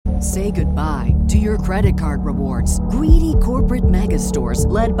Say goodbye to your credit card rewards. Greedy corporate mega stores,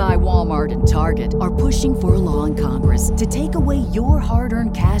 led by Walmart and Target, are pushing for a law in Congress to take away your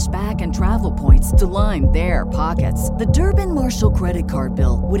hard-earned cash back and travel points to line their pockets. The Durbin-Marshall credit card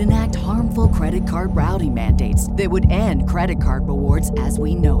bill would enact harmful credit card routing mandates that would end credit card rewards as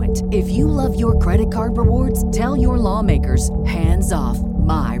we know it. If you love your credit card rewards, tell your lawmakers, hands off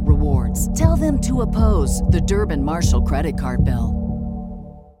my rewards. Tell them to oppose the Durbin-Marshall credit card bill.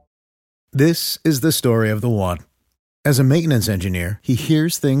 This is the story of the one. As a maintenance engineer, he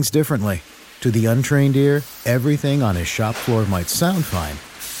hears things differently. To the untrained ear, everything on his shop floor might sound fine,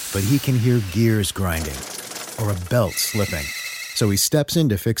 but he can hear gears grinding or a belt slipping. So he steps in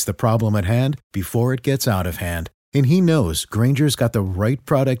to fix the problem at hand before it gets out of hand. And he knows Grainger's got the right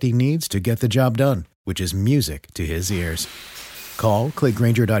product he needs to get the job done, which is music to his ears. Call, click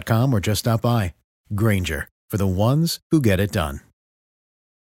Grainger.com, or just stop by. Grainger, for the ones who get it done.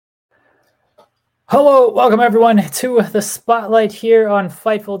 Hello, welcome everyone to the Spotlight here on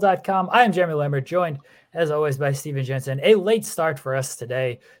Fightful.com. I am Jeremy Lambert, joined as always by Steven Jensen. A late start for us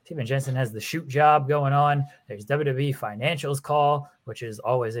today. Steven Jensen has the shoot job going on. There's WWE Financials Call, which is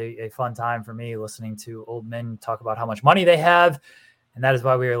always a fun time for me, listening to old men talk about how much money they have. And that is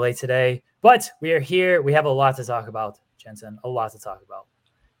why we are late today. But we are here. We have a lot to talk about, Jensen, a lot to talk about.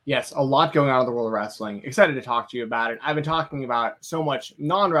 Yes, a lot going on in the world of wrestling. Excited to talk to you about it. I've been talking about so much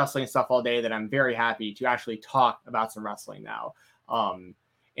non-wrestling stuff all day that I'm very happy to actually talk about some wrestling now. And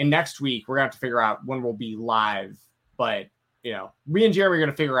next week, we're going to have to figure out when we'll be live. But, you know, me and Jeremy are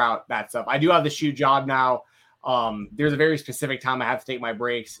going to figure out that stuff. I do have the shoot job now. There's a very specific time I have to take my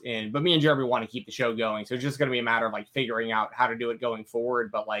breaks in, but me and Jeremy want to keep the show going. So it's just going to be a matter of like figuring out how to do it going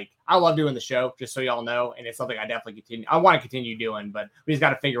forward. But like, I love doing the show, just so y'all know. And it's something I definitely want to continue doing, but we just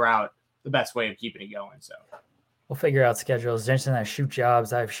got to figure out the best way of keeping it going. So we'll figure out schedules. Jensen has shoot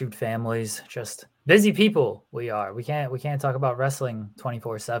jobs. I have shoot families, just busy people. We are, we can't talk about wrestling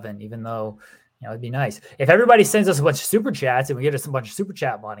 24/7, even though, you know, it'd be nice if everybody sends us a bunch of super chats and we get us a bunch of super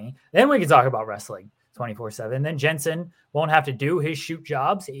chat money, then we can talk about wrestling 24/7. Then Jensen won't have to do his shoot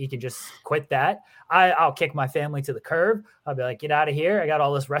jobs. He can just quit that. I'll kick my family to the curb. I'll be like, get out of here. I got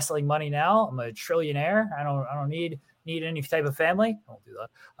all this wrestling money now. I'm a trillionaire. I don't need any type of family. I won't do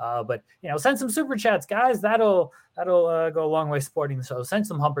that. But you know, send some super chats, guys. That'll go a long way supporting the show. Send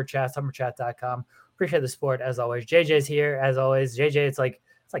some humper chats, humperchat.com. Appreciate the support as always. JJ's here as always. JJ, it's like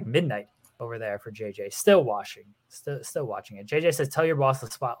midnight over there for JJ. Still watching it. JJ says, tell your boss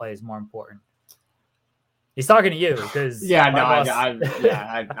the spotlight is more important. He's talking to you because I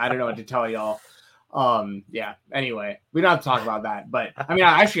don't know what to tell y'all. Anyway, we don't have to talk about that, but I mean,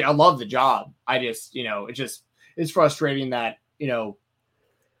 I love the job. I just, you know, it's frustrating that, you know,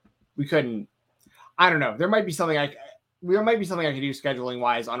 we couldn't, I don't know. There might be something I could do scheduling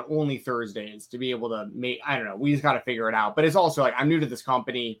wise on only Thursdays to be able to make, I don't know. We just got to figure it out, but it's also like, I'm new to this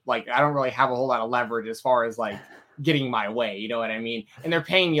company. Like, I don't really have a whole lot of leverage as far as like getting my way, you know what I mean? And they're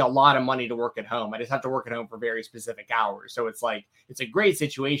paying me a lot of money to work at home. I just have to work at home for very specific hours. So it's like, it's a great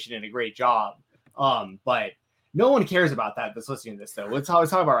situation and a great job. But no one cares about that that's listening to this though. Let's talk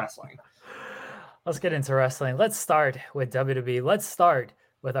about wrestling. Let's get into wrestling. Let's start with WWE. Let's start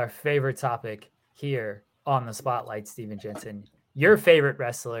with our favorite topic here on the Spotlight, Steven Jensen. Your favorite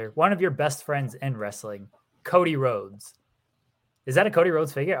wrestler, one of your best friends in wrestling, Cody Rhodes. Is that a Cody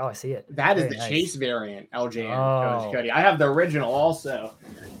Rhodes figure? Oh, I see it. That is the nice Chase variant, LJN. Cody. I have the original also.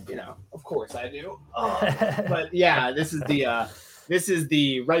 You know, of course I do. But yeah, this is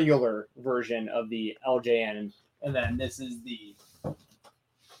the regular version of the LJN, and then this is the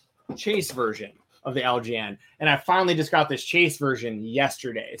Chase version of the LJN. And I finally just got this Chase version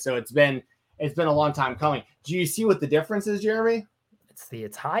yesterday. So it's been a long time coming. Do you see what the difference is, Jeremy? It's the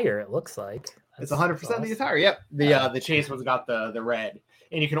attire, it looks like. It's 100% the attire. Yep. The Chase one's got the red,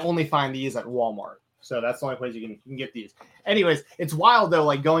 and you can only find these at Walmart. So that's the only place you can get these. Anyways, it's wild though,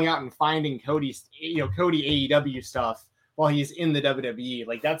 like going out and finding Cody AEW stuff while he's in the WWE.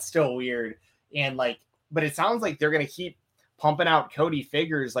 Like that's still weird. And like, but it sounds like they're gonna keep pumping out Cody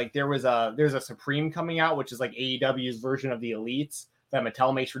figures. Like there's a Supreme coming out, which is like AEW's version of the Elites that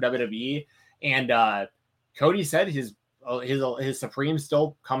Mattel makes for WWE. And Cody said his Supreme's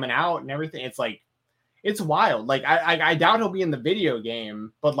still coming out and everything. It's like, it's wild. Like I doubt he'll be in the video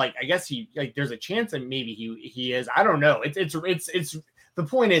game, but like I guess there's a chance that maybe he is. I don't know. It's the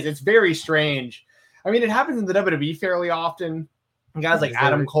point is it's very strange. I mean, it happens in the WWE fairly often. Guys like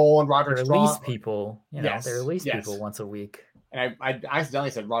Adam Cole and Roderick Strong. Release people, they release people once a week. And I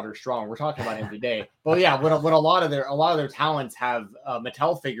accidentally said Roderick Strong. We're talking about him today. But yeah, when a lot of their talents have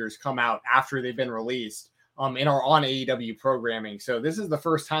Mattel figures come out after they've been released. and are on AEW programming. So this is the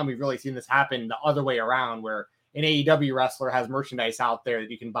first time we've really seen this happen the other way around, where an AEW wrestler has merchandise out there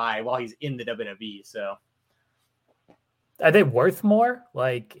that you can buy while he's in the WWE. So are they worth more?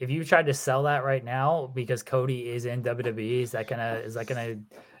 Like, if you tried to sell that right now because Cody is in WWE, is that gonna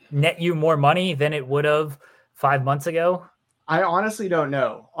net you more money than it would have 5 months ago? I honestly don't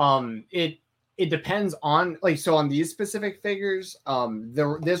know. It depends on, like, so on these specific figures,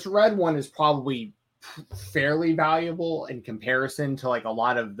 this red one is probably fairly valuable in comparison to like a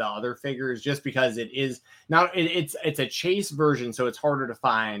lot of the other figures, just because it is not, it's a chase version, so it's harder to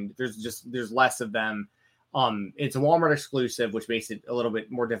find. There's less of them. It's a Walmart exclusive, which makes it a little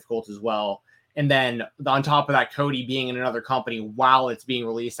bit more difficult as well. And then on top of that, Cody being in another company while it's being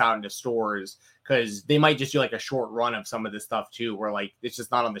released out into stores, because they might just do like a short run of some of this stuff too, where like it's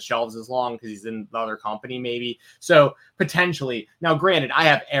just not on the shelves as long because he's in the other company maybe. So potentially, now granted, I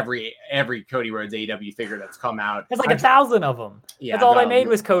have every Cody Rhodes AEW figure that's come out. There's like 1,000 of them. Yeah, that's all I made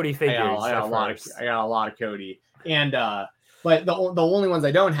was Cody figures. I got a lot of Cody, and but the only ones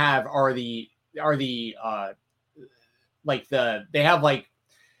I don't have are the like they have like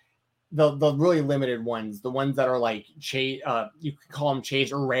the really limited ones, the ones that are like chase, you could call them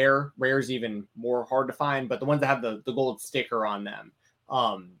chase or rare. Rare is even more hard to find, but the ones that have the gold sticker on them,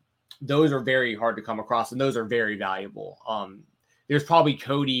 those are very hard to come across, and those are very valuable. There's probably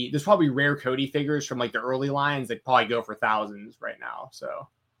rare Cody figures from like the early lines that probably go for thousands right now. So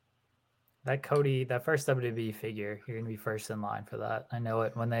that Cody, that first WWE figure, you're gonna be first in line for that. I know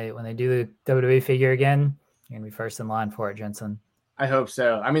it. When they do the WWE figure again, you're gonna be first in line for it, Jensen. I hope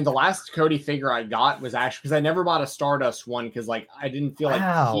so. I mean, the last Cody figure I got was actually because I never bought a Stardust one, because like I didn't feel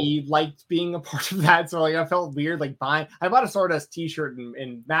like he liked being a part of that. So like I felt weird like buying. I bought a Stardust t-shirt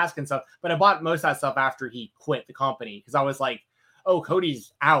and mask and stuff, but I bought most of that stuff after he quit the company, because I was like, oh,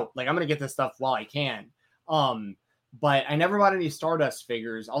 Cody's out. Like I'm gonna get this stuff while I can. But I never bought any Stardust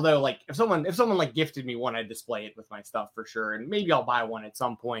figures. Although like if someone like gifted me one, I'd display it with my stuff for sure, and maybe I'll buy one at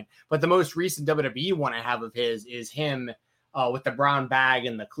some point. But the most recent WWE one I have of his is him with the brown bag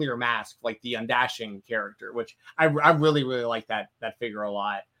and the clear mask, like the Undashing character, which I really, really like that figure a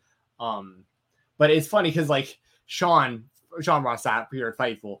lot. But it's funny because like Sean Ross Sapp here at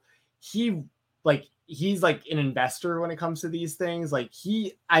Fightful, he's like an investor when it comes to these things. Like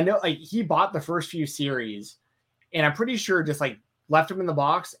I know he bought the first few series, and I'm pretty sure just like left him in the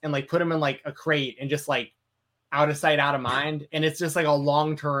box and like put him in like a crate and just like out of sight, out of mind. And it's just like a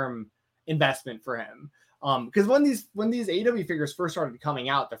long-term investment for him. Because when these AEW figures first started coming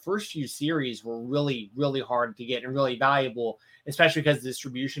out, the first few series were really, really hard to get and really valuable, especially because the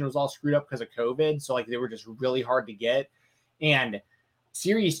distribution was all screwed up because of COVID. So like they were just really hard to get. And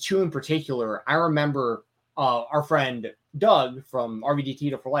series 2 in particular, I remember our friend Doug from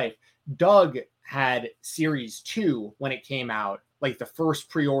RVD for Life. Doug had series 2 when it came out, like the first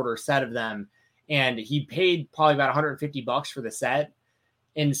pre-order set of them, and he paid probably about $150 for the set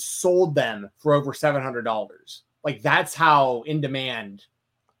and sold them for over $700. Like that's how in demand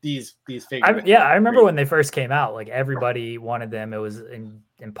these figures. I remember when they first came out, like everybody wanted them. It was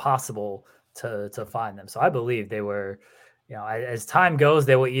impossible to find them. So I believe they were, as time goes,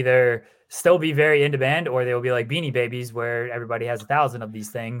 they will either still be very in demand, or they will be like Beanie Babies, where everybody has 1,000 of these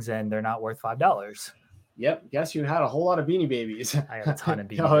things and they're not worth $5. Yep. Guess you had a whole lot of Beanie Babies. I got a ton of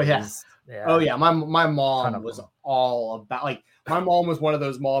Beanie Babies. Yeah. Oh yeah. My mom was all about, like, my mom was one of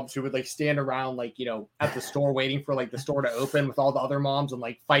those moms who would like stand around like, at the store waiting for like the store to open with all the other moms and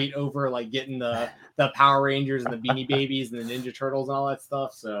like fight over like getting the Power Rangers and the Beanie Babies and the Ninja Turtles and all that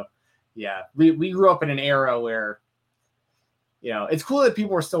stuff. So yeah, we grew up in an era where, it's cool that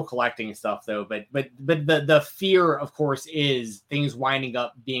people are still collecting stuff though, but the fear, of course, is things winding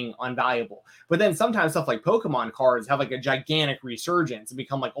up being unvaluable. But then sometimes stuff like Pokemon cards have like a gigantic resurgence and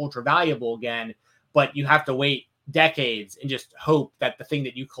become like ultra valuable again, but you have to wait decades and just hope that the thing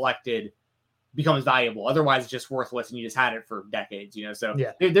that you collected becomes valuable. Otherwise it's just worthless and you just had it for decades, so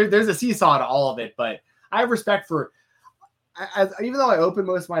yeah. There's a seesaw to all of it. But I have respect for, even though I open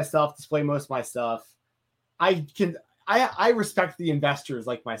most of my stuff, display most of my stuff, I respect the investors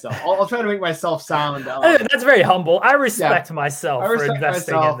like myself. I'll try to make myself sound. That's very humble. I respect myself for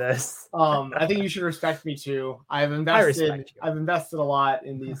investing in this. I think you should respect me too. I've invested a lot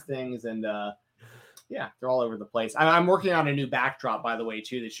in these things, and yeah, they're all over the place. I'm working on a new backdrop, by the way,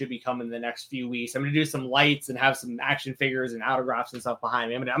 too, that should be coming in the next few weeks. I'm going to do some lights and have some action figures and autographs and stuff behind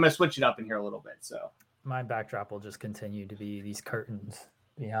me. I'm going to switch it up in here a little bit. So my backdrop will just continue to be these curtains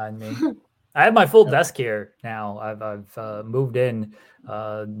behind me. I have my full desk here now. I've moved in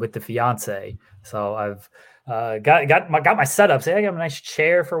with the fiance, so I've got my setup. So I got a nice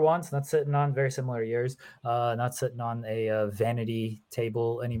chair for once, not sitting on, very similar to yours. Not sitting on a vanity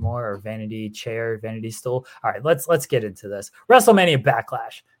table anymore, or vanity chair, vanity stool. All right, let's get into this. WrestleMania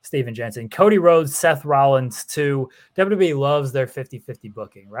Backlash. Steven Jensen, Cody Rhodes, Seth Rollins 2. WWE loves their 50-50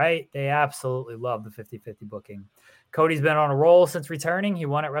 booking, right? They absolutely love the 50-50 booking. Cody's been on a roll since returning. He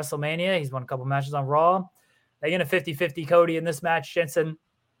won at WrestleMania. He's won a couple matches on Raw. They get a 50-50 Cody in this match, Jensen.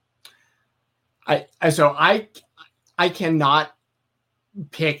 I cannot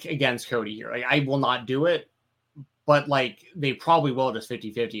pick against Cody here. Like, I will not do it, but like they probably will just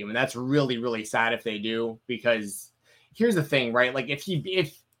 50-50. I mean, that's really, really sad if they do, because here's the thing, right? Like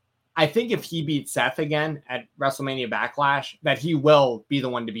I think if he beats Seth again at WrestleMania Backlash, that he will be the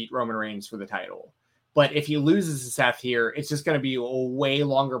one to beat Roman Reigns for the title. But if he loses to Seth here, it's just going to be a way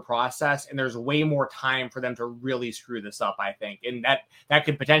longer process, and there's way more time for them to really screw this up, I think. And that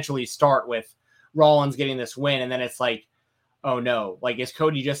could potentially start with Rollins getting this win, and then it's like, oh no, like, is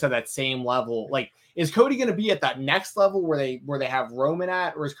Cody just at that same level? Like, is Cody going to be at that next level where they have Roman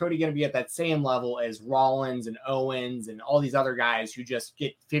at, or is Cody going to be at that same level as Rollins and Owens and all these other guys who just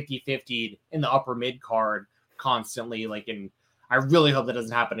get 50-50'd in the upper mid card constantly? Like, and I really hope that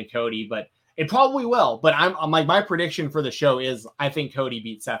doesn't happen to Cody, but it probably will. But I'm like, my prediction for the show is I think Cody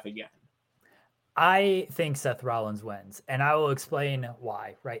beats Seth again. I think Seth Rollins wins, and I will explain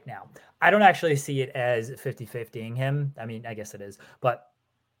why right now. I don't actually see it as 50-50ing him. I mean, I guess it is, but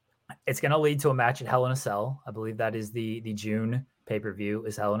it's going to lead to a match at Hell in a Cell. I believe that is the June pay-per-view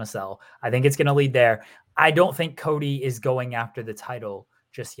is Hell in a Cell. I think it's going to lead there. I don't think Cody is going after the title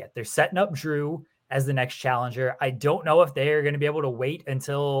just yet. They're setting up Drew as the next challenger. I don't know if they are going to be able to wait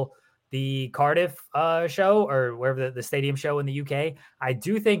until the Cardiff show or wherever the stadium show in the UK. I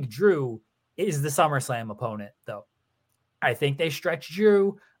do think Drew is the SummerSlam opponent, though. I think they stretch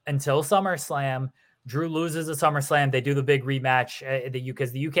Drew until SummerSlam. Drew loses a SummerSlam. They do the big rematch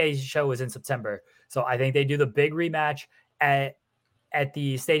because the UK show is in September. So I think they do the big rematch at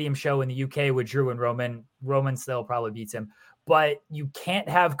the stadium show in the UK with Drew and Roman. Roman still probably beats him, but you can't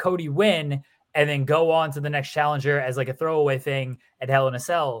have Cody win and then go on to the next challenger as like a throwaway thing at Hell in a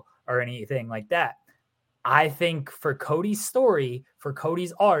Cell or anything like that. I think for Cody's story, for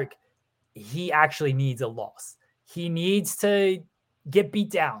Cody's arc, he actually needs a loss. He needs to get beat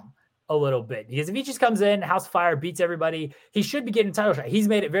down a little bit, because if he just comes in, House of Fire, beats everybody, he should be getting a title shot. He's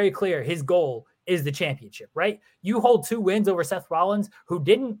made it very clear his goal is the championship, right? You hold 2 wins over Seth Rollins, who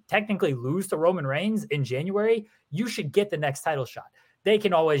didn't technically lose to Roman Reigns in January. You should get the next title shot. They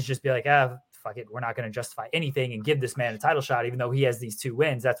can always just be like, fuck it, we're not going to justify anything and give this man a title shot, even though he has these 2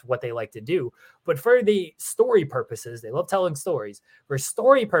 wins. That's what they like to do. But for the story purposes, they love telling stories. For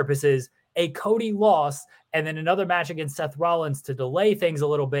story purposes, a Cody loss and then another match against Seth Rollins to delay things a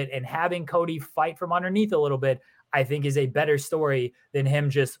little bit and having Cody fight from underneath a little bit, I think is a better story than him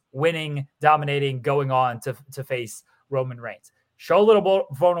just winning, dominating, going on to face Roman Reigns. Show a little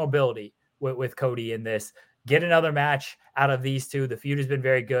vulnerability with Cody in this. Get another match out of these two. The feud has been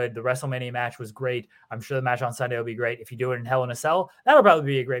very good. The WrestleMania match was great. I'm sure the match on Sunday will be great. If you do it in Hell in a Cell, that'll probably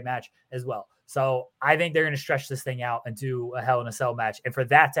be a great match as well. So I think they're going to stretch this thing out and do a Hell in a Cell match. And for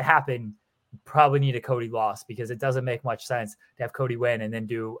that to happen, you probably need a Cody loss, because it doesn't make much sense to have Cody win and then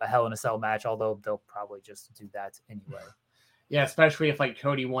do a Hell in a Cell match, although they'll probably just do that anyway. Yeah, especially if like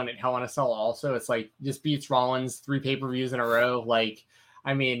Cody won at Hell in a Cell also. It's like just beats Rollins 3 pay-per-views in a row. Like,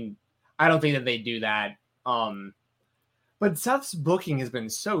 I mean, I don't think that they do that. But Seth's booking has been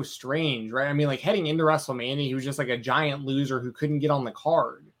so strange, right? I mean, like heading into WrestleMania, he was just like a giant loser who couldn't get on the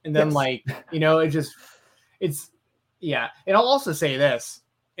card. And then yeah. And I'll also say this,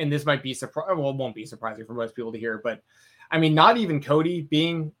 and this might be it won't be surprising for most people to hear, but I mean, not even Cody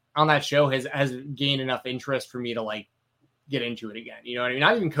being on that show has gained enough interest for me to like get into it again. You know what I mean?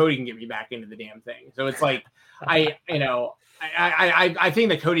 Not even Cody can get me back into the damn thing. So it's like, I think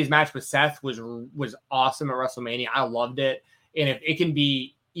that Cody's match with Seth was awesome at WrestleMania. I loved it. And if it can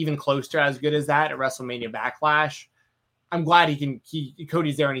be even close to as good as that at WrestleMania Backlash, I'm glad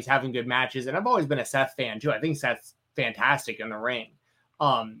Cody's there and he's having good matches. And I've always been a Seth fan too. I think Seth's fantastic in the ring.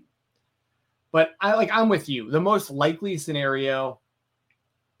 But I'm with you. The most likely scenario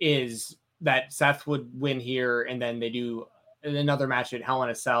is that Seth would win here and then they do another match at Hell in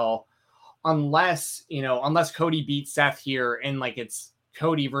a Cell. Unless Cody beats Seth here and like it's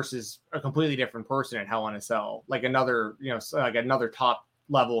Cody versus a completely different person at Hell in a Cell, like another, like another top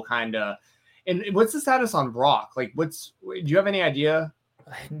level kind of. And what's the status on Brock? Like, do you have any idea?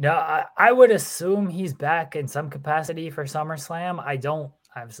 No, I would assume he's back in some capacity for SummerSlam. I don't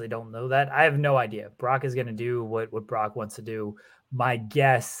I obviously don't know that. I have no idea. Brock is going to do what Brock wants to do. My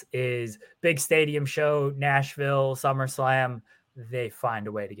guess is big stadium show, Nashville, SummerSlam. They find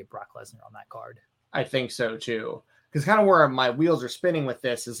a way to get Brock Lesnar on that card. I think so too. Because kind of where my wheels are spinning with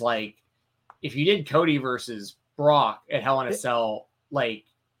this is like, if you did Cody versus Brock at Hell in a Cell, like,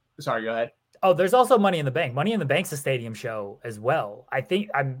 sorry, go ahead. Oh, there's also Money in the Bank. Money in the Bank's a stadium show as well. I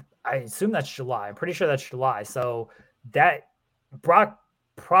assume that's July. I'm pretty sure that's July. So that Brock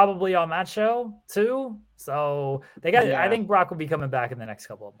probably on that show too. So they got. Yeah. I think Brock will be coming back in the next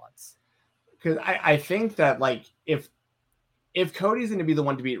couple of months. Because I think that like if Cody's going to be the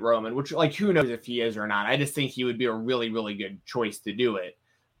one to beat Roman, which like who knows if he is or not, I just think he would be a really, really good choice to do it.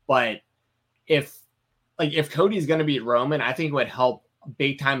 But if Cody's going to beat Roman, I think it would help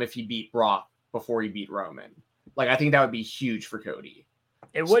big time if he beat Brock before he beat Roman. Like I think that would be huge for Cody.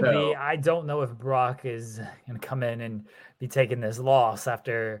 It would be. I don't know if Brock is going to come in and be taking this loss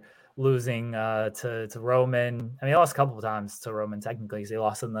after losing to Roman. I mean, he lost a couple of times to Roman technically because he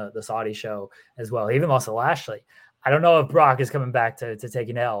lost in the Saudi show as well. He even lost to Lashley. I don't know if Brock is coming back to take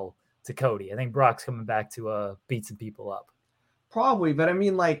an L to Cody. I think Brock's coming back to beat some people up. Probably, but I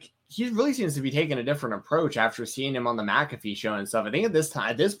mean, like, he really seems to be taking a different approach after seeing him on the McAfee show and stuff. I think at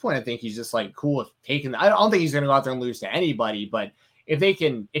this point, I think he's just like cool with taking. I don't think he's going to go out there and lose to anybody, but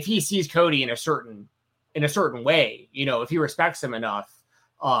if he sees Cody in a certain way, you know, if he respects him enough,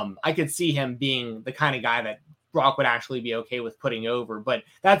 I could see him being the kind of guy that Brock would actually be okay with putting over. But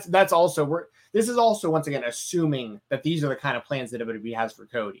that's also this is also once again assuming that these are the kind of plans that WWE has for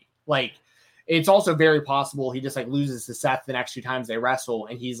Cody. Like, it's also very possible he just like loses to Seth the next 2 times they wrestle,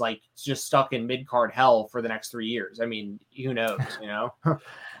 and he's like just stuck in mid-card hell for the next 3 years. I mean, who knows, you know?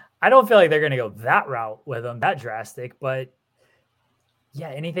 I don't feel like they're going to go that route with him, that drastic, but yeah,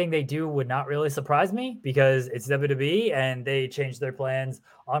 anything they do would not really surprise me because it's WWE and they changed their plans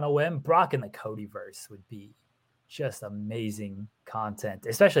on a whim. Brock in the Codyverse would be just amazing content,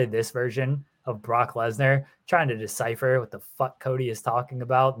 especially this version of Brock Lesnar trying to decipher what the fuck Cody is talking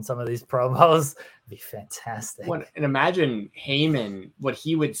about in some of these promos. It'd be fantastic. And imagine Heyman, what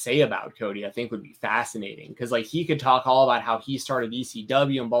he would say about Cody, I think would be fascinating because like he could talk all about how he started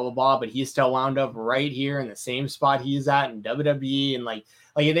ECW and blah, blah, blah, but he's still wound up right here in the same spot he's at in WWE. And like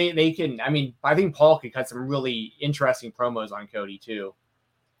they can, I mean, I think Paul could cut some really interesting promos on Cody too.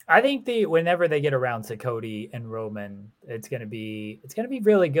 I think whenever they get around to Cody and Roman, it's gonna be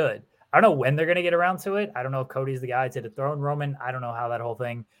really good. I don't know when they're gonna get around to it. I don't know if Cody's the guy to dethrone Roman. I don't know how that whole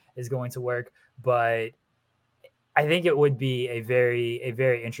thing is going to work, but I think it would be a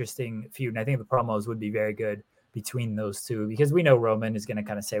very interesting feud. And I think the promos would be very good between those two because we know Roman is going to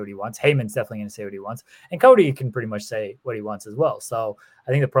kind of say what he wants. Heyman's definitely going to say what he wants, and Cody can pretty much say what he wants as well. So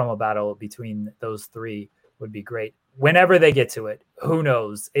I think the promo battle between those three would be great. Whenever they get to it, who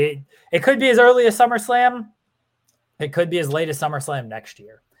knows? It could be as early as SummerSlam. It could be as late as SummerSlam next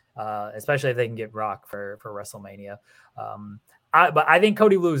year, especially if they can get Brock for WrestleMania. But I think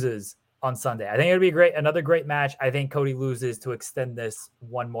Cody loses on Sunday. I think it would be another great match. I think Cody loses to extend this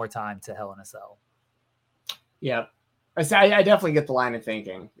one more time to Hell in a Cell. Yeah, I definitely get the line of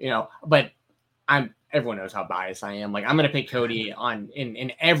thinking, you know, but everyone knows how biased I am. Like I'm going to pick Cody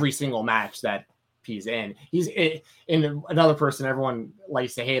in every single match that he's in. He's in another person everyone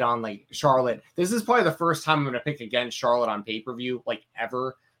likes to hate on, like Charlotte. This is probably the first time I'm going to pick against Charlotte on pay-per-view, like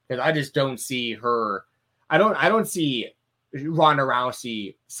ever, because I just don't see her. I don't see Ronda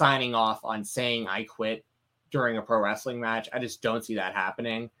Rousey signing off on saying I quit during a pro wrestling match. I just don't see that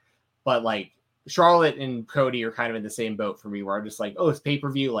happening. But like Charlotte and Cody are kind of in the same boat for me, where I'm just like, oh, it's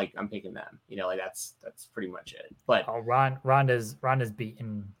pay-per-view, like I'm picking them. You know, like that's pretty much it. But Ronda's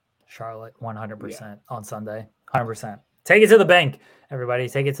beaten Charlotte 100% on Sunday. 100%. Take it to the bank, everybody.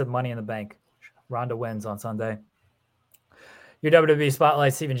 Take it to the Money in the Bank. Ronda wins on Sunday. Your WWE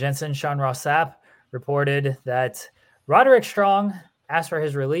Spotlight, Steven Jensen, Sean Ross Sapp reported that Roderick Strong asked for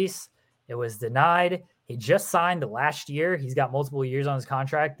his release. It was denied. He just signed last year. He's got multiple years on his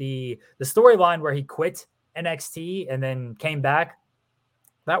contract. The storyline where he quit NXT and then came back,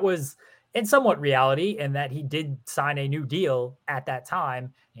 that was in somewhat reality in that he did sign a new deal at that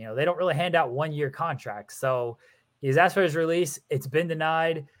time. You know, they don't really hand out 1-year contracts. So he's asked for his release. It's been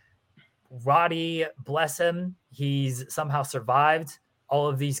denied. Roddy, bless him, he's somehow survived all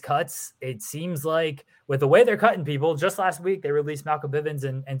of these cuts. It seems like with the way they're cutting people, just last week they released Malcolm Bivens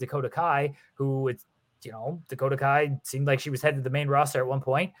and Dakota Kai, who it's, you know, Dakota Kai seemed like she was headed to the main roster at one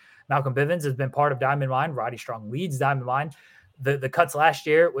point. Malcolm Bivens has been part of Diamond Mine. Roddy Strong leads Diamond Mine. The cuts last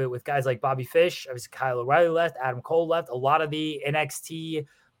year with guys like Bobby Fish, obviously Kyle O'Reilly left, Adam Cole left. A lot of the NXT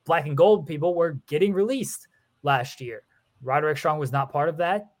black and gold people were getting released last year. Roderick Strong was not part of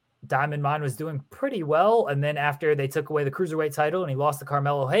that. Diamond Mine was doing pretty well. And then after they took away the cruiserweight title and he lost to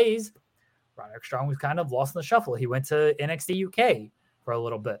Carmelo Hayes, Roderick Strong was kind of lost in the shuffle. He went to NXT UK for a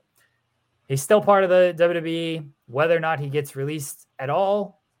little bit. He's still part of the WWE. Whether or not he gets released at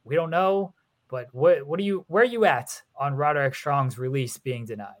all, we don't know. But where are you at on Roderick Strong's release being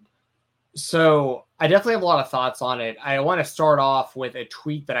denied? So I definitely have a lot of thoughts on it. I want to start off with a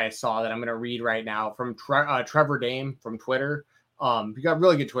tweet that I saw that I'm going to read right now from Trevor Dame from Twitter. He got a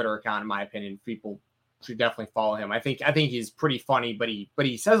really good Twitter account, in my opinion. People should definitely follow him. I think he's pretty funny, but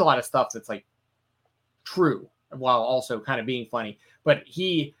he says a lot of stuff that's like true while also kind of being funny. But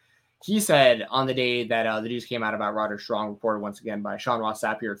he said on the day that the news came out about Roderick Strong, reported once again by Sean Ross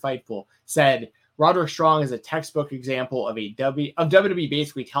Sapp at Fightful, said Roderick Strong is a textbook example of WWE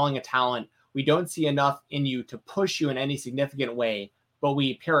basically telling a talent, we don't see enough in you to push you in any significant way, but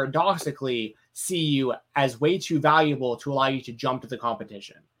we paradoxically see you as way too valuable to allow you to jump to the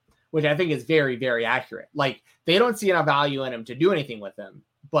competition, which I think is very, very accurate. Like, they don't see enough value in him to do anything with him,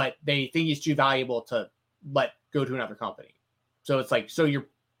 but they think he's too valuable to let go to another company. So it's like, so you're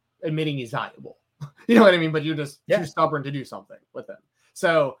admitting he's valuable, you know what I mean? But you're just too stubborn to do something with him.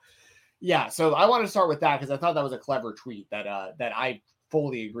 So yeah, so I want to start with that because I thought that was a clever tweet that I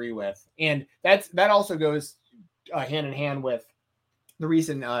fully agree with, and that also goes hand in hand with the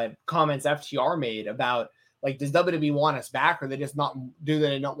recent comments FTR made about, like, does WWE want us back, or they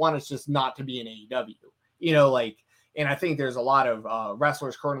not want us just not to be in AEW? You know, like, and I think there's a lot of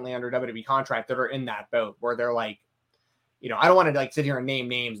wrestlers currently under WWE contract that are in that boat where they're like, you know, I don't want to like sit here and name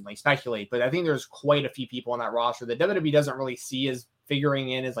names and like speculate, but I think there's quite a few people on that roster that WWE doesn't really see as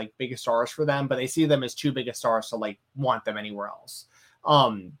figuring in as like biggest stars for them, but they see them as too big a stars to like want them anywhere else.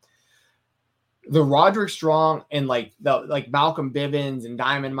 The Roderick Strong and like Malcolm Bivens and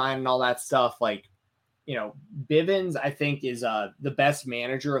Diamond Mine and all that stuff, like, you know, Bivens I think is the best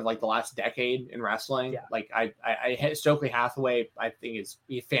manager of like the last decade in wrestling. Yeah. Like I Stokely Hathaway I think is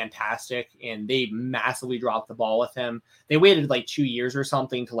fantastic, and they massively dropped the ball with him. They waited like 2 years or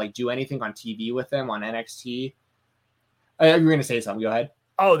something to like do anything on TV with him on NXT. You were going to say something. Go ahead.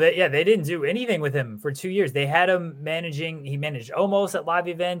 Oh, they didn't do anything with him for 2 years. They had him managing. He managed Omos at live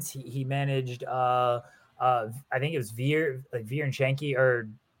events. He managed, I think it was Veer and Shanky, or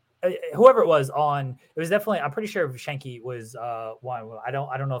whoever it was on. It was definitely. I'm pretty sure Shanky was one. I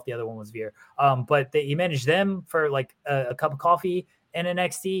don't know if the other one was Veer. But he managed them for like a cup of coffee in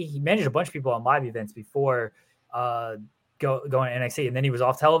NXT. He managed a bunch of people on live events before going to NXT, and then he was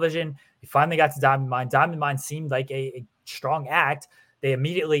off television. He finally got to Diamond Mine. Diamond Mine seemed like a strong act. They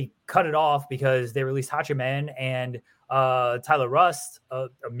immediately cut it off because they released Hachiman and Tyler Rust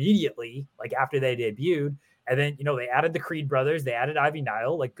immediately, like after they debuted. And then, you know, they added the Creed brothers. They added Ivy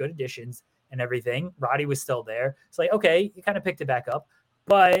Nile, like good additions and everything. Roddy was still there. It's like, okay, you kind of picked it back up.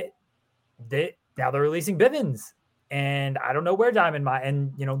 But now they're releasing Bivens. And I don't know where Diamond Mine,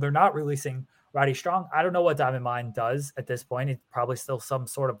 and, you know, they're not releasing Roddy Strong. I don't know what Diamond Mine does at this point. It's probably still some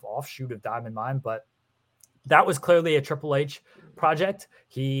sort of offshoot of Diamond Mine, but that was clearly a Triple H project.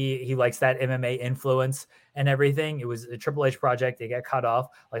 He likes that MMA influence and everything. It was a Triple H project. They got cut off,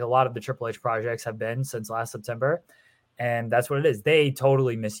 like a lot of the Triple H projects have been since last September. And that's what it is. They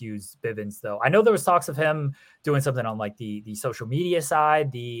totally misused Bivens, though. I know there was talks of him doing something on like the social media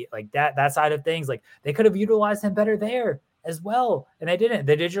side, the like that side of things. Like they could have utilized him better there as well. And they didn't.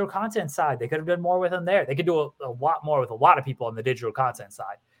 The digital content side, they could have done more with him there. They could do a lot more with a lot of people on the digital content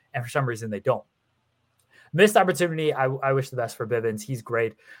side. And for some reason they don't. Missed opportunity. I wish the best for Bivens. He's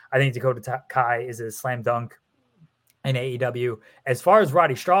great. I think Dakota Kai is a slam dunk in AEW. As far as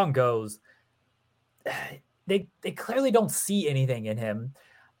Roddy Strong goes, they clearly don't see anything in him.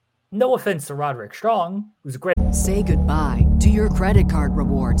 No offense to Roderick Strong, who's great. Say goodbye to your credit card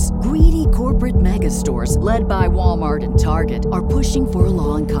rewards. Greedy corporate mega stores, led by Walmart and Target, are pushing for a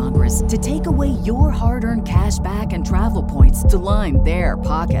law in Congress to take away your hard-earned cash back and travel points to line their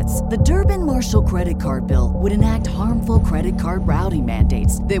pockets. The Durbin-Marshall credit card bill would enact harmful credit card routing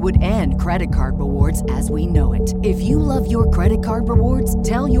mandates that would end credit card rewards as we know it. If you love your credit card rewards,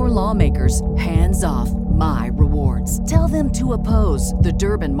 tell your lawmakers, hands off my rewards. Tell them to oppose the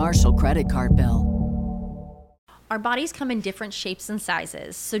Durbin-Marshall credit card bill. Our bodies come in different shapes and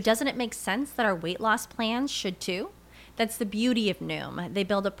sizes, so doesn't it make sense that our weight loss plans should too? That's the beauty of Noom. They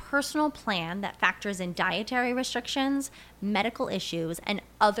build a personal plan that factors in dietary restrictions, medical issues, and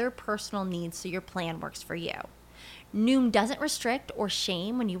other personal needs so your plan works for you. Noom doesn't restrict or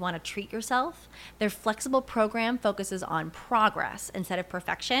shame when you want to treat yourself. Their flexible program focuses on progress instead of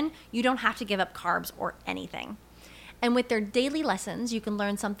perfection. You don't have to give up carbs or anything. And with their daily lessons, you can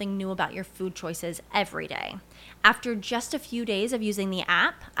learn something new about your food choices every day. After just a few days of using the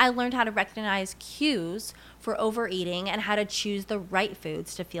app, I learned how to recognize cues for overeating and how to choose the right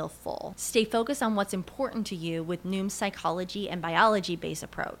foods to feel full. Stay focused on what's important to you with Noom's psychology and biology-based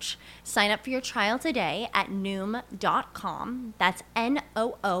approach. Sign up for your trial today at Noom.com. That's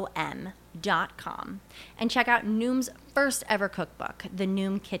Noom.com. And check out Noom's first ever cookbook, The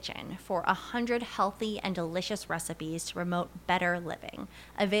Noom Kitchen, for 100 healthy and delicious recipes to promote better living.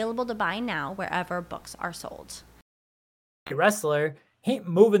 Available to buy now wherever books are sold. Wrestler, he ain't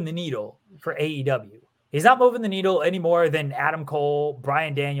moving the needle for AEW. He's not moving the needle any more than Adam Cole,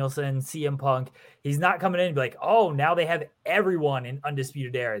 Bryan Danielson, CM Punk. He's not coming in and be like, oh, now they have everyone in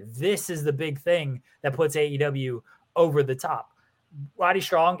Undisputed Era. This is the big thing that puts AEW over the top. Roddy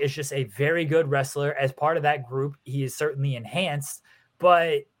Strong is just a very good wrestler. As part of that group, he is certainly enhanced,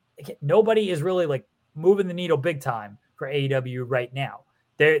 but nobody is really like moving the needle big time for AEW right now.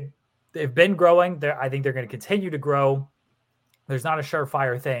 They've been growing. I think they're going to continue to grow. There's not a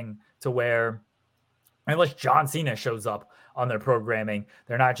surefire thing to where, unless John Cena shows up on their programming,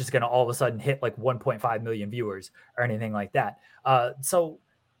 they're not just going to all of a sudden hit like 1.5 million viewers or anything like that. So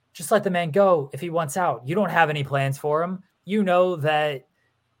just let the man go if he wants out. You don't have any plans for him. You know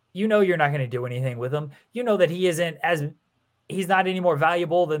you're not going to do anything with him. You know that he's not any more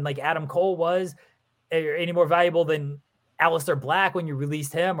valuable than like Adam Cole was, or any more valuable than Aleister Black when you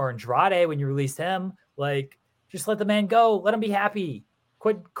released him, or Andrade when you released him. Like, just let the man go. Let him be happy.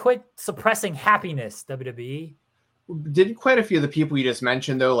 Quit suppressing happiness, WWE. Did quite a few of the people you just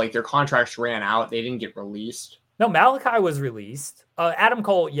mentioned, though, like their contracts ran out? They didn't get released? No, Malachi was released. Adam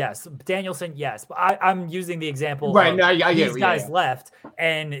Cole, yes. Danielson, yes. But I'm using the example right. Of No, these guys left,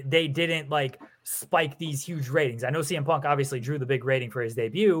 and they didn't like spike these huge ratings. I know CM Punk obviously drew the big rating for his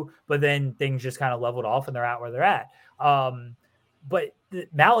debut, but then things just kind of leveled off and they're at where they're at. But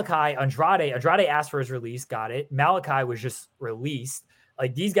Malachi, Andrade asked for his release, got it. Malachi was just released.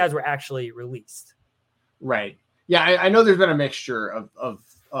 Like, these guys were actually released. Right. Yeah, I know there's been a mixture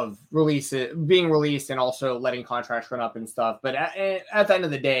of being released and also letting contracts run up and stuff. But at the end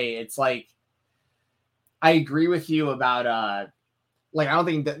of the day, it's like, I agree with you about like, I don't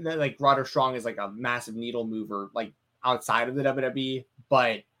think that like Roderick Strong is like a massive needle mover like outside of the WWE,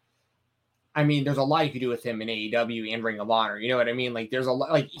 but I mean, there's a lot you could do with him in AEW and Ring of Honor. You know what I mean? Like, there's a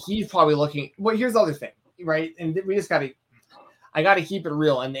lot. Like, he's probably looking. Well, here's the other thing, right? And we just I got to keep it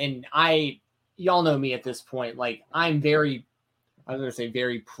real. And y'all know me at this point. Like, I'm very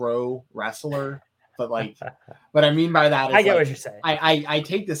pro wrestler, but like, what I mean by that is, I get like, what you're saying. I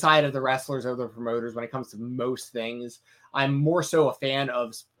take the side of the wrestlers over the promoters when it comes to most things. I'm more so a fan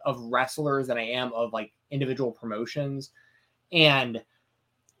of wrestlers than I am of like individual promotions. And,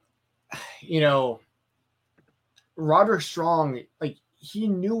 you know, Roderick Strong, like, he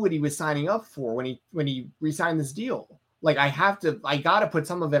knew what he was signing up for when he re-signed this deal. Like, I got to put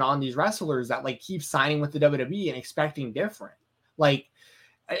some of it on these wrestlers that like keep signing with the WWE and expecting different. Like,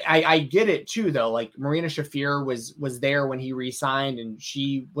 I get it too, though. Like, Marina Shafir was there when he re-signed and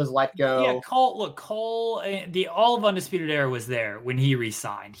she was let go. Yeah, Cole, all of Undisputed Era was there when he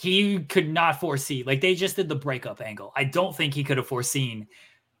re-signed. He could not foresee, like, they just did the breakup angle. I don't think he could have foreseen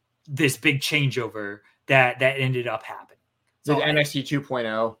this big changeover that ended up happening. So NXT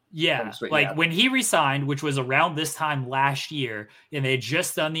 2.0. Yeah. When he resigned, which was around this time last year, and they had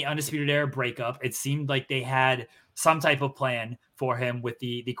just done the Undisputed Era breakup, it seemed like they had some type of plan for him with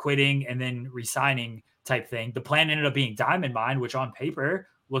the quitting and then resigning type thing. The plan ended up being Diamond Mine, which on paper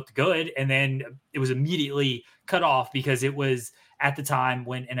looked good. And then it was immediately cut off because it was at the time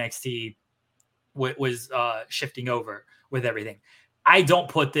when NXT was shifting over with everything. I don't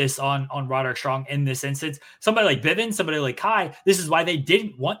put this on Roderick Strong in this instance. Somebody like Bivens, somebody like Kai, this is why they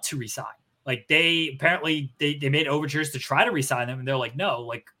didn't want to resign. Like, they apparently they made overtures to try to resign them, and they're like, no,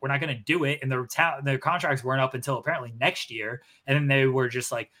 like, we're not going to do it. And their contracts weren't up until apparently next year. And then they were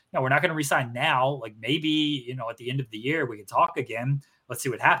just like, no, we're not going to resign now. Like, maybe, you know, at the end of the year we can talk again. Let's see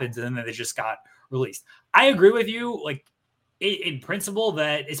what happens. And then they just got released. I agree with you, like, in principle,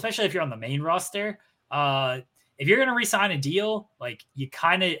 that especially if you're on the main roster, if you're going to re-sign a deal, like, you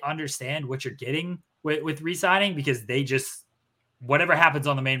kind of understand what you're getting with re-signing, because they just, whatever happens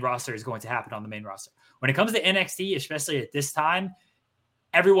on the main roster is going to happen on the main roster. When it comes to NXT, especially at this time,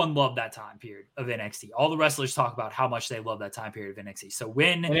 everyone loved that time period of NXT. All the wrestlers talk about how much they love that time period of NXT. So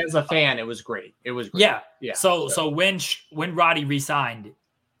and as a fan, it was great. It was great. Yeah. So when Roddy re-signed,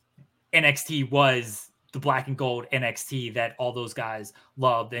 NXT was the black and gold NXT that all those guys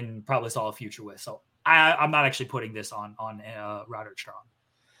loved and probably saw a future with. So I'm not actually putting this on Roderick Strong.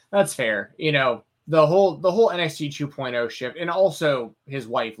 That's fair. You know, the whole NXT 2.0 shift, and also his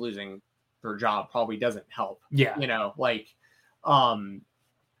wife losing per job probably doesn't help. Yeah.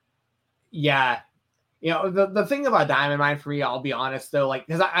 Yeah. The thing about Diamond Mine for me, I'll be honest though, like,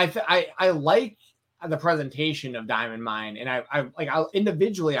 because I like the presentation of Diamond Mine, and I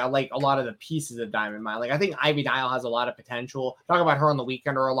individually I like a lot of the pieces of Diamond Mine. Like, I think Ivy Nile has a lot of potential. Talk about her on the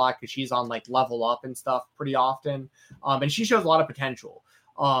Weekender a lot because she's on like Level Up and stuff pretty often, and she shows a lot of potential.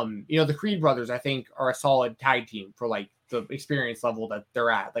 The Creed brothers I think are a solid tag team for like the experience level that they're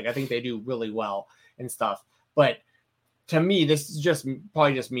at. Like, I think they do really well and stuff. But to me, this is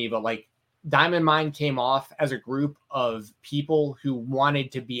probably just me, but like, Diamond Mine came off as a group of people who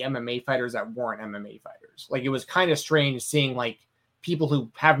wanted to be MMA fighters that weren't MMA fighters. Like, it was kind of strange seeing like people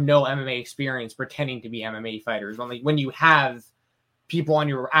who have no MMA experience pretending to be MMA fighters when you have people on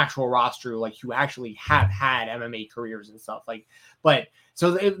your actual roster like who actually have had MMA careers and stuff. Like, but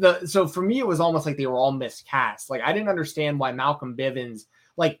so for me, it was almost like they were all miscast. Like, I didn't understand why Malcolm Bivens,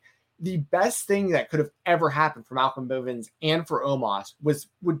 like, the best thing that could have ever happened for Malcolm Bivens and for Omos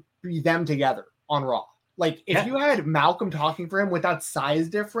would be them together on Raw. Like, if you had Malcolm talking for him without size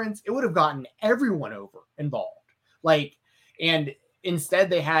difference, it would have gotten everyone involved. Like, and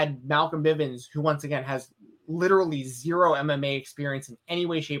instead they had Malcolm Bivens, who once again has literally zero MMA experience in any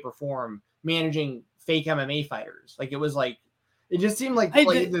way, shape, or form, managing fake MMA fighters. Like, it just seemed like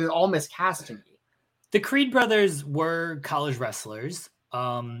they're all miscast to me. The Creed brothers were college wrestlers.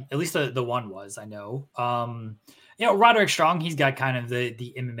 At least the one was, I know. Roderick Strong, he's got kind of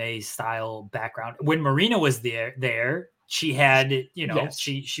the MMA style background. When Marina was there, she had, yes.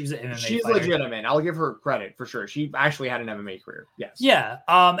 she was an MMA She's fighter. legitimate. I'll give her credit for sure. She actually had an MMA career. Yes. Yeah.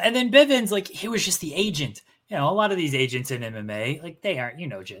 And then Bivens, like, he was just the agent. A lot of these agents in MMA, like, they aren't,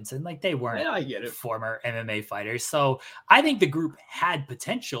 Jensen, like, they weren't former MMA fighters. So I think the group had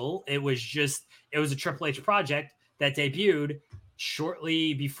potential. It was a Triple H project that debuted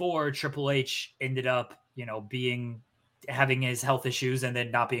shortly before Triple H ended up, having his health issues and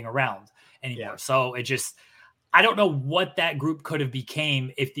then not being around anymore. Yeah. So I don't know what that group could have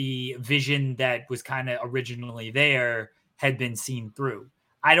became if the vision that was kind of originally there had been seen through.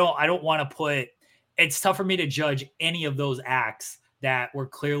 I don't want to it's tough for me to judge any of those acts that were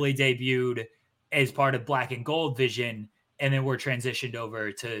clearly debuted as part of Black and Gold vision and then were transitioned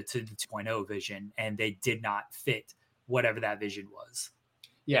over to the 2.0 vision, and they did not fit whatever that vision was.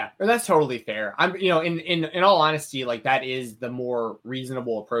 Yeah, that's totally fair. I'm, in all honesty, like, that is the more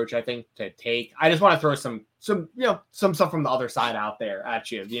reasonable approach, I think, to take. I just want to throw some stuff from the other side out there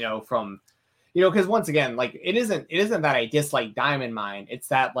at you, because once again, like, it isn't that I dislike Diamond Mine. It's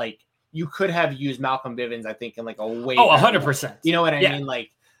that, like, you could have used Malcolm Bivens, I think, in like a way. Oh, 100%. You know what I mean?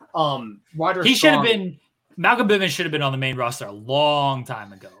 Like, Roderick he should have been. Malcolm Bivens should have been on the main roster a long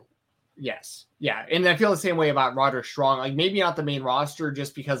time ago. Yes. Yeah. And I feel the same way about Roderick Strong. Like, maybe not the main roster,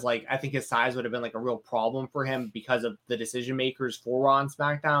 just because, like, I think his size would have been like a real problem for him because of the decision makers for Raw and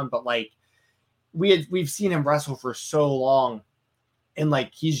SmackDown. But, like, we've seen him wrestle for so long, and,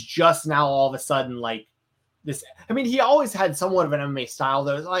 like, he's just now all of a sudden, like, this. I mean, he always had somewhat of an MMA style,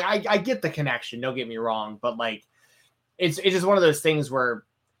 though. Like, I get the connection, don't get me wrong, but, like, it's just one of those things where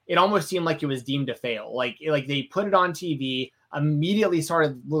it almost seemed like it was deemed to fail. Like they put it on TV, immediately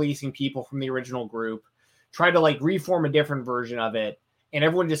started releasing people from the original group, tried to, like, reform a different version of it, and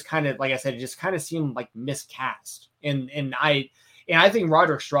everyone just kind of, like I said, it just kind of seemed like miscast. And I think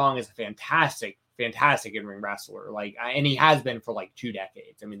Roderick Strong is a fantastic in-ring wrestler. Like, and he has been for like 2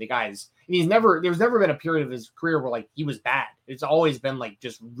 decades. I mean, there's never been a period of his career where, like, he was bad. It's always been, like,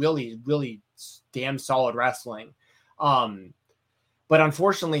 just really, really damn solid wrestling. But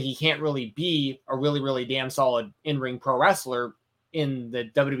unfortunately, he can't really be a really, really damn solid in-ring pro wrestler in the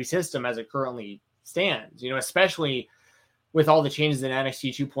WWE system as it currently stands, especially with all the changes in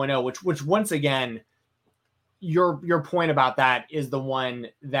NXT 2.0, which once again, your point about that is the one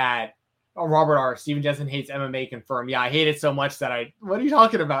that Robert R. Steven Jensen hates MMA confirmed. Yeah, I hate it so much that what are you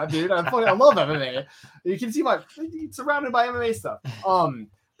talking about, dude? I love MMA. You can see surrounded by MMA stuff.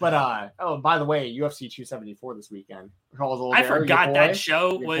 But by the way, UFC 274 this weekend. I forgot that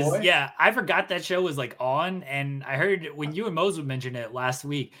show was like on, and I heard when you and Mose mentioned it last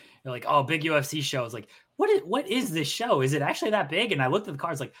week, you're like, "Oh, big UFC show." I was like, "What is this show? Is it actually that big?" And I looked at the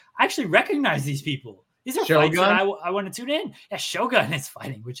cards, like, I actually recognize these people. These are fights that I want to tune in. Yeah, Shogun is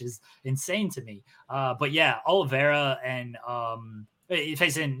fighting, which is insane to me. But yeah, Oliveira and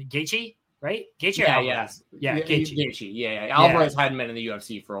facing Gaethje. Right? Gaethje. Yeah. Gaethje. Yeah. Alvarez hadn't been in the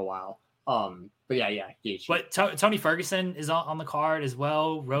UFC for a while. But yeah, Gaethje. But Tony Ferguson is on the card as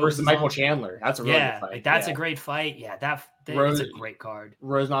well. Rose versus Michael Chandler. That's a really good fight. Like that's a great fight. Yeah, it's a great card.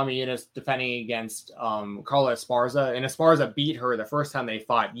 Rose Namajunas defending against Carla Esparza, and Esparza beat her the first time they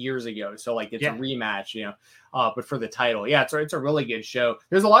fought years ago. So like it's a rematch, but for the title. Yeah, it's a really good show.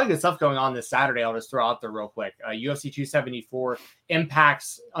 There's a lot of good stuff going on this Saturday. I'll just throw out there real quick. UFC 274,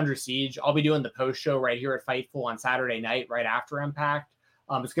 Impact's Under Siege. I'll be doing the post show right here at Fightful on Saturday night, right after Impact.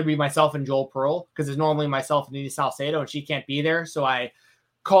 It's going to be myself and Joel Pearl because it's normally myself and Nina Salcedo, and she can't be there. So I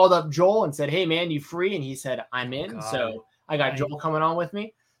called up Joel and said, "Hey, man, you free?" And he said, "I'm in." God. So I got Joel coming on with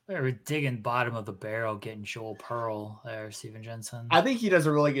me. We're digging bottom of the barrel, getting Joel Pearl there, Steven Jensen. I think he does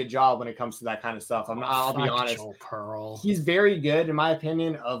a really good job when it comes to that kind of stuff. I'll be honest. Joel Pearl. He's very good, in my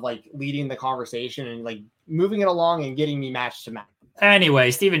opinion, of like leading the conversation and like moving it along and getting me match to match. Anyway,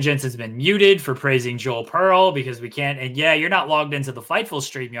 Steven Jensen's been muted for praising Joel Pearl because we can't. And yeah, you're not logged into the Fightful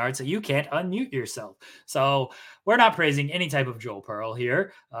StreamYard, so you can't unmute yourself. So we're not praising any type of Joel Pearl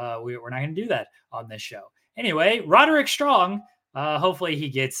here. We're not going to do that on this show. Anyway, Roderick Strong, hopefully he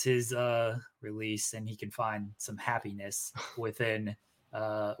gets his release and he can find some happiness within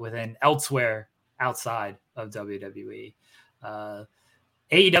elsewhere outside of WWE.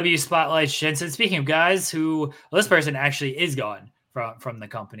 AEW spotlights Jensen. Speaking of guys this person actually is gone from the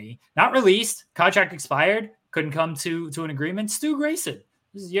company, not released, contract expired, couldn't come to an agreement. Stu Grayson,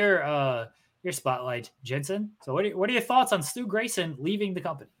 this is your spotlight, Jensen. So what are your thoughts on Stu Grayson leaving the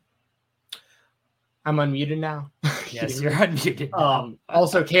company? I'm unmuted now. Yes, you're unmuted now.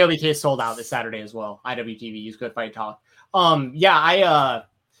 Also, KOBK sold out this Saturday as well. IWTV, use Good Fight Talk. I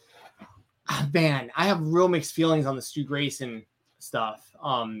have real mixed feelings on the Stu Grayson stuff.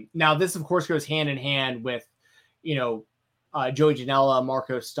 Now this of course goes hand in hand with, Joey Janela,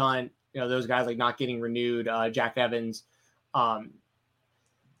 Marco Stunt, those guys like not getting renewed, Jack Evans. The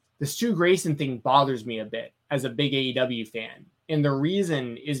Stu Grayson thing bothers me a bit as a big AEW fan. And the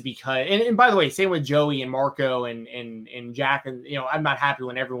reason is because, and by the way, same with Joey and Marco and Jack, and I'm not happy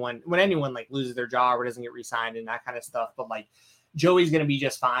when anyone like loses their job or doesn't get re-signed and that kind of stuff. But like Joey's going to be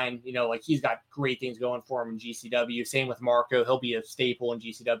just fine. He's got great things going for him in GCW. Same with Marco. He'll be a staple in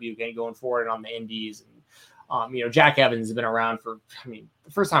GCW again going forward and on the indies. And, Jack Evans has been around the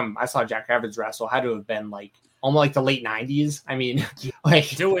first time I saw Jack Evans wrestle had to have been like almost like the late 90s.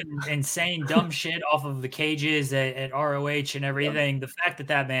 Doing insane dumb shit off of the cages at ROH and everything. The fact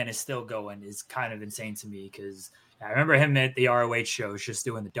that man is still going is kind of insane to me because I remember him at the ROH shows just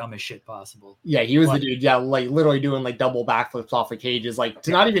doing the dumbest shit possible. Yeah, he was the dude, like literally doing like double backflips off the cages, like to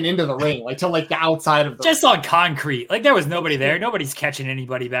not even into the ring, like to like the outside of the just on concrete. Like there was nobody there. Nobody's catching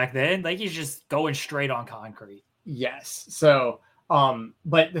anybody back then. Like he's just going straight on concrete. Yes. So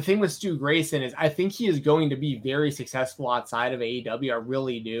but the thing with Stu Grayson is I think he is going to be very successful outside of AEW. I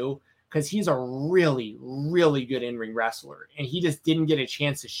really do. Because he's a really, really good in-ring wrestler. And he just didn't get a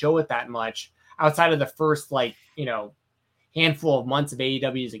chance to show it that much outside of the first, handful of months of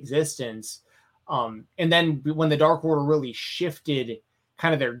AEW's existence. And then when the Dark Order really shifted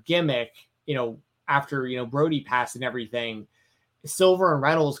kind of their gimmick, after, Brody passed and everything, Silver and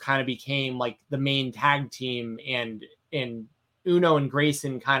Reynolds kind of became like the main tag team and Uno and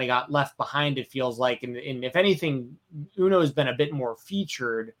Grayson kind of got left behind, it feels like. And if anything, Uno has been a bit more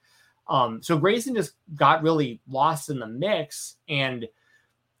featured. So Grayson just got really lost in the mix. And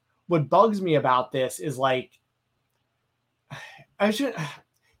what bugs me about this is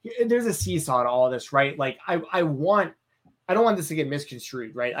there's a seesaw to all this, right? Like I don't want this to get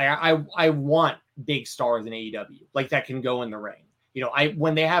misconstrued, right? I want big stars in AEW, like that can go in the ring.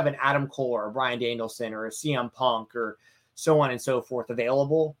 When they have an Adam Cole or a Bryan Danielson or a CM Punk or so on and so forth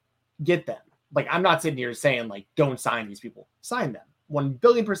available, get them. Like, I'm not sitting here saying like, don't sign these people, sign them. 1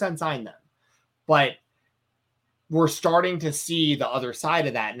 billion% sign them. But we're starting to see the other side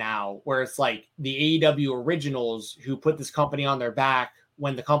of that now, where it's like the AEW originals who put this company on their back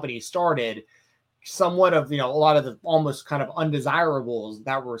when the company started, somewhat of, a lot of the almost kind of undesirables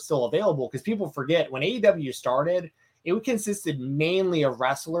that were still available. Because people forget when AEW started, it consisted mainly of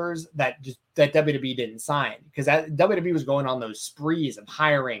wrestlers that WWE didn't sign, because WWE was going on those sprees of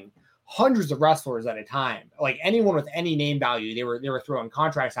hiring hundreds of wrestlers at a time. Like anyone with any name value, they were throwing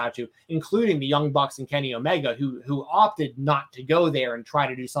contracts out to, including the Young Bucks and Kenny Omega, who opted not to go there and try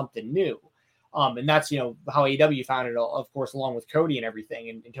to do something new. And that's, how AEW found it, of course, along with Cody and everything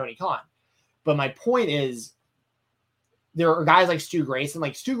and Tony Khan. But my point is, there are guys like Stu Grayson.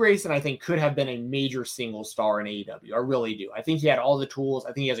 Like Stu Grayson, I think could have been a major single star in AEW. I really do. I think he had all the tools.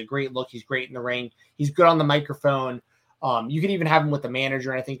 I think he has a great look. He's great in the ring. He's good on the microphone. You could even have him with the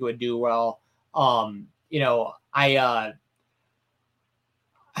manager, and I think it would do well. But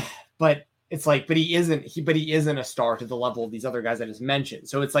it's like, but he isn't a star to the level of these other guys I just mentioned.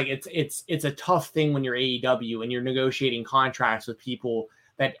 So it's like, it's a tough thing when you're AEW and you're negotiating contracts with people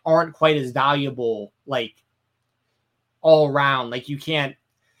that aren't quite as valuable, like all around. Like you can't,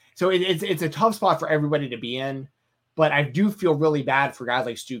 so it's a tough spot for everybody to be in, but I do feel really bad for guys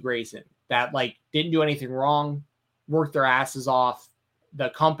like Stu Grayson that like didn't do anything wrong, worked their asses off.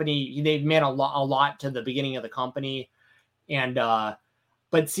 The company, they've made a lot to the beginning of the company. And,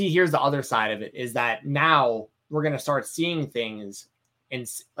 but see, here's the other side of it is that now we're going to start seeing things. And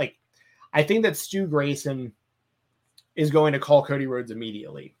like, I think that Stu Grayson is going to call Cody Rhodes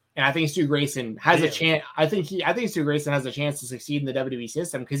immediately. And I think Stu Grayson has a chance. I think Stu Grayson has a chance to succeed in the WWE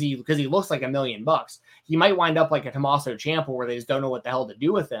system because he looks like $1 million. He might wind up like a Tommaso Ciampa where they just don't know what the hell to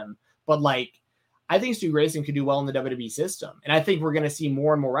do with him. But like, I think Stu Grayson could do well in the WWE system. And I think we're going to see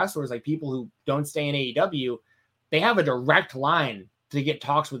more and more wrestlers, like people who don't stay in AEW, they have a direct line to get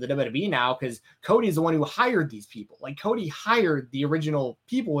talks with the WWE now because Cody's the one who hired these people. Like Cody hired the original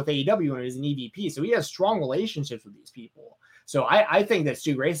people with AEW and is an EVP. So he has strong relationships with these people. So I think that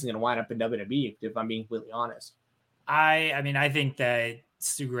Stu Grayson is going to wind up in WWE, if I'm being completely honest. I mean, I think that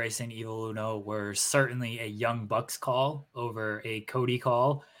Stu Grayson, Evil Uno were certainly a Young Bucks call over a Cody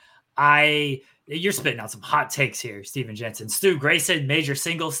call. You're spitting out some hot takes here, Steven Jensen. Stu Grayson, major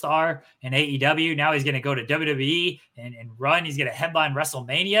single star in AEW. Now he's going to go to WWE and run. He's going to headline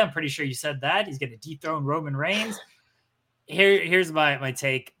WrestleMania. I'm pretty sure you said that. He's going to dethrone Roman Reigns. Here's my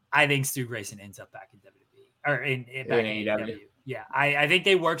take. I think Stu Grayson ends up back in WWE or in AEW. Yeah, I think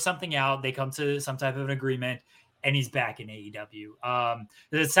they work something out. They come to some type of an agreement, and he's back in AEW.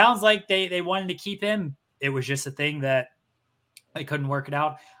 It sounds like they wanted to keep him. It was just a thing that they couldn't work it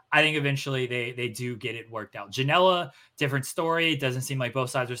out. I think eventually they do get it worked out. Janela, different story. It doesn't seem like both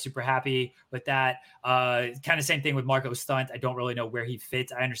sides are super happy with that. Kind of same thing with Marco Stunt. I don't really know where he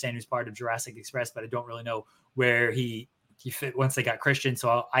fits. I understand he's part of Jurassic Express, but I don't really know where he fit once they got Christian.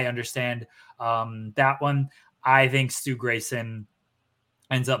 So I understand that one. I think Stu Grayson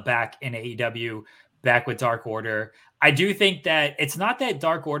ends up back in AEW, back with Dark Order. I do think that it's not that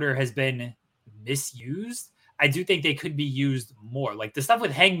Dark Order has been misused. I do think they could be used more. Like the stuff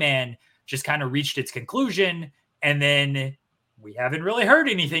with Hangman just kind of reached its conclusion, and then we haven't really heard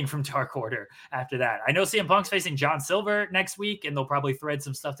anything from Dark Order after that. I know CM Punk's facing John Silver next week, and they'll probably thread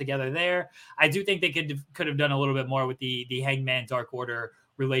some stuff together there. I do think they could have done a little bit more with the Hangman Dark Order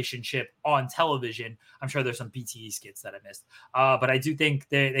relationship on television. I'm sure there's some BTE skits that I missed, but I do think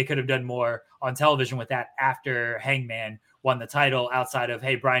they could have done more on television with that after Hangman won the title, outside of,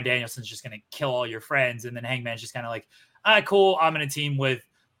 hey, Bryan Danielson's just going to kill all your friends. And then Hangman's just kind of like, cool. I'm in a team with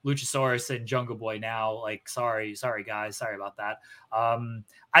Luchasaurus and Jungle Boy now. Like, sorry guys. Sorry about that.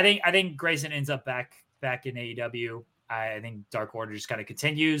 I think Grayson ends up back in AEW. I think Dark Order just kind of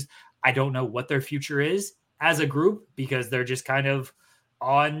continues. I don't know what their future is as a group because they're just kind of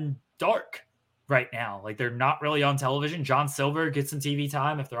on dark right now. Like they're not really on television. John Silver gets some TV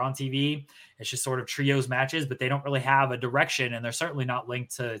time. If they're on TV, it's just sort of trios matches, but they don't really have a direction, and they're certainly not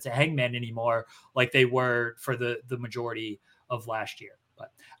linked to Hangman anymore like they were for the majority of last year.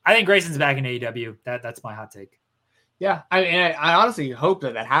 But I think Grayson's back in AEW. That's my hot take. Yeah, I honestly hope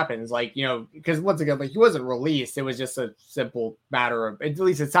that happens. Like, you know, because once again, like he wasn't released. It was just a simple matter of, at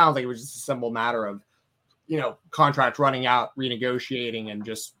least it sounds like it was just a simple matter of, you know, contract running out, renegotiating, and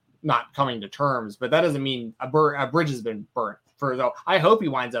just not coming to terms. But that doesn't mean a bridge has been burnt. So I hope he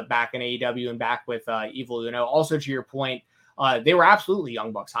winds up back in AEW and back with Evil Uno. Also, to your point, they were absolutely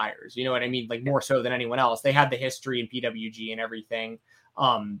Young Bucks hires. You know what I mean? Like more so than anyone else. They had the history in PWG and everything.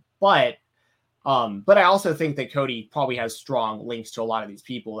 But I also think that Cody probably has strong links to a lot of these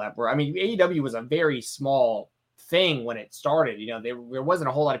people that were, I mean, AEW was a very small thing when it started. You know, there wasn't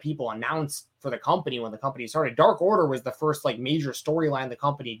a whole lot of people announced for the company when the company started. Dark Order was the first like major storyline the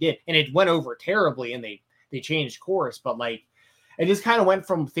company did, and it went over terribly, and they changed course. But like, it just kind of went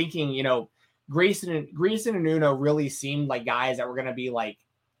from thinking, you know, Grayson and Uno really seemed like guys that were going to be like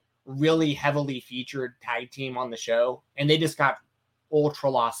really heavily featured tag team on the show, and they just got ultra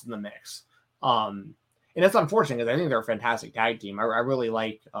lost in the mix. And that's unfortunate because I think they're a fantastic tag team. I really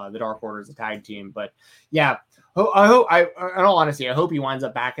like the Dark Order as a tag team. But yeah, in all honesty, I hope he winds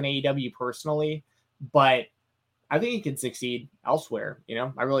up back in AEW personally. But I think he can succeed elsewhere. You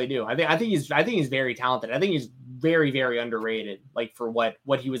know, I really do. I think he's very talented. I think he's very, very underrated. Like for what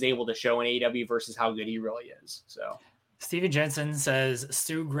he was able to show in AEW versus how good he really is. So. Steven Jensen says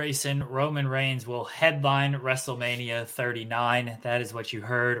Stu Grayson, Roman Reigns will headline WrestleMania 39. That is what you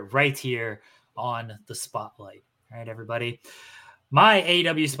heard right here on the Spotlight. All right, everybody. My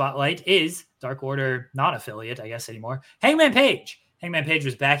AEW Spotlight is Dark Order, not affiliate, I guess, anymore. Hangman Page Hangman Page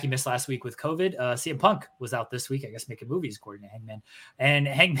was back. He missed last week with COVID. CM Punk was out this week, I guess, making movies, according to Hangman. And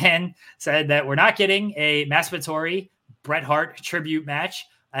Hangman said that we're not getting a masturbatory Bret Hart tribute match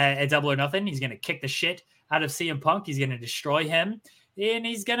at Double or Nothing. He's going to kick the shit out of CM Punk. He's going to destroy him. And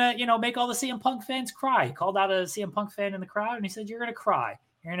he's going to, make all the CM Punk fans cry. He called out a CM Punk fan in the crowd, and he said, you're going to cry.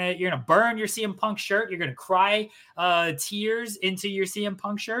 You're gonna burn your CM Punk shirt. You're gonna cry tears into your CM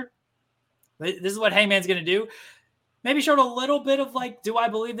Punk shirt. This is what Hangman's gonna do. Maybe showed a little bit of like, do I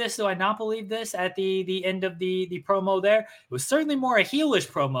believe this? Do I not believe this? At the end of the promo there, it was certainly more a heelish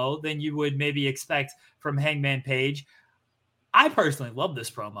promo than you would maybe expect from Hangman Page. I personally love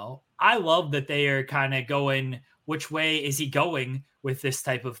this promo. I love that they are kind of going, which way is he going with this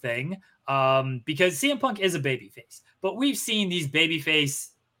type of thing? Because CM Punk is a babyface, but we've seen these babyface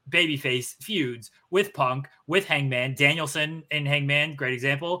feuds with Punk, with Hangman, Danielson and Hangman, great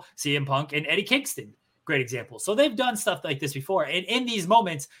example, CM Punk and Eddie Kingston, great example. So they've done stuff like this before. And in these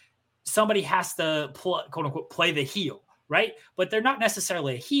moments, somebody has to quote unquote play the heel, right? But they're not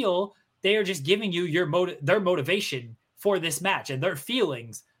necessarily a heel. They are just giving you their motivation for this match and their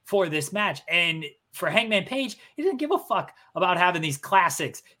feelings for this match. And for Hangman Page, he didn't give a fuck about having these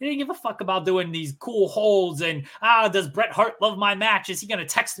classics. He didn't give a fuck about doing these cool holds and, does Bret Hart love my match? Is he going to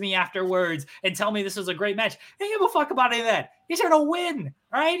text me afterwards and tell me this was a great match? He didn't give a fuck about any of that. He's here to win,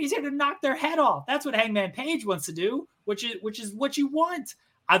 all right? He's here to knock their head off. That's what Hangman Page wants to do, which is what you want.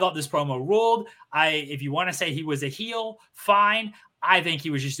 I thought this promo ruled. If you want to say he was a heel, fine. I think he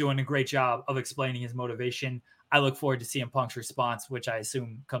was just doing a great job of explaining his motivation. I look forward to CM Punk's response, which I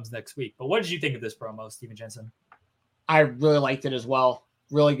assume comes next week. But what did you think of this promo, Steven Jensen? I really liked it as well.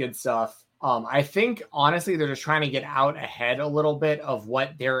 Really good stuff. I think, honestly, they're just trying to get out ahead a little bit of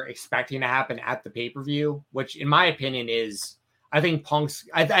what they're expecting to happen at the pay-per-view, which, in my opinion, is I think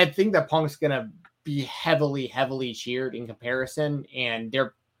that Punk's going to be heavily, heavily cheered in comparison, and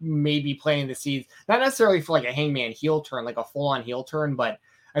they're maybe planting the seeds, not necessarily for like a Hangman heel turn, like a full-on heel turn, but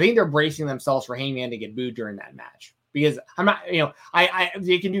I think they're bracing themselves for Hangman to get booed during that match, because I'm not,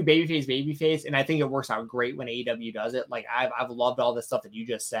 they can do babyface, and I think it works out great when AEW does it. Like I've loved all the stuff that you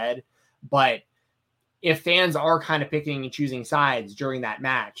just said, but if fans are kind of picking and choosing sides during that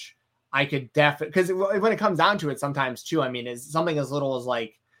match, I could definitely, because when it comes down to it, sometimes too, I mean, is something as little as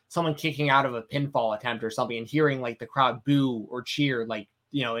like someone kicking out of a pinfall attempt or something and hearing like the crowd boo or cheer, like,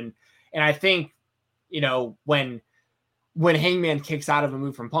 and I think, when Hangman kicks out of a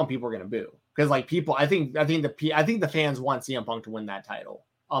move from Punk, people are going to boo, because like people, I think the fans want CM Punk to win that title.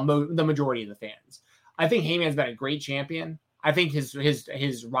 The majority of the fans. I think Hangman's been a great champion. I think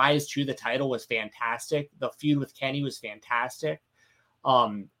his rise to the title was fantastic. The feud with Kenny was fantastic.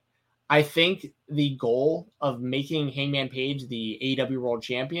 I think the goal of making Hangman Page the AEW World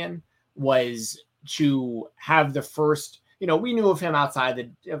Champion was to have the first. We knew of him outside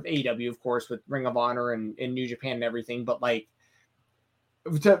of AEW, of course, with Ring of Honor and New Japan and everything. But like,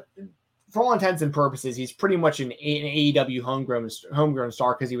 for all intents and purposes, he's pretty much an AEW homegrown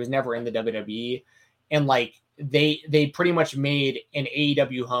star, because he was never in the WWE. And like, they pretty much made an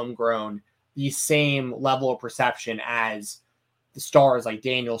AEW homegrown the same level of perception as the stars like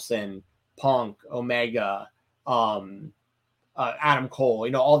Danielson, Punk, Omega, Adam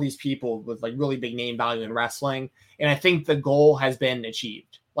Cole, all these people with like really big name value in wrestling. And I think the goal has been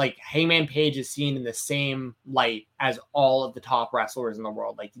achieved. Like Hangman Page is seen in the same light as all of the top wrestlers in the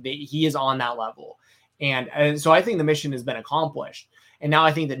world. Like he is on that level. And so I think the mission has been accomplished. And now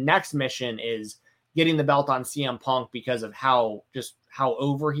I think the next mission is getting the belt on CM Punk, because of how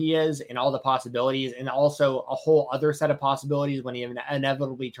over he is and all the possibilities, and also a whole other set of possibilities when he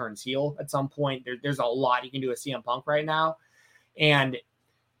inevitably turns heel at some point. There's a lot you can do with CM Punk right now. And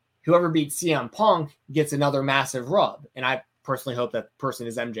whoever beats CM Punk gets another massive rub. And I personally hope that person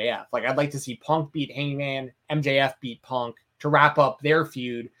is MJF. Like, I'd like to see Punk beat Hangman, MJF beat Punk to wrap up their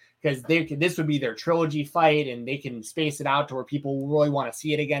feud, because this would be their trilogy fight, and they can space it out to where people really want to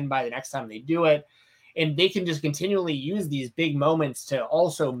see it again by the next time they do it. And they can just continually use these big moments to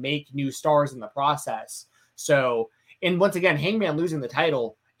also make new stars in the process. So, and once again, Hangman losing the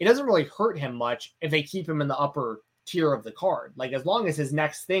title, it doesn't really hurt him much if they keep him in the upper tier of the card. Like, as long as his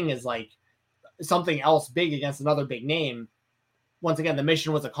next thing is like something else big against another big name, once again, the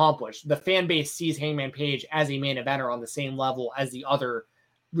mission was accomplished. The fan base sees Hangman Page as a main eventer on the same level as the other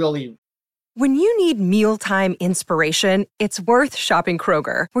really When you need mealtime inspiration, it's worth shopping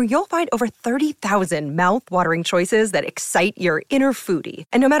Kroger, where you'll find over 30,000 mouth-watering choices that excite your inner foodie.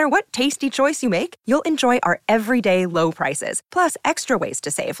 And no matter what tasty choice you make, you'll enjoy our everyday low prices, plus extra ways to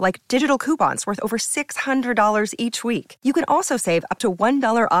save, like digital coupons worth over $600 each week. You can also save up to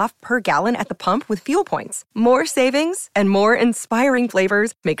 $1 off per gallon at the pump with fuel points. More savings and more inspiring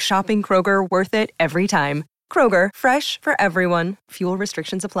flavors make shopping Kroger worth it every time. Kroger, fresh for everyone. Fuel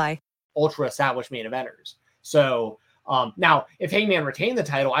restrictions apply. Ultra established main eventers. So now, if Hangman retained the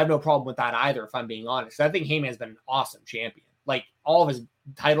title, I have no problem with that either, if I'm being honest. I think Hangman's been an awesome champion. Like, all of his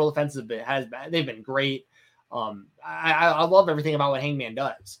title defenses they've been great. I love everything about what Hangman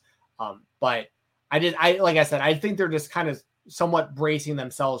does. But like I said, I think they're just kind of somewhat bracing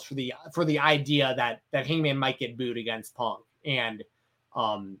themselves for the idea that Hangman might get booed against Punk. And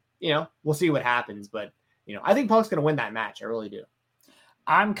we'll see what happens. But I think Punk's gonna win that match. I really do.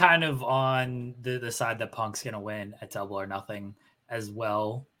 I'm kind of on the side that Punk's going to win at Double or Nothing as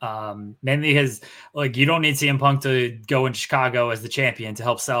well. Mainly because, like, you don't need CM Punk to go in Chicago as the champion to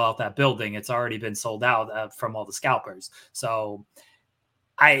help sell out that building. It's already been sold out from all the scalpers. So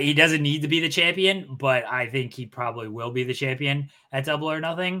he doesn't need to be the champion, but I think he probably will be the champion at Double or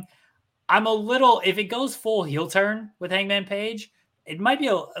Nothing. I'm a little, if it goes full heel turn with Hangman Page, it might be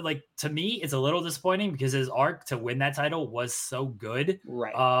to me, it's a little disappointing because his arc to win that title was so good,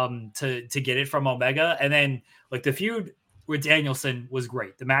 right? To get it from Omega, and then like the feud with Danielson was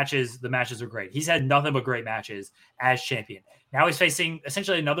great. The matches were great. He's had nothing but great matches as champion. Now he's facing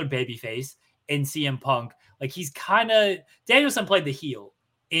essentially another babyface in CM Punk. Like, he's Danielson played the heel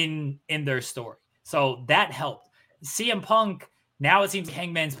in their story, so that helped. CM Punk, now it seems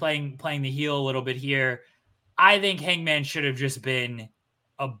Hangman's playing the heel a little bit here. I think Hangman should have just been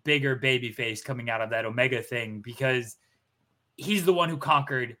a bigger babyface coming out of that Omega thing, because he's the one who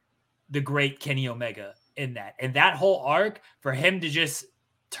conquered the great Kenny Omega in that. And that whole arc, for him to just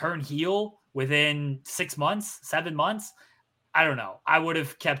turn heel within 7 months, I don't know. I would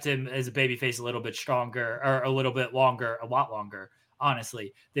have kept him as a babyface a little bit stronger, or a little bit longer, a lot longer,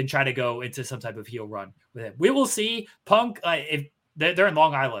 honestly, than try to go into some type of heel run with him. We will see. Punk, if they're in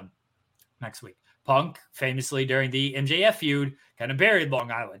Long Island next week. Punk, famously during the MJF feud, kind of buried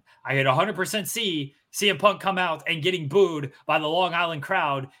Long Island. I could 100% see CM Punk come out and getting booed by the Long Island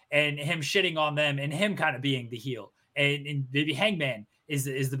crowd, and him shitting on them, and him kind of being the heel. And maybe Hangman is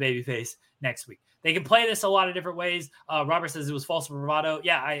the babyface next week. They can play this a lot of different ways. Robert says it was false bravado.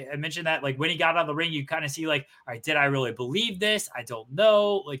 Yeah, I mentioned that. Like, when he got out of the ring, you kind of see, like, all right, did I really believe this? I don't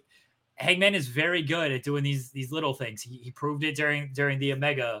know. Like, Hangman is very good at doing these little things. He proved it during the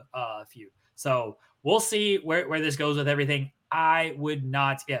Omega feud. So we'll see where this goes with everything. I would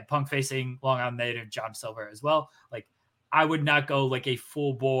not get Punk facing Long Island native John Silver as well. Like, I would not go like a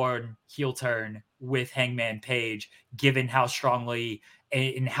full-born heel turn with Hangman Page, given how strongly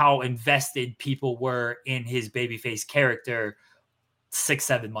and how invested people were in his babyface character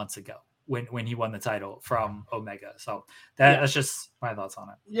 6-7 months ago when he won the title from Omega. So that's just my thoughts on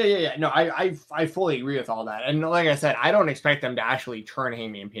it. Yeah. No, I fully agree with all that. And like I said, I don't expect them to actually turn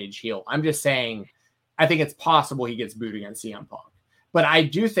Hangman Page heel. I'm just saying, I think it's possible he gets booed against CM Punk. But I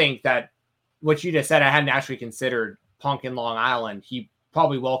do think that what you just said, I hadn't actually considered Punk in Long Island. He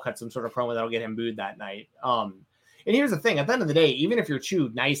probably will cut some sort of promo that'll get him booed that night. And here's the thing, at the end of the day, even if you're two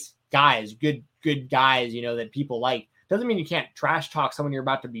nice guys, good guys, that people like, doesn't mean you can't trash talk someone you're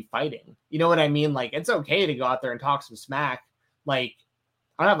about to be fighting. You know what I mean? Like, it's okay to go out there and talk some smack. Like,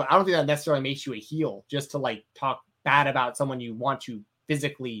 I don't think that necessarily makes you a heel just to like talk bad about someone you want to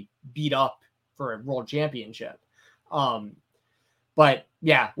physically beat up for a world championship. But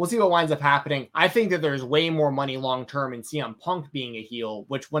yeah, we'll see what winds up happening. I think that there's way more money long-term in CM Punk being a heel,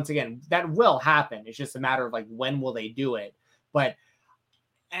 which once again, that will happen. It's just a matter of like, when will they do it? But,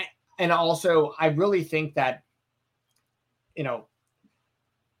 and also I really think that,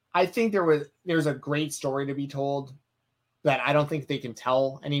 I think there's a great story to be told that I don't think they can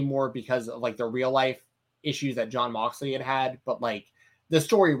tell anymore because of like the real life issues that Jon Moxley had. But like, the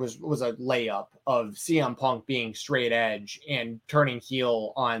story was a layup of CM Punk being straight edge and turning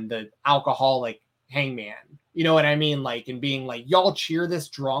heel on the alcoholic Hangman. You know what I mean? Like, and being like, y'all cheer this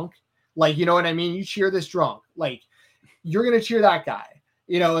drunk. Like, you know what I mean? You cheer this drunk. Like, you're going to cheer that guy.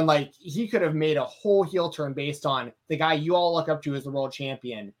 And like, he could have made a whole heel turn based on the guy you all look up to as the world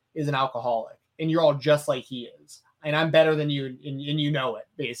champion is an alcoholic, and you're all just like he is. And I'm better than you, and you know it,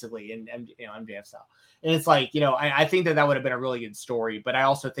 basically, and MJF style. And it's like, I think that would have been a really good story, but I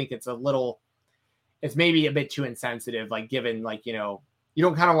also think it's maybe a bit too insensitive, like given like,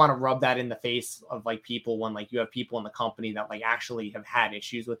 kind of want to rub that in the face of like people when like you have people in the company that like actually have had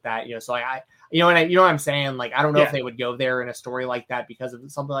issues with that, so you know what I'm saying? Like, I don't know if they would go there in a story like that because of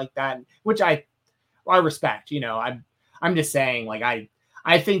something like that, which I respect, I'm just saying, like,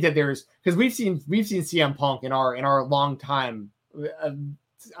 I think that because we've seen CM Punk in our long time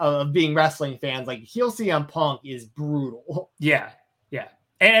of being wrestling fans, like heel CM Punk is brutal. Yeah.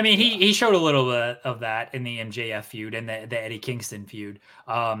 And I mean, he showed a little bit of that in the MJF feud and the Eddie Kingston feud.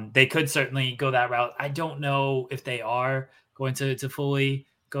 They could certainly go that route. I don't know if they are going to fully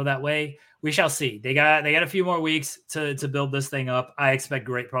go that way. We shall see. They got a few more weeks to build this thing up. I expect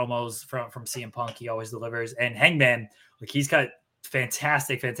great promos from CM Punk. He always delivers. And Hangman, like, he's got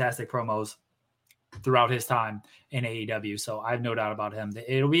fantastic promos throughout his time in AEW. So I have no doubt about him.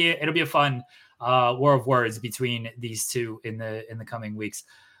 It'll be a fun war of words between these two in the coming weeks.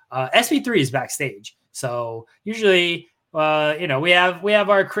 SB3 is backstage. So usually, we have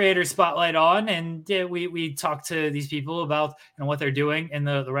our creator spotlight on, and we talk to these people about what they're doing in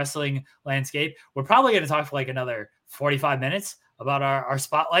the wrestling landscape. We're probably going to talk for like another 45 minutes about our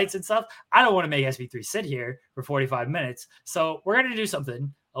spotlights and stuff. I don't want to make SB3 sit here for 45 minutes. So we're going to do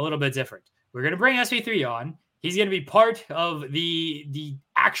something a little bit different. We're going to bring SB3 on. He's going to be part of the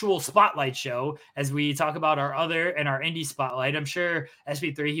actual spotlight show as we talk about our other and our indie spotlight. I'm sure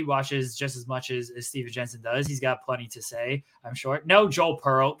SB3, he watches just as much as Steven Jensen does. He's got plenty to say, I'm sure. No, Joel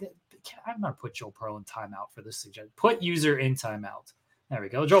Pearl. I'm going to put Joel Pearl in timeout for this suggestion. Put user in timeout. There we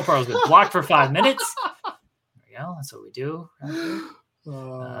go. Joel Pearl's been blocked for 5 minutes. There we go. That's what we do.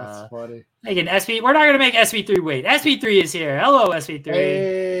 Oh, that's funny. Again, we're not going to make SB3 wait. SB3 is here. Hello, SB3.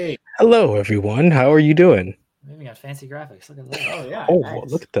 Hey. Hello, everyone. How are you doing? We got fancy graphics. Look at that. Oh yeah. Oh,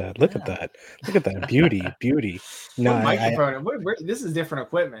 nice. Look at that. Look at that. Beauty. No, microphone. This is different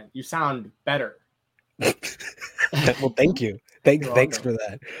equipment. You sound better. Well, thank you. Thanks for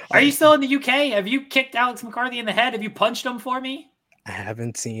that. Are you still in the UK? Have you kicked Alex McCarthy in the head? Have you punched him for me? I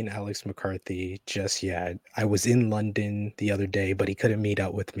haven't seen Alex McCarthy just yet. I was in London the other day, but he couldn't meet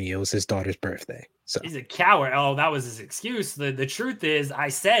up with me. It was his daughter's birthday. So he's a coward. Oh, that was his excuse. The truth is, I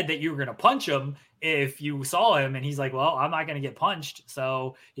said that you were going to punch him if you saw him, and he's like, well, I'm not going to get punched.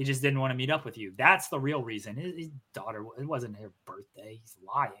 So he just didn't want to meet up with you. That's the real reason. His daughter, it wasn't her birthday. He's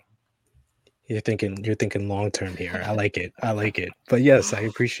lying. You're thinking long term here. I like it. But yes, I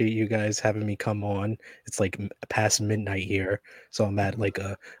appreciate you guys having me come on. It's like past midnight here, so I'm at like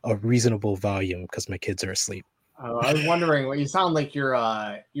a reasonable volume because my kids are asleep. I was wondering what you sound like. You're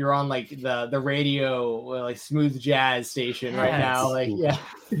on like the radio, like smooth jazz station right now. Like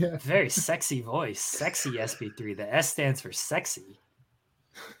very sexy voice, sexy SB3. The S stands for sexy.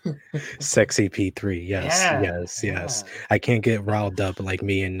 Sexy P3. Yes. I can't get riled up like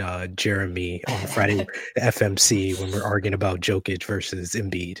me and Jeremy on Friday FMC when we're arguing about Jokic versus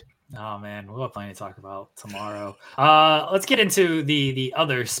Embiid. Oh man, we'll have plenty to talk about tomorrow. Let's get into the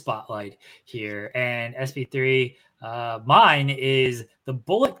other spotlight here. And SB3, mine is the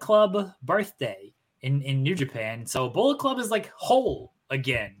Bullet Club birthday in New Japan. So Bullet Club is like whole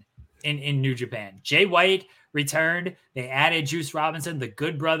again in New Japan. Jay White returned. They added Juice Robinson. The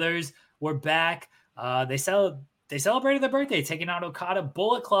Good Brothers were back. They celebrated their birthday, taking out Okada.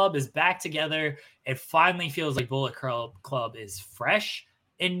 Bullet Club is back together. It finally feels like Bullet Club is fresh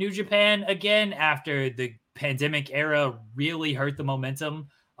in New Japan again after the pandemic era really hurt the momentum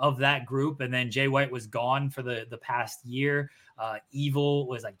of that group. And then Jay White was gone for the past year. Evil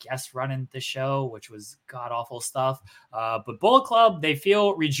was, I guess, running the show, which was god awful stuff. But Bullet Club, they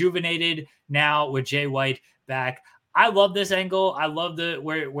feel rejuvenated now with Jay White back. I love this angle. I love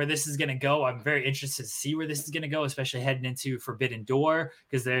where this is going to go. I'm very interested to see where this is going to go, especially heading into Forbidden Door,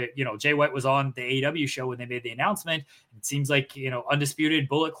 because Jay White was on the AEW show when they made the announcement. It seems like, undisputed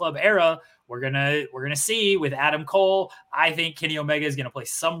Bullet Club era. We're gonna see with Adam Cole. I think Kenny Omega is gonna play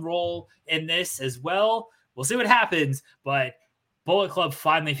some role in this as well. We'll see what happens, but Bullet Club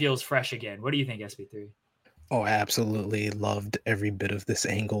finally feels fresh again. What do you think, SB3? Oh, I absolutely loved every bit of this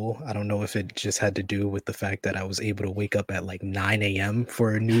angle. I don't know if it just had to do with the fact that I was able to wake up at like 9 a.m.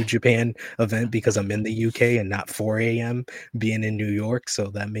 for a New Japan event because I'm in the UK and not 4 a.m. being in New York. So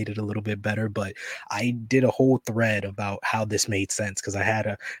that made it a little bit better. But I did a whole thread about how this made sense because I had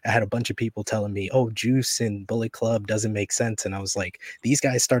a bunch of people telling me, oh, Juice and Bullet Club doesn't make sense. And I was like, these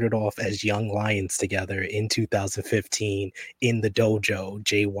guys started off as young lions together in 2015 in the dojo,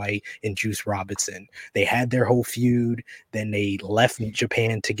 Jay White and Juice Robinson. They had their whole feud, then they left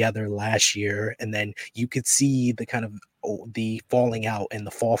Japan together last year, and then you could see the kind of the falling out and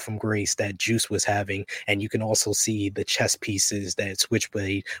the fall from grace that Juice was having, and you can also see the chess pieces that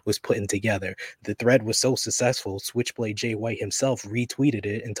Switchblade was putting together. The thread was so successful, Switchblade Jay White himself retweeted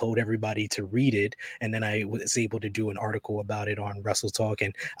it and told everybody to read it, and then I was able to do an article about it on Wrestle Talk,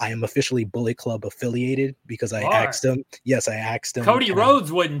 and I am officially Bullet Club affiliated because I asked him. Yes, I asked him. Cody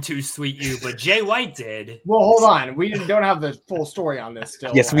Rhodes wouldn't too sweet you, but Jay White did. Well, hold on, we don't have the full story on this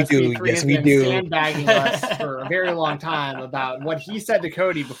still. Yes, we do. Yes, we do. Sandbagging us for a very long time about what he said to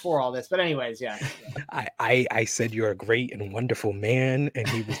Cody before all this, but anyways, yeah. I said you're a great and wonderful man, and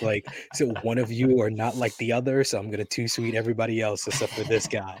he was like, so one of you are not like the other, so I'm gonna too sweet everybody else except for this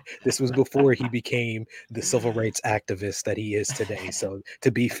guy. This was before he became the civil rights activist that he is today. So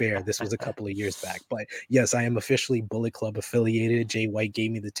to be fair, this was a couple of years back. But yes, I am officially Bullet Club affiliated. Jay White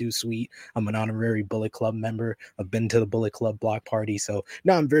gave me the too sweet. I'm an honorary Bullet Club member. I've been to the Bullet Club block party, so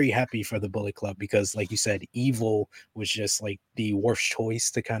now I'm very happy for the Bullet Club because, like you said, Evil was just like the worst choice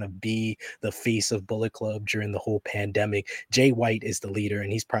to kind of be the face of Bullet Club during the whole pandemic. Jay White is the leader,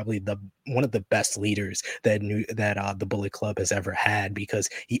 and he's probably one of the best leaders that the Bullet Club has ever had, because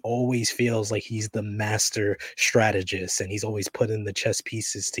he always feels like he's the master strategist, and he's always putting the chess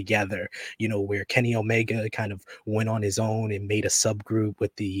pieces together. You know, where Kenny Omega kind of went on his own and made a subgroup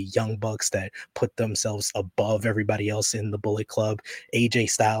with the Young Bucks that put themselves above everybody else in the Bullet Club. AJ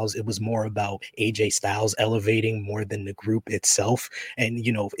Styles, it was more about AJ Styles elevating more than the group itself. And,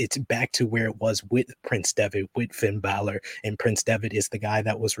 you know, it's back to where it was with Prince Devitt, with Finn Balor. And Prince Devitt is the guy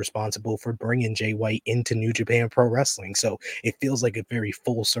that was responsible for bringing Jay White into New Japan Pro Wrestling. So it feels like a very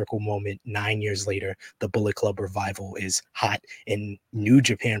full circle moment. 9 years later, the Bullet Club revival is hot, and New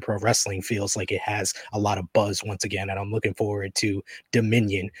Japan Pro Wrestling feels like it has a lot of buzz once again. And I'm looking forward to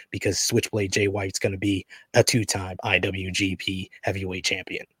Dominion, because Switchblade Jay White's going to be a 2-time IWGP heavyweight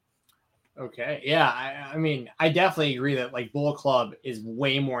champion. Okay. Yeah. I mean, I definitely agree that like Bullet Club is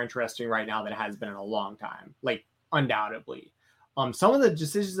way more interesting right now than it has been in a long time. Like, undoubtedly. Some of the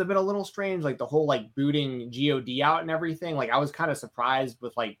decisions have been a little strange, like the whole like booting God out and everything. Like, I was kind of surprised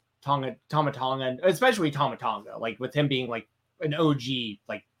with like Tama Tonga, especially Tama Tonga, like with him being like an OG,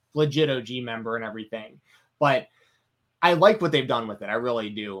 like legit OG member and everything. But I like what they've done with it. I really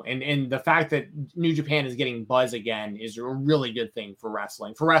do. And the fact that New Japan is getting buzz again is a really good thing for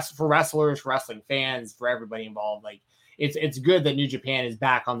wrestling, for wrestlers, for wrestling fans, for everybody involved. Like, it's good that New Japan is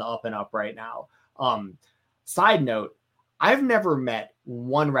back on the up and up right now. Side note, I've never met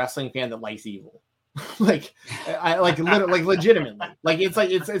one wrestling fan that likes Evil. I legitimately, like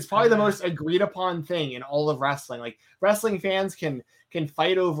it's probably the most agreed upon thing in all of wrestling. Like, wrestling fans can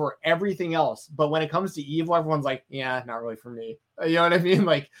fight over everything else, but when it comes to Evil, everyone's like, yeah, not really for me. You know what I mean?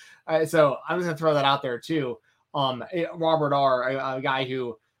 Like, so I'm just gonna throw that out there too. Robert R, a guy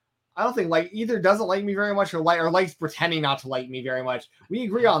who I don't think like either doesn't like me very much or likes pretending not to like me very much. We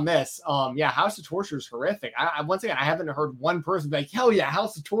agree on this. Yeah, House of Torture is horrific. I once again, I haven't heard one person be like, hell yeah,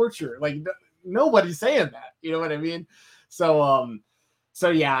 House of Torture. Like, nobody's saying that. You know what I mean? So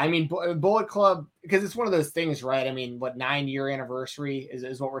yeah, I mean, Bullet Club, because it's one of those things, right? I mean, what, 9-year anniversary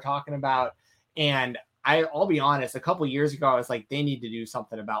is what we're talking about. And I'll be honest, a couple years ago, I was like, they need to do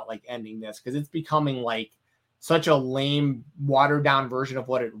something about like ending this, because it's becoming like such a lame, watered down version of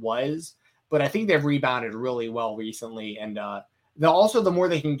what it was. But I think they've rebounded really well recently. And the more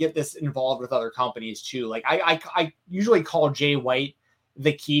they can get this involved with other companies too. Like, I usually call Jay White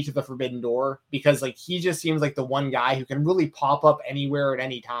the key to the forbidden door, because like he just seems like the one guy who can really pop up anywhere at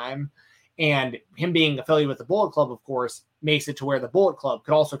any time. And him being affiliated with the Bullet Club, of course, makes it to where the Bullet Club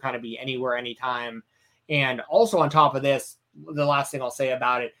could also kind of be anywhere, anytime. And also on top of this, the last thing I'll say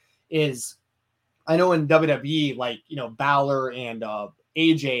about it is, I know in WWE, like, you know, Balor and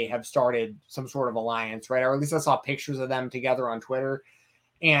AJ have started some sort of alliance, right? Or at least I saw pictures of them together on Twitter.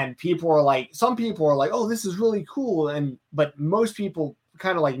 And some people are like, oh, this is really cool. But most people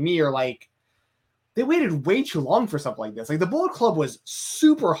kind of like me are like, they waited way too long for something like this. Like, the Bullet Club was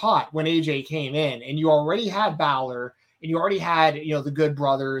super hot when AJ came in, and you already had Balor, and you already had, you know, the Good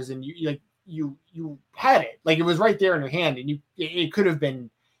Brothers, and you had it. Like, it was right there in your hand, and it could have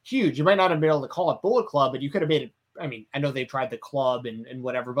been huge. You might not have been able to call it Bullet Club, but you could have made it. I mean, I know they tried the club and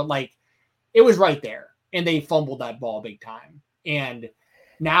whatever, but like, it was right there, and they fumbled that ball big time. And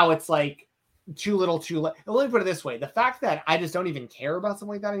now it's like too little, too late. Let me put it this way: the fact that I just don't even care about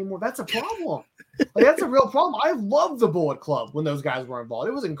something like that anymore, that's a problem. Like, that's a real problem. I loved the Bullet Club when those guys were involved.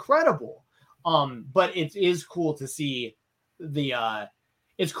 It was incredible. But it is cool to see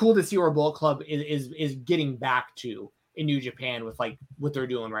it's cool to see where Bullet Club is getting back to in New Japan with like what they're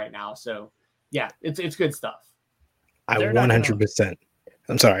doing right now. So yeah, it's good stuff. I 100%.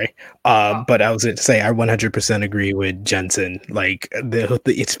 I'm sorry. But I was going to say, I 100% agree with Jensen. Like,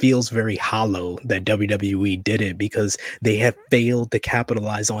 it feels very hollow that WWE did it because they have failed to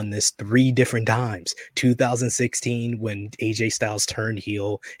capitalize on this 3 different times. 2016, when AJ Styles turned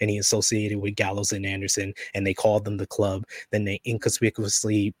heel and he associated with Gallows and Anderson, and they called them the Club. Then they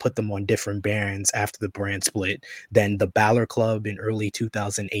inconspicuously put them on different brands after the brand split. Then the Balor Club in early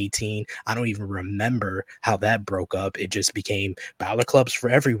 2018. I don't even remember how that broke up. It just became Balor Clubs for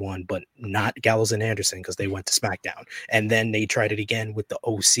everyone, but not Gallows and Anderson because they went to SmackDown. And then they tried it again with the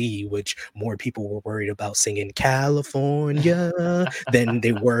OC, which more people were worried about singing California than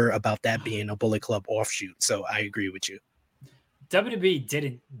they were about that being a Bullet Club offshoot. So I agree with you. WWE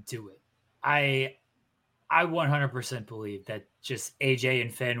didn't do it. I 100% believe that just AJ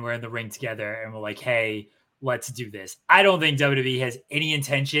and Finn were in the ring together and were like, hey, let's do this. I don't think WWE has any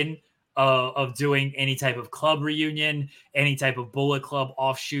intention of doing any type of club reunion, any type of Bullet Club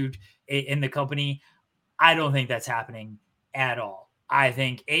offshoot in the company. I don't think that's happening at all. I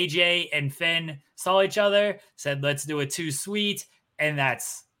think AJ and Finn saw each other, said, let's do a 2 Sweet, and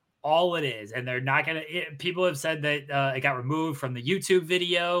that's all it is. And they're not going to, people have said that it got removed from the YouTube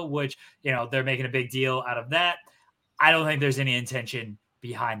video, which, they're making a big deal out of that. I don't think there's any intention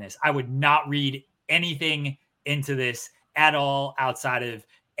behind this. I would not read anything into this at all outside of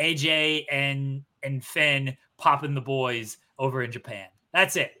AJ and Finn popping the boys over in Japan.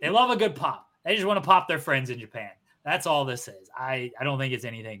 That's it. They love a good pop. They just want to pop their friends in Japan. That's all this is. I don't think it's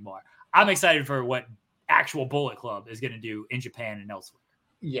anything more. I'm excited for what actual Bullet Club is going to do in Japan and elsewhere.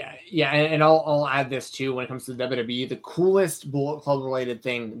 Yeah. And I'll add this too. When it comes to WWE, the coolest Bullet Club related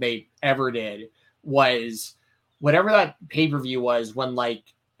thing they ever did was whatever that pay-per-view was when I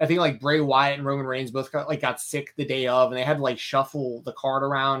think Bray Wyatt and Roman Reigns both got sick the day of, and they had to shuffle the card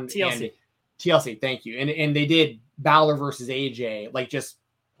around. TLC, thank you. And they did Balor versus AJ just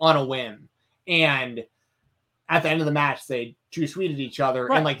on a whim. And at the end of the match, they 2 Sweeted each other,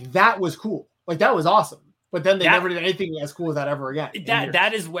 right. And that was cool. That was awesome. But then they never did anything as cool as that ever again.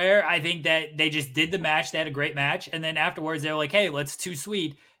 That is where I think that they just did the match. They had a great match, and then afterwards they were like, "Hey, let's 2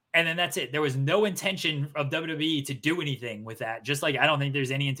 Sweet." And then that's it. There was no intention of WWE to do anything with that. Just like I don't think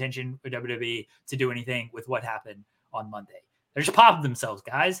there's any intention for WWE to do anything with what happened on Monday. They're just popping themselves,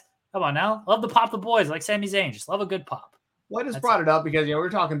 guys. Come on now. Love to pop the boys like Sami Zayn. Just love a good pop. Well, I just brought it up because, we were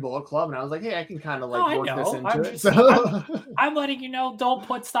talking Bullet Club, and I was like, hey, I can kind of work this into it. So. I'm letting you know, don't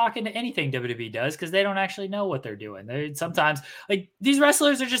put stock into anything WWE does because they don't actually know what they're doing. They sometimes, these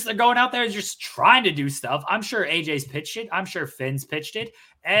wrestlers they're going out there just trying to do stuff. I'm sure AJ's pitched it. I'm sure Finn's pitched it.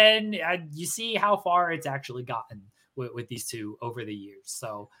 And you see how far it's actually gotten with these two over the years.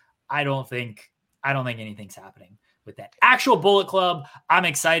 So I don't think anything's happening with that actual Bullet Club. I'm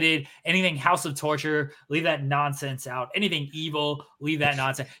excited. Anything House of Torture, leave that nonsense out. Anything Evil, leave that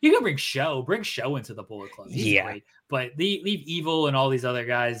nonsense. You can bring Show into the Bullet Club. He's great, but leave Evil and all these other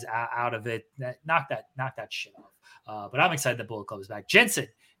guys out of it. Knock that shit off. But I'm excited that Bullet Club is back. Jensen,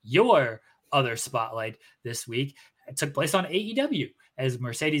 your other spotlight this week took place on AEW as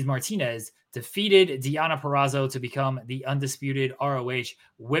Mercedes Martinez defeated Deonna Purrazzo to become the undisputed ROH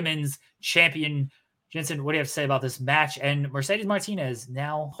Women's Champion. Jensen, what do you have to say about this match? And Mercedes Martinez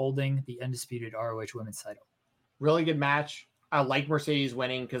now holding the undisputed ROH Women's title. Really good match. I like Mercedes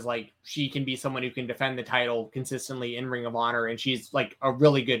winning because she can be someone who can defend the title consistently in Ring of Honor, and she's a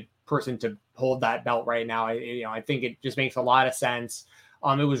really good person to hold that belt right now. I think it just makes a lot of sense.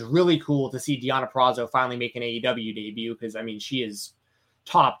 It was really cool to see Deonna Purrazzo finally make an AEW debut because she is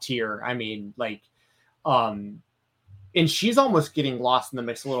top tier. And she's almost getting lost in the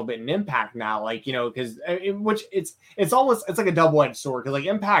mix a little bit in Impact now, because it's like a double-edged sword. Because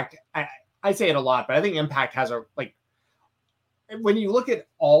Impact, I say it a lot, but I think Impact has when you look at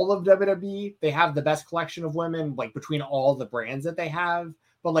all of WWE, they have the best collection of women, between all the brands that they have.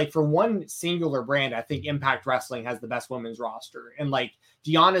 But for one singular brand, I think Impact Wrestling has the best women's roster. And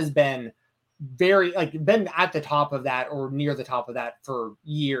Deonna's been been at the top of that or near the top of that for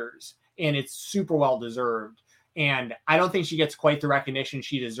years. And it's super well deserved. And I don't think she gets quite the recognition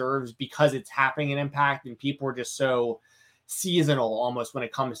she deserves because it's happening in Impact and people are just so seasonal almost when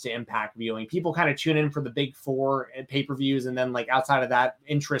it comes to Impact viewing. People kind of tune in for the big 4 pay-per-views. And then outside of that,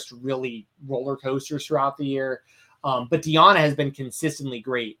 interest really roller coasters throughout the year. But Deonna has been consistently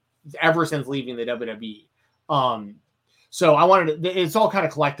great ever since leaving the WWE. So I wanted to, it's all kind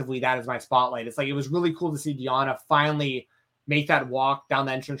of collectively, that is my spotlight. It's it was really cool to see Deonna finally make that walk down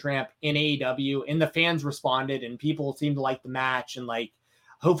the entrance ramp in AEW, and the fans responded and people seemed to like the match. And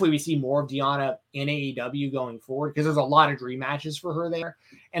hopefully we see more of Deonna in AEW going forward because there's a lot of dream matches for her there.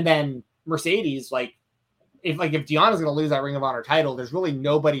 And then Mercedes, if Deanna's going to lose that Ring of Honor title, there's really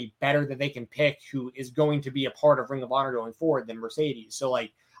nobody better that they can pick who is going to be a part of Ring of Honor going forward than Mercedes. So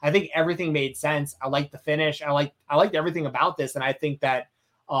like, I think everything made sense. I like the finish. I liked everything about this. And I think that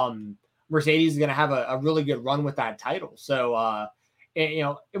Mercedes is going to have a really good run with that title. So,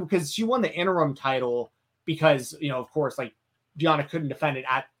 because she won the interim title because, of course, like Deanna couldn't defend it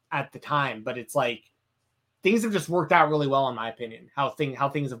at the time, but it's like, things have just worked out really well, in my opinion, how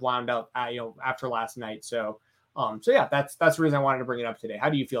things have wound up, after last night. So yeah, that's the reason I wanted to bring it up today.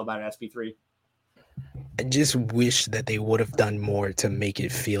 How do you feel about it, SP3? I just wish that they would have done more to make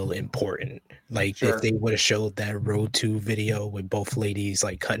it feel important. Like Sure. if they would have showed that Road to video with both ladies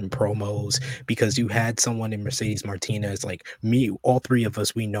like cutting promos, because you had someone in Mercedes Martinez, like me, all three of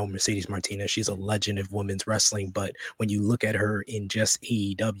us, we know Mercedes Martinez. She's a legend of women's wrestling. But when you look at her in just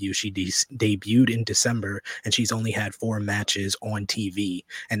AEW, she debuted in December and she's only had 4 matches on TV.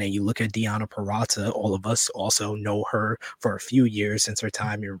 And then you look at Deonna Purrazzo, all of us also know her for a few years since her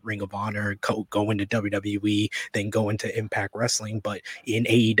time in Ring of Honor, going to WWE, then going to Impact Wrestling. But in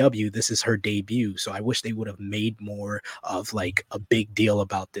AEW, this is her debut. So I wish they would have made more of like a big deal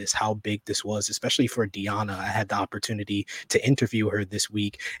about this, how big this was, especially for Deonna. I had the opportunity to interview her this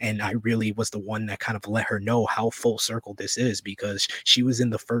week, and I really was the one that kind of let her know how full circle this is, because she was in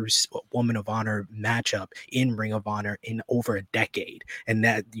the first Woman of Honor matchup in Ring of Honor in over a decade. And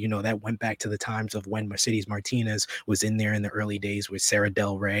that, that went back to the times of when Mercedes Martinez was in there in the early days with Sarah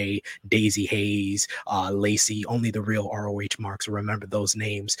Del Rey, Daisy Hayes, Lacey. Only the real ROH marks remember those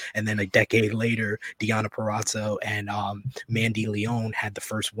names. And then a decade later, Deonna Purrazzo and Mandy Leon had the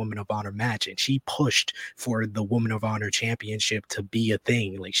first Woman of Honor match, and she pushed for the Woman of Honor championship to be a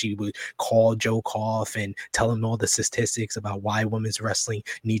thing. Like she would call Joe Koff and tell him all the statistics about why women's wrestling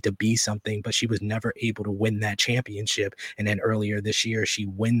need to be something, but she was never able to win that championship. And then earlier this year, she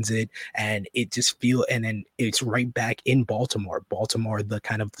wins it, and it just and then it's right back in Baltimore, the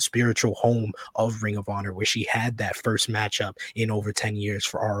kind of spiritual home of Ring of Honor, where she had that first matchup in over 10 years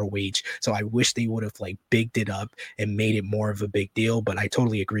for ROH. So I wish they would have like bigged it up and made it more of a big deal. But I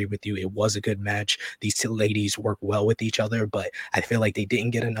totally agree with you. It was a good match. These two ladies work well with each other, but I feel like they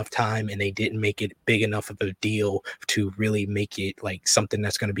didn't get enough time and they didn't make it big enough of a deal to really make it like something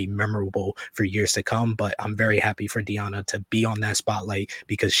that's going to be memorable for years to come. But I'm very happy for Deonna to be on that spotlight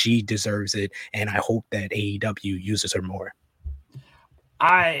because she deserves it. And I hope that AEW uses her more.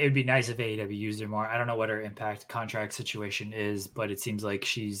 It'd be nice if AEW used her more. I don't know what her Impact contract situation is, but it seems like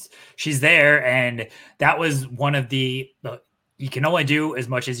she's there. And that was one of the you can only do as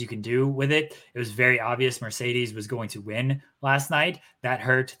much as you can do with it. It was very obvious Mercedes was going to win last night. That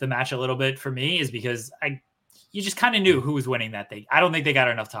hurt the match a little bit for me, is because you just kind of knew who was winning that thing. I don't think they got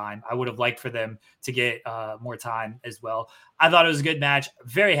enough time. I would have liked for them to get more time as well. I thought it was a good match.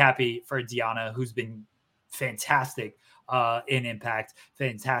 Very happy for Deonna, who's been fantastic in Impact,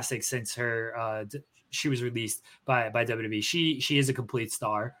 fantastic since her she was released by WWE. She is a complete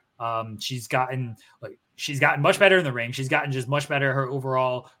star. She's gotten much better in the ring. She's gotten just much better her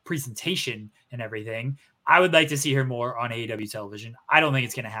overall presentation and everything. I would like to see her more on AEW television. I don't think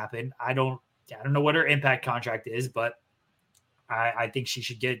it's going to happen. I don't know what her Impact contract is, but I think she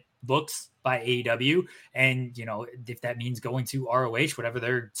should get looks by AEW. And, if that means going to ROH, whatever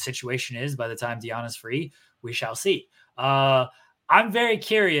their situation is by the time Deanna's free, we shall see. I'm very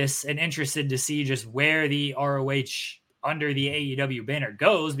curious and interested to see just where the ROH under the AEW banner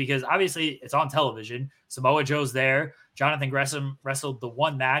goes, because obviously it's on television. Samoa Joe's there. Jonathan Gresham wrestled the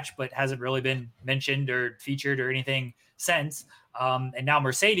one match, but hasn't really been mentioned or featured or anything since. And now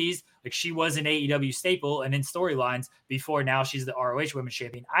Mercedes, like she was an AEW staple and in storylines before. Now she's the ROH Women's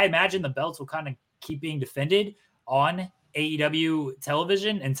Champion. I imagine the belts will kind of keep being defended on AEW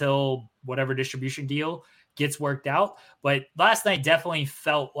television until whatever distribution deal gets worked out. But last night definitely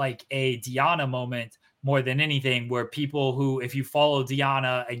felt like a Deonna moment more than anything, where people who, if you follow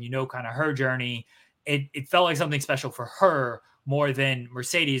Deonna and kind of her journey, it felt like something special for her more than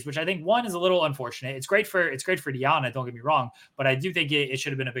Mercedes, which I think one is a little unfortunate. It's great for Deonna, don't get me wrong, but I do think it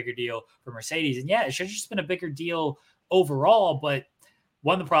should have been a bigger deal for Mercedes. And yeah, it should have just been a bigger deal overall. But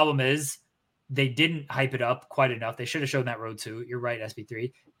one, the problem is they didn't hype it up quite enough. They should have shown that Road to. You're right,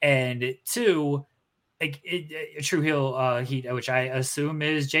 SP3. And two, True Heel Heat, which I assume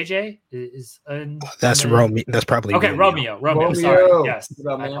is JJ. That's Romeo. That's probably okay. Romeo. Sorry. Yes,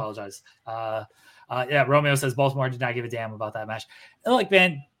 Romeo. I apologize. Romeo says Baltimore did not give a damn about that match. Look,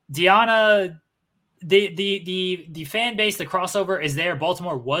 man, Deonna, the fan base, the crossover is there.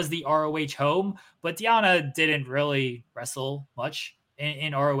 Baltimore was the ROH home, but Deonna didn't really wrestle much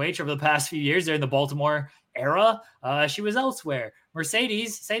in ROH over the past few years. During the Baltimore era, she was elsewhere.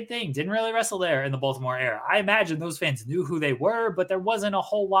 Mercedes, same thing, didn't really wrestle there in the Baltimore era. I imagine those fans knew who they were, but there wasn't a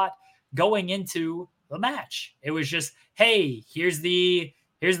whole lot going into the match. It was just, hey, here's the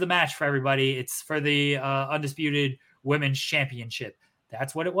match for everybody. It's for the undisputed women's championship.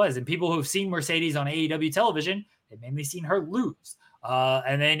 That's what it was. And people who've seen Mercedes on AEW television, they've mainly seen her lose.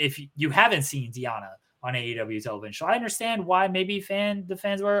 And then if you haven't seen Deonna on AEW television, so I understand why maybe the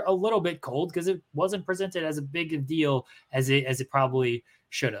fans were a little bit cold, because it wasn't presented as a big a deal as it probably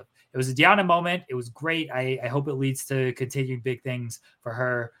should have. It was a Deonna moment. It was great. I hope it leads to continued big things for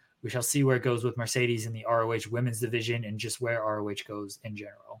her. We shall see where it goes with Mercedes in the ROH women's division and just where ROH goes in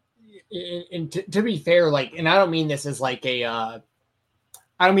general. And to be fair, like, and I don't mean this as like a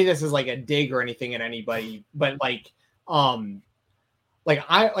dig or anything at anybody, but I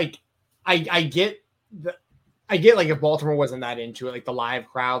get like if Baltimore wasn't that into it, like the live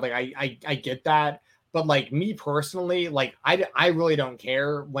crowd, like I get that, but like me personally, like I really don't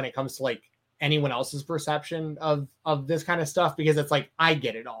care when it comes to like anyone else's perception of this kind of stuff, because it's like I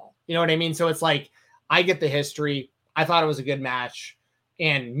get it all. You know what I mean? So it's like I get the history. I thought it was a good match,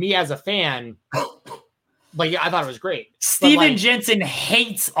 and me as a fan, like I thought it was great. Steven Jensen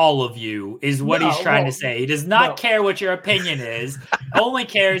hates all of you, is what he's trying to say. He does not care what your opinion is, only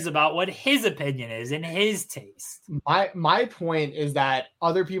cares about what his opinion is and his taste. My point is that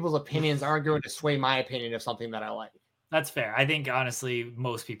other people's opinions aren't going to sway my opinion of something that I like. That's fair. I think honestly,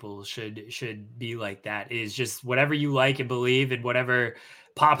 most people should be like that. Is just whatever you like and believe, and whatever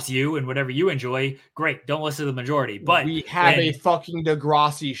pops you and whatever you enjoy. Great. Don't listen to the majority. But we have a fucking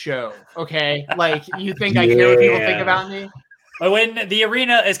Degrassi show. Okay. Like, you think I care what people think about me? But when the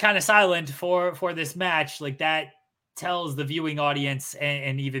arena is kind of silent for this match, like that tells the viewing audience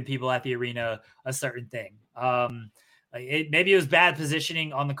and even people at the arena a certain thing. Maybe it was bad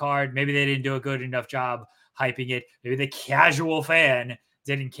positioning on the card. Maybe they didn't do a good enough job hyping it. Maybe the casual fan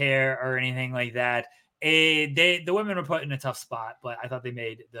didn't care or anything like that. The women were put in a tough spot, but I thought they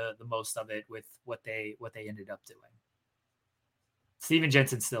made the most of it with what they ended up doing. Steven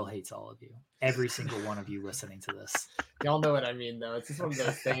Jensen still hates all of you. Every single one of you listening to this. Y'all know what I mean, though. It's just one of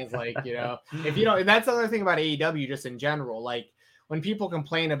those things, like, you know, if you don't, and that's the other thing about AEW just in general. Like, when people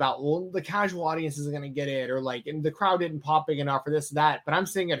complain about, well, the casual audience isn't going to get it, or like, and the crowd didn't pop big enough, or this, that, but I'm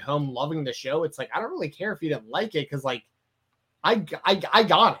sitting at home loving the show. It's like, I don't really care if you didn't like it, because like, I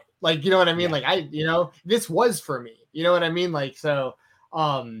got it. Like, you know what I mean? Yeah. Like, this was for me, you know what I mean? Like, so,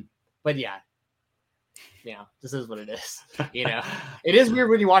 but yeah, this is what it is. You know, it is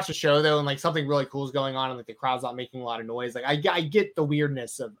weird when you watch a show though, and like something really cool is going on, and like the crowd's not making a lot of noise. Like, I get the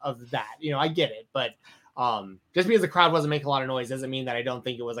weirdness of that, you know, I get it, but just because the crowd wasn't making a lot of noise doesn't mean that I don't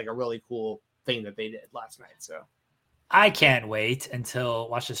think it was like a really cool thing that they did last night. So I can't wait until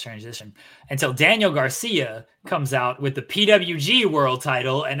Daniel Garcia comes out with the PWG world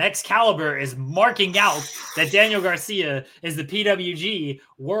title, and Excalibur is marking out that Daniel Garcia is the PWG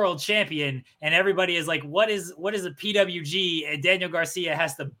world champion. And everybody is like, what is a PWG? And Daniel Garcia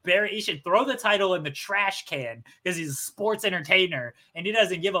has to he should throw the title in the trash can, because he's a sports entertainer and he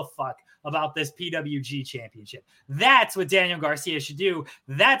doesn't give a fuck about this PWG championship. That's what Daniel Garcia should do.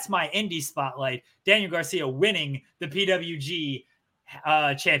 That's my indie spotlight. Daniel Garcia winning the PWG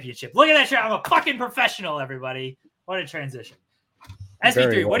championship. Look at that shirt. I'm a fucking professional, everybody. What a transition.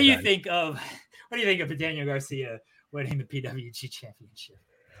 SP3, what do you think of Daniel Garcia winning the PWG championship?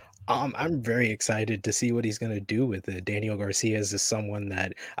 I'm very excited to see what he's going to do with it. Daniel Garcia is someone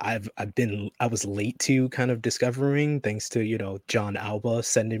that I was late to kind of discovering, thanks to, you know, John Alba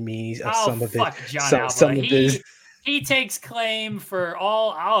sending me some of his. He takes claim for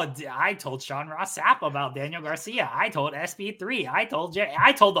all. I told Sean Ross Sapp about Daniel Garcia. I told SP3. I told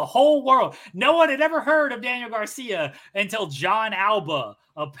the whole world. No one had ever heard of Daniel Garcia until John Alba,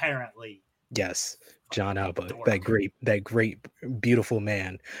 apparently. Yes. John Alba, that great, beautiful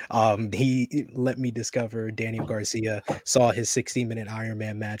man. He let me discover Daniel Garcia, saw his 60-minute Iron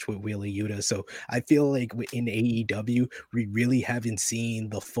Man match with Wheeler Yuta. So I feel like in AEW, we really haven't seen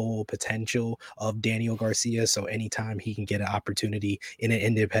the full potential of Daniel Garcia. So anytime he can get an opportunity in an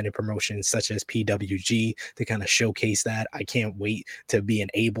independent promotion such as PWG to kind of showcase that, I can't wait to be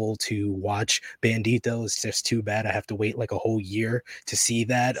able to watch Bandito. It's just too bad I have to wait like a whole year to see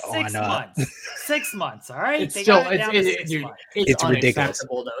that 6 months. 6 months, all right? It's ridiculous. Though. It's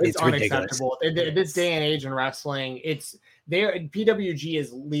unacceptable. It's unacceptable. In this day and age in wrestling, it's PWG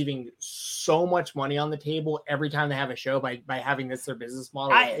is leaving so much money on the table every time they have a show by having this their business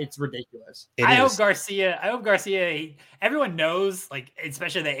model. It's ridiculous. I hope Garcia, everyone knows, like,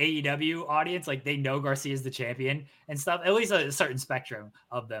 especially the AEW audience, like, they know Garcia is the champion and stuff, at least a certain spectrum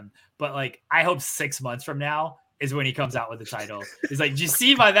of them. But, like, I hope 6 months from now is when he comes out with the title. He's like, did you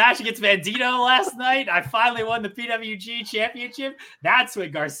see my match against Bandito last night? I finally won the PWG championship. That's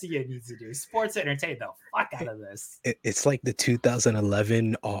what Garcia needs to do. Sports entertain the fuck out of this. It's like the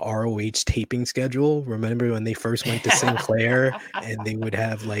 2011 ROH taping schedule. Remember when they first went to Sinclair and they would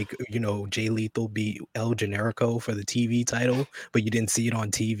have, like, you know, Jay Lethal beat El Generico for the TV title, but you didn't see it on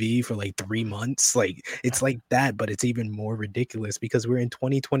TV for like 3 months. Like, it's like that, but it's even more ridiculous because we're in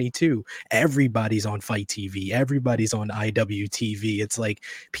 2022. Everybody's on Fight TV. Everybody's on IWTV. It's like,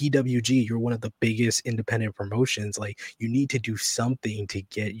 PWG, you're one of the biggest independent promotions. Like, you need to do something to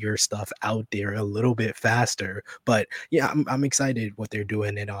get your stuff out there a little bit faster. But yeah, I'm excited what they're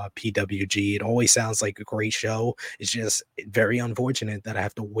doing in PWG. It always sounds like a great show. It's just very unfortunate that I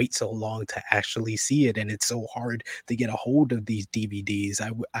have to wait so long to actually see it, and it's so hard to get a hold of these DVDs.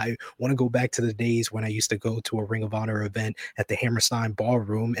 I want to go back to the days when I used to go to a Ring of Honor event at the Hammerstein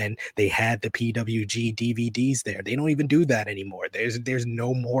Ballroom and they had the PWG DVDs there. They don't even do that anymore. There's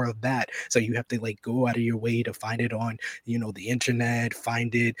no more of that. So you have to, like, go out of your way to find it on, you know, the internet,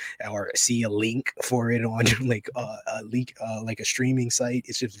 find it or see a link for it on like like a streaming site.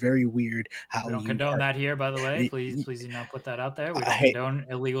 It's just very weird how we don't condone that here, by the way. Please do not put that out there. We don't condone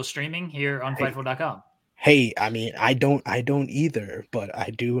illegal streaming here on Fightful.com. Hey, I mean, I don't either, but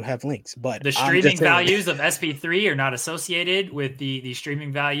I do have links. But the streaming values of SP3 are not associated with the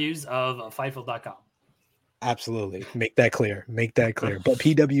streaming values of Fightful.com. Absolutely. Make that clear. But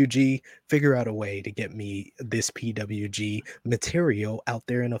PWG, figure out a way to get me this PWG material out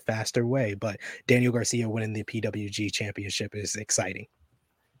there in a faster way. But Daniel Garcia winning the PWG championship is exciting.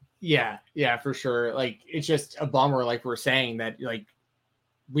 Yeah, for sure. Like, it's just a bummer, like we're saying, that, like,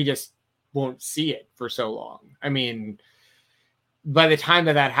 we just won't see it for so long. I mean, by the time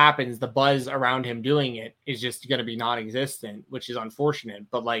that happens, the buzz around him doing it is just going to be non-existent, which is unfortunate.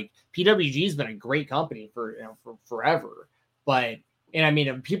 But, like, PWG has been a great company for forever. But, and I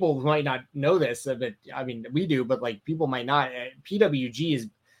mean, people might not know this, but I mean, we do, but, like, people might not. PWG is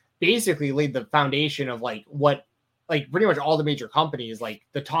basically laid the foundation of, like, what, like, pretty much all the major companies, like,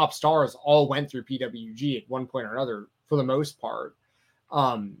 the top stars all went through PWG at one point or another for the most part.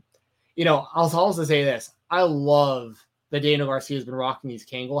 You know, I'll also say this. I love that Daniel Garcia has been rocking these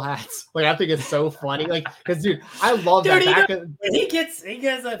Kangol hats. Like, I think it's so funny. Like, because, dude, I love that. He gets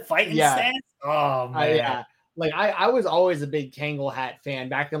a fighting stance. Oh, man. Yeah. Like, I was always a big Kangol hat fan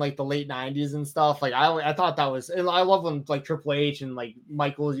back in, like, the late 90s and stuff. Like, I thought that was, and I love when, like, Triple H and, like,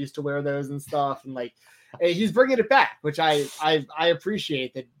 Michaels used to wear those and stuff. And, like, he's bringing it back, which I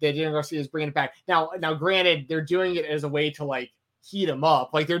appreciate that Daniel Garcia is bringing it back. Now, granted, they're doing it as a way to, like, heat him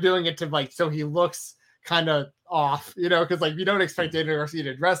up. Like, they're doing it to, like, so he looks kind of off, you know, because, like, you don't expect Daniel Garcia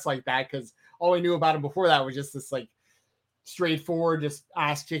to dress like that, because all we knew about him before that was just this, like, straightforward, just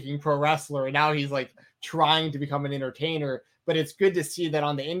ass-kicking pro wrestler, and now he's, like, trying to become an entertainer. But it's good to see that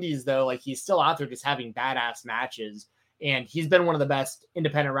on the indies, though, like, he's still out there just having badass matches, and he's been one of the best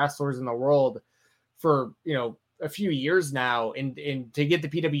independent wrestlers in the world for, you know, a few years now, and to get the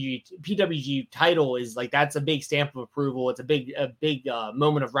PWG title is, like, that's a big stamp of approval. It's a big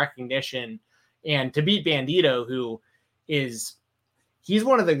moment of recognition. And to beat Bandito, he's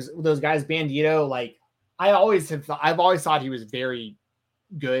one of those guys, Bandito, like, I've always thought he was very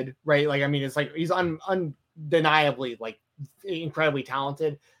good, right? Like, I mean, it's like, he's undeniably, like, incredibly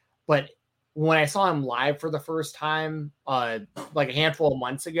talented, but when I saw him live for the first time, like a handful of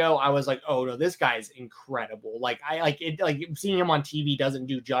months ago, I was like, oh no, this guy's incredible. Like, I like it, like, seeing him on TV doesn't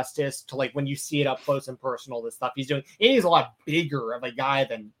do justice to, like, when you see it up close and personal, the stuff he's doing. And he's a lot bigger of a guy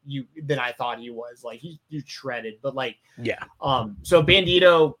than I thought he was. Like, he's shredded, but, like, yeah. So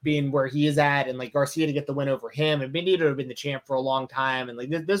Bandito being where he is at, and, like, Garcia to get the win over him, and Bandito had been the champ for a long time, and, like,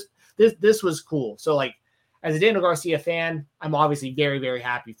 this was cool. So, like, as a Daniel Garcia fan, I'm obviously very, very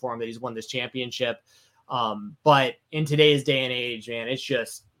happy for him that he's won this championship. But in today's day and age, man, it's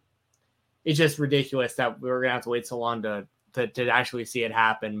just ridiculous that we're gonna have to wait so long to actually see it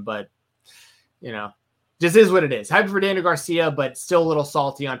happen. But, you know, just is what it is. Happy for Daniel Garcia, but still a little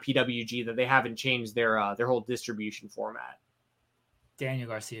salty on PWG that they haven't changed their whole distribution format. Daniel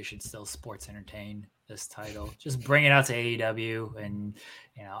Garcia should still sports entertain this title. Just bring it out to AEW, and,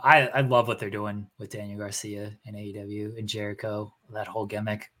 you know, I love what they're doing with Daniel Garcia and AEW and Jericho. That whole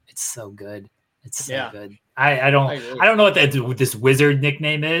gimmick, it's so good. It's so good. I don't know what this wizard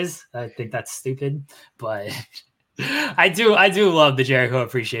nickname is. I think that's stupid, but I do love the Jericho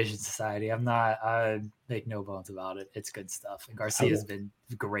Appreciation Society. I make no bones about it. It's good stuff. And Garcia's been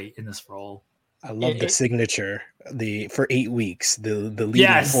great in this role. I love the signature, for 8 weeks, the leading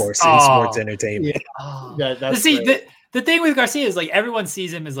Yes. force in sports entertainment. The thing with Garcia is like everyone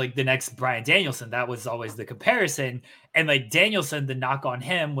sees him as like the next Bryan Danielson. That was always the comparison. And like Danielson, the knock on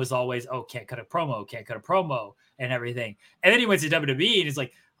him was always, oh, can't cut a promo and everything. And then he went to WWE and he's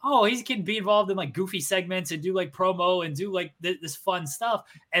like, oh, he can be involved in like goofy segments and do like promo and do like this fun stuff.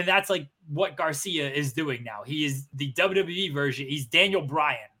 And that's like what Garcia is doing now. He is the WWE version. He's Daniel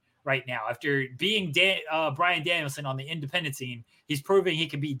Bryan right now. After being Bryan Danielson on the independent scene, he's proving he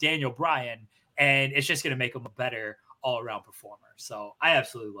can be Daniel Bryan, and it's just going to make him a better all-around performer. So I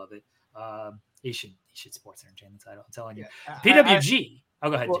absolutely love it. He should sports entertainment title. I'm telling you. PWG.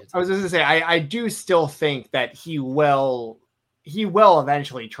 Go ahead. Well, I was just going to say, I do still think that he will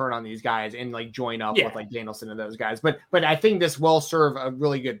eventually turn on these guys and like join up with like Danielson and those guys. But I think this will serve a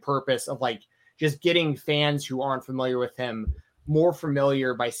really good purpose of like just getting fans who aren't familiar with him more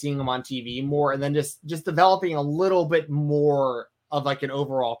familiar by seeing him on TV more, and then just developing a little bit more of like an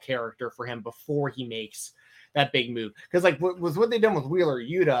overall character for him before he makes that big move. Because like with what they've done with Wheeler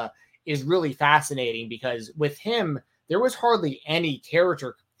Yuta is really fascinating, because with him there was hardly any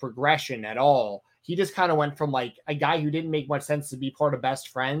character progression at all. He just kind of went from like a guy who didn't make much sense to be part of Best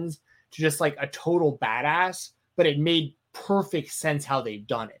Friends to just like a total badass, but it made perfect sense how they've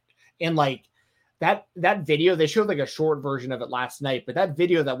done it. And like that video, they showed like a short version of it last night, but that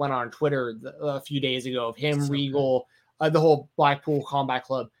video that went on Twitter a few days ago of him, Regal, the whole Blackpool Combat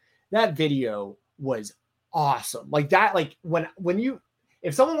Club, that video was awesome. Like that, like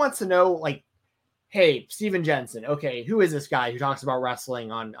if someone wants to know like, hey, Steven Jensen, okay, who is this guy who talks about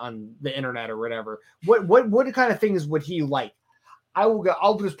wrestling on the internet or whatever? What kind of things would he like?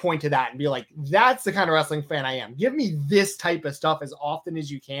 I'll just point to that and be like, that's the kind of wrestling fan I am. Give me this type of stuff as often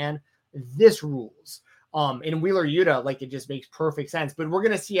as you can. This rules. In Wheeler Yuta, like it just makes perfect sense. But we're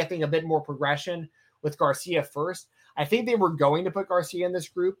gonna see, I think, a bit more progression with Garcia first. I think they were going to put Garcia in this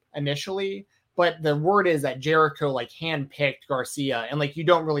group initially, but the word is that Jericho like handpicked Garcia, and like you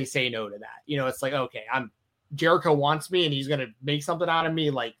don't really say no to that. You know, it's like, okay, Jericho wants me and he's gonna make something out of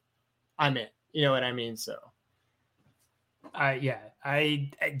me, like I'm in. You know what I mean? So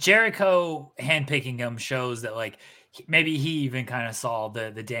Jericho handpicking him shows that like maybe he even kind of saw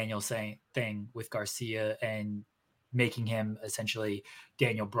the Daniel thing with Garcia and making him essentially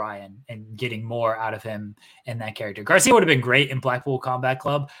Daniel Bryan and getting more out of him and that character. Garcia would have been great in Blackpool Combat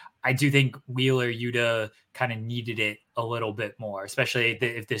Club. I do think Wheeler Yuta kind of needed it a little bit more, especially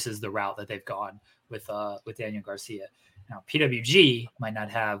if this is the route that they've gone with Daniel Garcia. Now, PWG might not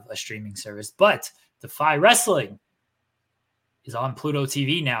have a streaming service, but Defy Wrestling is on Pluto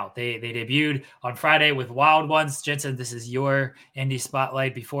TV now. They debuted on Friday with Wild Ones. Jensen, this is your indie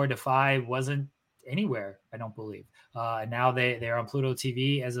spotlight. Before, Defy wasn't anywhere, I don't believe. Now they're on Pluto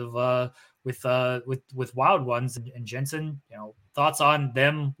TV as of with Wild Ones. And Jensen, you know, thoughts on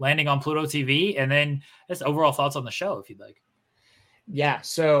them landing on Pluto TV, and then just overall thoughts on the show, if you'd like. Yeah,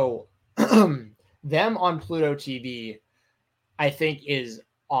 so them on Pluto TV, I think, is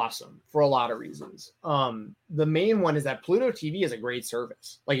awesome for a lot of reasons. The main one is that Pluto TV is a great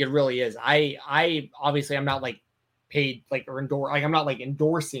service. Like it really is. I obviously I'm not like paid like or I'm not like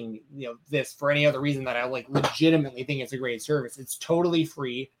endorsing, you know, this for any other reason that I like legitimately think it's a great service. It's totally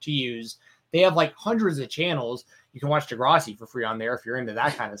free to use. They have like hundreds of channels. You can watch Degrassi for free on there if you're into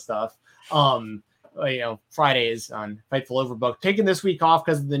that kind of stuff. You know, Fridays on Fightful Overbooked. Taking this week off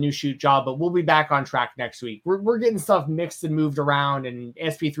because of the new shoot job, but we'll be back on track next week. We're getting stuff mixed and moved around, and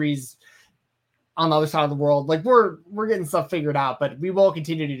SP3's on the other side of the world. Like we're getting stuff figured out, but we will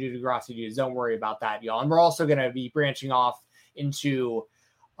continue to do Degrassi news. Don't worry about that, y'all. And we're also going to be branching off into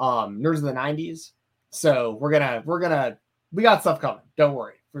Nerds of the 90s. So we got stuff coming. Don't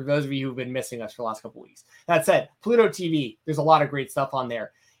worry. For those of you who've been missing us for the last couple of weeks. That said, Pluto TV, there's a lot of great stuff on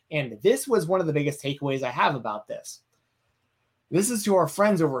there. And this was one of the biggest takeaways I have about this. This is to our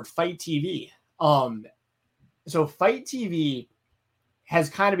friends over at Fight TV. So Fight TV has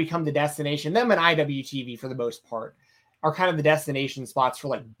kind of become the destination. Them and IWTV, for the most part, are kind of the destination spots for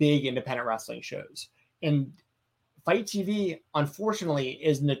like big independent wrestling shows. And Fight TV, unfortunately,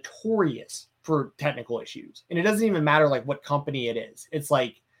 is notorious for technical issues. And it doesn't even matter like what company it is. It's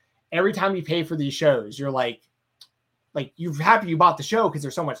like every time you pay for these shows, you're like you're happy you bought the show because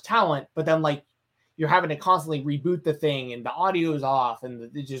there's so much talent, but then like you're having to constantly reboot the thing and the audio is off and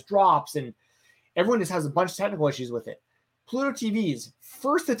it just drops and everyone just has a bunch of technical issues with it. Pluto TV's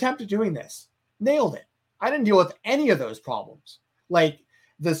first attempt at doing this, nailed it. I didn't deal with any of those problems. Like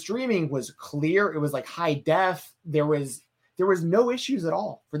the streaming was clear. It was like high def. There was no issues at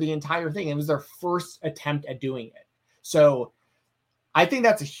all for the entire thing. It was their first attempt at doing it. So I think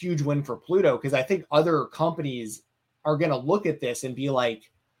that's a huge win for Pluto, because I think other companies are going to look at this and be like,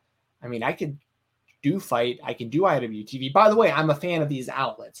 I mean, I could do Fight, I can do IWTV. By the way, I'm a fan of these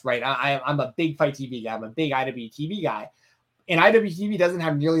outlets, right? I'm a big Fight TV guy. I'm a big IWTV guy. And IWTV doesn't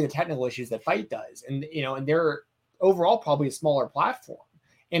have nearly the technical issues that Fight does. And, and they're overall probably a smaller platform.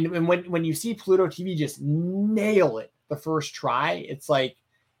 And when you see Pluto TV just nail it the first try, it's like,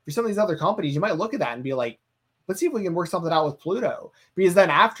 for some of these other companies, you might look at that and be like, let's see if we can work something out with Pluto. Because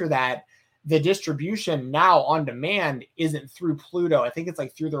then after that, the distribution now on demand isn't through Pluto. I think it's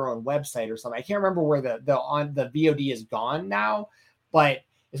like through their own website or something. I can't remember where the VOD is gone now, but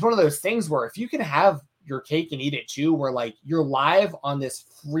it's one of those things where if you can have your cake and eat it too, where like you're live on this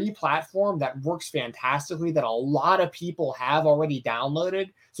free platform that works fantastically, that a lot of people have already downloaded.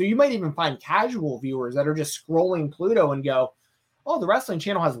 So you might even find casual viewers that are just scrolling Pluto and go, oh, the wrestling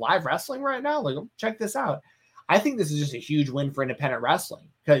channel has live wrestling right now. Like, check this out. I think this is just a huge win for independent wrestling,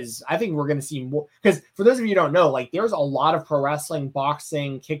 because I think we're going to see more. Because for those of you who don't know, like there's a lot of pro wrestling,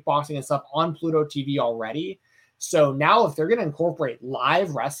 boxing, kickboxing and stuff on Pluto TV already. So now if they're going to incorporate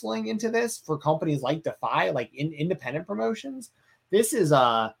live wrestling into this for companies like Defy, like independent promotions, this is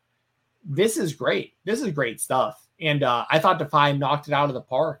great. This is great stuff. And I thought Defy knocked it out of the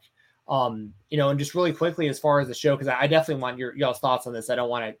park. And just really quickly, as far as the show, because I definitely want y'all's thoughts on this. I don't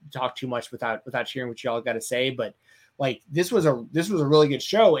want to talk too much without hearing what y'all got to say, but like this was a really good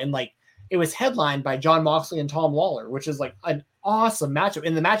show, and like it was headlined by Jon Moxley and Tom Lawler, which is like an awesome matchup.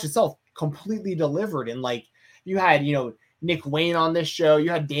 And the match itself completely delivered. And like you had Nick Wayne on this show, you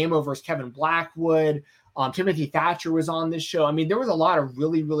had Damo versus Kevin Blackwood, Timothy Thatcher was on this show. I mean, there was a lot of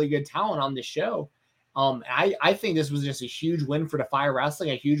really, really good talent on this show. I think this was just a huge win for Defy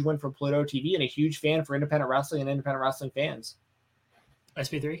Wrestling, a huge win for Pluto TV, and a huge fan for independent wrestling and independent wrestling fans.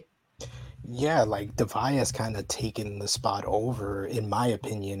 SP3? Yeah, like Defy has kind of taken the spot over, in my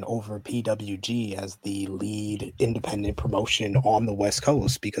opinion, over PWG as the lead independent promotion on the West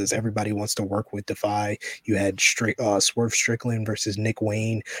Coast, because everybody wants to work with Defy. You had Swerve Strickland versus Nick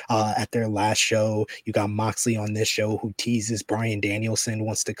Wayne at their last show. You got Moxley on this show who teases Bryan Danielson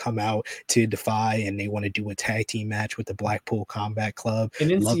wants to come out to Defy, and they want to do a tag team match with the Blackpool Combat Club.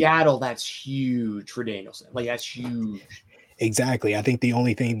 And in Seattle, that's huge for Danielson. Like, that's huge. Exactly. I think the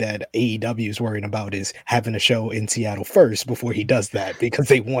only thing that AEW is worrying about is having a show in Seattle first before he does that, because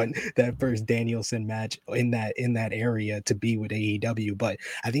they want that first Danielson match in that area to be with AEW. But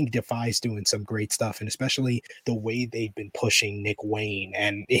I think Defy's doing some great stuff, and especially the way they've been pushing Nick Wayne,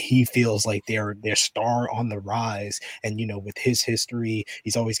 and he feels like they're star on the rise. And with his history,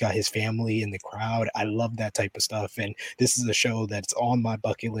 he's always got his family in the crowd. I love that type of stuff, and this is a show that's on my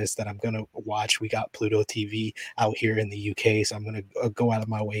bucket list that I'm gonna watch. We got Pluto TV out here in the UK. So I'm going to go out of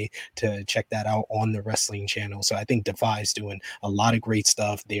my way to check that out on the wrestling channel. So I think Defy is doing a lot of great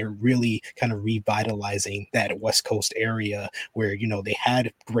stuff. They're really kind of revitalizing that West Coast area where, they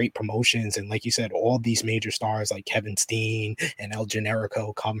had great promotions. And like you said, all these major stars like Kevin Steen and El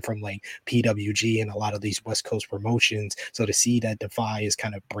Generico come from like PWG and a lot of these West Coast promotions. So to see that Defy is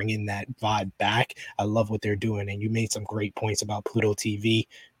kind of bringing that vibe back, I love what they're doing. And you made some great points about Pluto TV.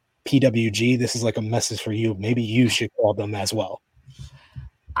 PWG, this is like a message for you. Maybe you should call them as well.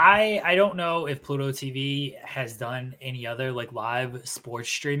 I don't know if Pluto TV has done any other like live sports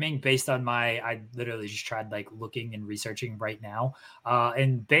streaming based on I literally just tried like looking and researching right now.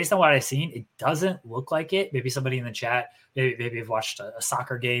 And based on what I've seen, it doesn't look like it. Maybe somebody in the chat, maybe have watched a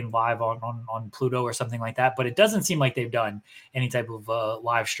soccer game live on Pluto or something like that, but it doesn't seem like they've done any type of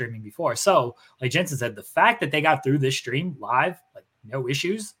live streaming before. So like Jensen said, the fact that they got through this stream live, like no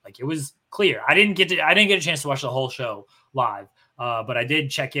issues, like it was clear. I didn't get a chance to watch the whole show live. But I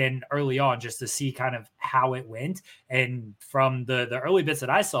did check in early on just to see kind of how it went. And from the early bits that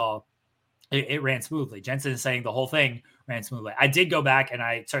I saw, it ran smoothly. Jensen is saying the whole thing ran smoothly. I did go back and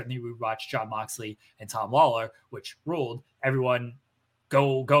I certainly rewatched Jon Moxley and Tom Lawler, which ruled. Everyone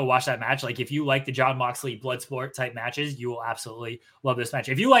go watch that match. Like if you like the Jon Moxley Bloodsport type matches, you will absolutely love this match.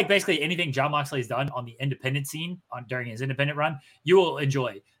 If you like basically anything Jon Moxley's done on the independent scene during his independent run, you will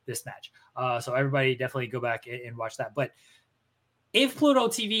enjoy this match. So everybody definitely go back and watch that. But if Pluto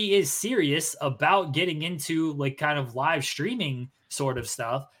TV is serious about getting into like kind of live streaming sort of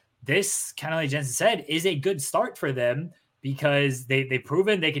stuff, this, kind of like Jensen said, is a good start for them because they've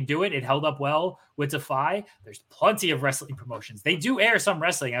proven they can do it. It held up well with Defy. There's plenty of wrestling promotions. They do air some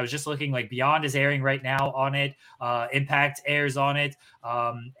wrestling. I was just looking, like Beyond is airing right now on it. Impact airs on it.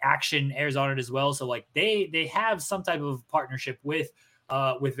 Action airs on it as well. So like they have some type of partnership with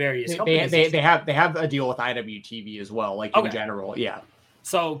with various They companies. they have a deal with IWTV as well, like in general. Yeah.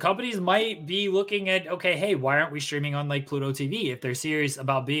 So companies might be looking at, okay, hey, why aren't we streaming on like Pluto TV if they're serious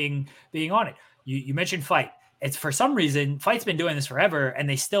about being on it? You mentioned Fight. It's for some reason Fight's been doing this forever, and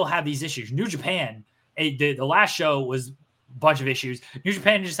they still have these issues. New Japan, the last show was a bunch of issues. New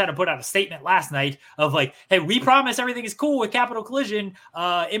Japan just had to put out a statement last night of like, hey, we promise everything is cool with Capital Collision,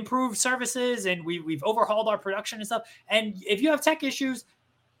 improved services, and we've overhauled our production and stuff. And if you have tech issues,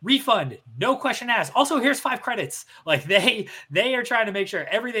 refund, no question asked. Also, here's 5 credits. Like they are trying to make sure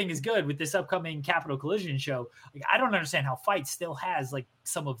everything is good with this upcoming Capital Collision show. Like, I don't understand how Fight still has like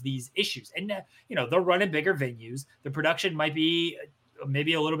some of these issues. And they're running bigger venues. The production might be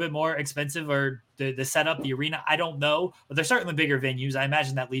maybe a little bit more expensive, or the setup, the arena, I don't know. But they're certainly bigger venues. I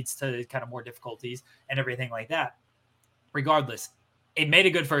imagine that leads to kind of more difficulties and everything like that. Regardless, it made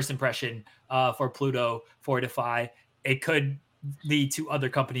a good first impression for Pluto, for Defy. It could lead to other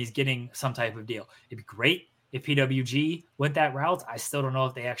companies getting some type of deal. It'd be great if PWG went that route. I still don't know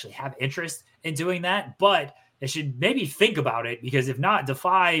if they actually have interest in doing that, but they should maybe think about it, because if not,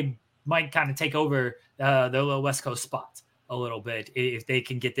 Defy might kind of take over the West Coast spot a little bit if they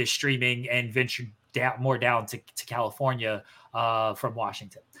can get this streaming and venture down to California from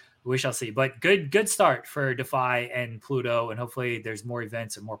Washington. We shall see. But good start for Defy and Pluto, and hopefully there's more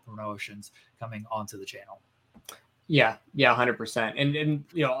events and more promotions coming onto the channel. Yeah, 100%. And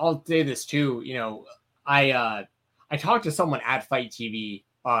I'll say this too. I talked to someone at Fight TV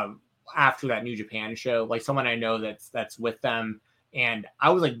after that New Japan show, like someone I know that's with them, and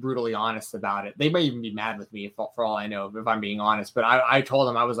I was like brutally honest about it. They may even be mad with me for all I know, if I'm being honest. But I told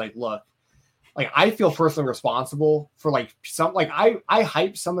them, I was like, look, like I feel personally responsible for like some, like I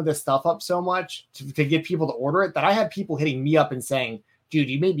hype some of this stuff up so much to get people to order it that I had people hitting me up and saying, dude,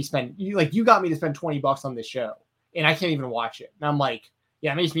 you made me spend, you got me to spend $20 on this show, and I can't even watch it. And I'm like,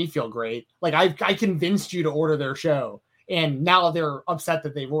 yeah, it makes me feel great. Like I convinced you to order their show, and now they're upset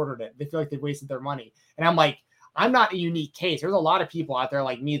that they've ordered it. They feel like they've wasted their money. And I'm like, I'm not a unique case. There's a lot of people out there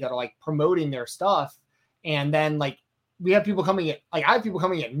like me that are like promoting their stuff. And then like I have people coming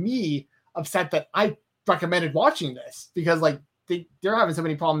at me upset that I recommended watching this, because like they're having so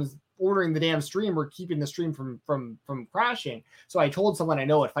many problems ordering the damn stream or keeping the stream from crashing. So I told someone I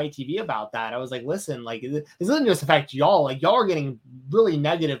know at Fight TV about that. I was like, listen, like this doesn't just affect y'all. Like y'all are getting really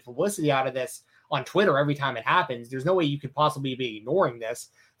negative publicity out of this on Twitter every time it happens. There's no way you could possibly be ignoring this.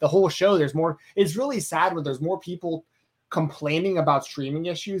 The whole show, it's really sad when there's more people complaining about streaming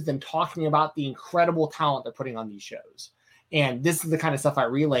issues than talking about the incredible talent they're putting on these shows. And this is the kind of stuff I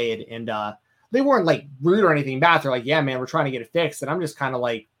relayed, and they weren't like rude or anything bad. They're like, yeah, man, we're trying to get it fixed. And I'm just kind of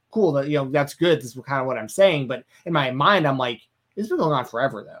like, cool, that that's good. This is kind of what I'm saying. But in my mind, I'm like, it's been going on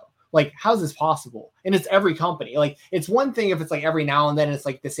forever though. Like, how's this possible? And it's every company. Like, it's one thing if it's like every now and then it's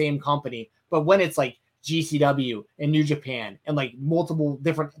like the same company, but when it's like GCW and New Japan and like multiple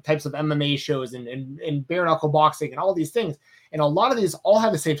different types of MMA shows and bare knuckle boxing and all these things, and a lot of these all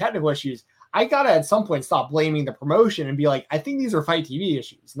have the same technical issues, I gotta at some point stop blaming the promotion and be like, I think these are Fight TV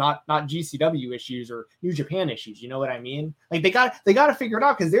issues, not GCW issues or New Japan issues. You know what I mean? Like they gotta figure it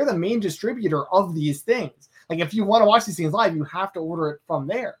out, because they're the main distributor of these things. Like if you want to watch these things live, you have to order it from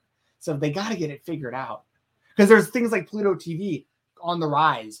there. So they gotta get it figured out, because there's things like Pluto TV on the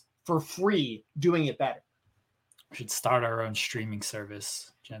rise for free doing it better. We should start our own streaming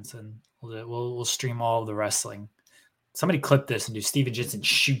service, Jensen. We'll stream all of the wrestling. Somebody clip this and do Steven Jensen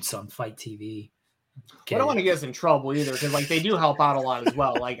shoots on Fight TV. Okay. I don't want to get us in trouble either, because like they do help out a lot as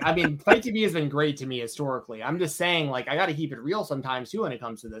well. Like, I mean, Fight TV has been great to me historically. I'm just saying, like, I got to keep it real sometimes too when it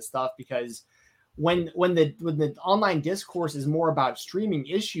comes to this stuff, because when the online discourse is more about streaming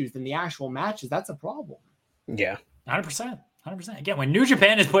issues than the actual matches, that's a problem. Yeah, 100%. Again, when New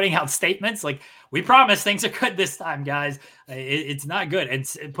Japan is putting out statements like, we promise things are good this time, guys, it's not good.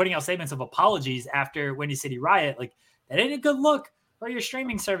 And putting out statements of apologies after Windy City Riot, like, that ain't a good look for your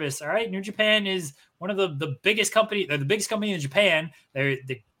streaming service. All right. New Japan is one of the biggest company. They're the biggest company in Japan.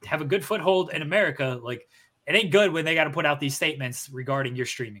 They have a good foothold in America. Like, it ain't good when they got to put out these statements regarding your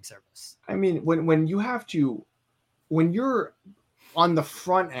streaming service. I mean, when you're on the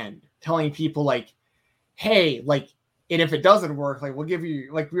front end telling people like, hey, like, and if it doesn't work, like, we'll give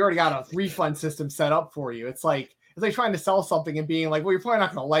you, like, we already got a refund system set up for you. It's like trying to sell something and being like, well, you're probably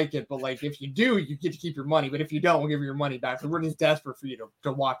not going to like it, but like, if you do, you get to keep your money. But if you don't, we'll give you your money back. We're just desperate for you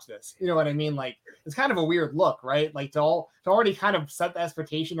to watch this. You know what I mean? Like, it's kind of a weird look, right? Like to already kind of set the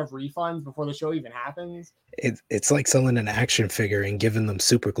expectation of refunds before the show even happens. It's like selling an action figure and giving them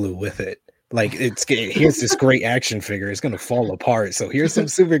super glue with it. Like here's this great action figure. It's gonna fall apart. So here's some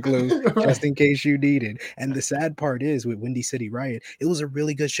super glue just in case you need it. And the sad part is with Windy City Riot, it was a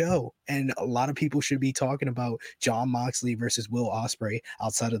really good show. And a lot of people should be talking about Jon Moxley versus Will Ospreay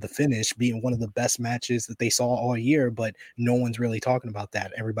outside of the finish being one of the best matches that they saw all year, but no one's really talking about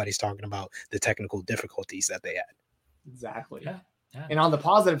that. Everybody's talking about the technical difficulties that they had. Exactly. Yeah. And on the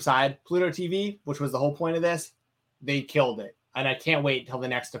positive side, Pluto TV, which was the whole point of this, they killed it. And I can't wait till the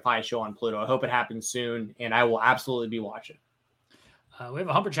next Defy show on Pluto. I hope it happens soon, and I will absolutely be watching. We have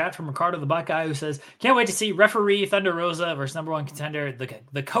a humper chat from Ricardo the Buckeye who says, can't wait to see referee Thunder Rosa versus number one contender,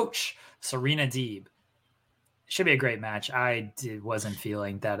 the coach, Serena Deeb. Should be a great match. I wasn't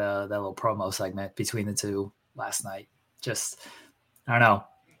feeling that little promo segment between the two last night. Just, I don't know.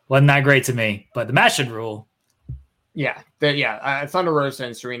 Wasn't that great to me, but the match should rule. Yeah. Thunder Rosa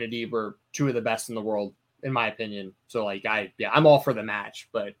and Serena Deeb are two of the best in the world, in my opinion. So I'm all for the match,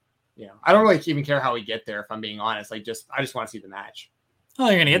 but I don't really even care how we get there. If I'm being honest, I just want to see the match. Oh,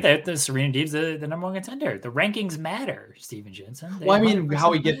 you're gonna get there. The Serena Deeb's the number one contender. The rankings matter, Steven Jensen. Well, I mean,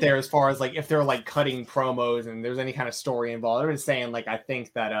 how we get there as far as if they're cutting promos and there's any kind of story involved. They're just saying I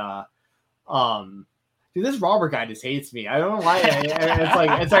think that dude, this Robert guy just hates me. I don't know why.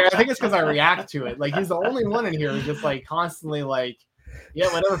 It's I think it's because I react to it. He's the only one in here who's just constantly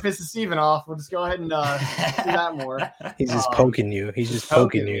whatever pisses Steven off, we'll just go ahead and do that more. He's just poking you. He's just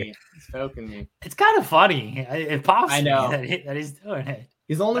poking you. He's poking me. It's kind of funny. It pops. I know that he's doing it.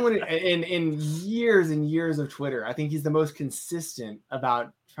 He's the only one in years and years of Twitter. I think he's the most consistent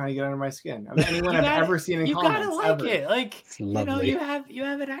about trying to get under my skin. I mean, anyone I've ever seen in comments. You gotta like ever. it. You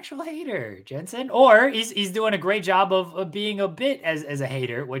have an actual hater, Jensen, or he's doing a great job of being a bit as a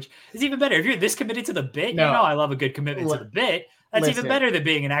hater, which is even better. If you're this committed to the bit, I love a good commitment to the bit. That's even better than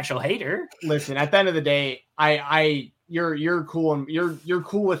being an actual hater. Listen, at the end of the day, you're cool and you're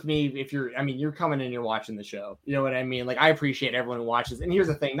cool with me if you're coming in, you're watching the show. You know what I mean? I appreciate everyone who watches. And here's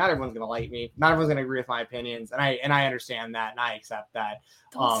the thing, not everyone's gonna like me. Not everyone's gonna agree with my opinions. And I understand that and I accept that.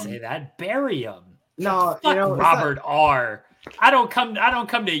 Don't say that. Bury him. No, Robert R. I don't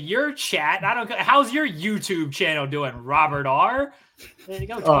come to your chat. How's your YouTube channel doing, Robert R? There you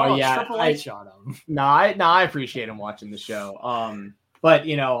go. Triple H on him. No, I appreciate him watching the show. But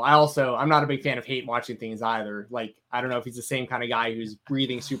I'm not a big fan of hate watching things either. I don't know if he's the same kind of guy who's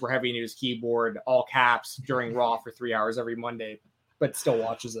breathing super heavy into his keyboard, all caps during Raw for 3 hours every Monday, but still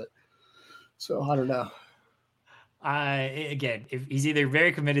watches it. So I don't know. Again, if he's either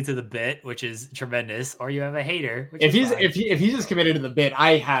very committed to the bit, which is tremendous, or you have a hater. If he's just committed to the bit,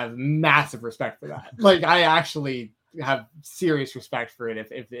 I have massive respect for that. I actually have serious respect for it.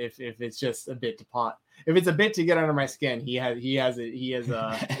 If it's just a bit to pot, if it's a bit to get under my skin, he has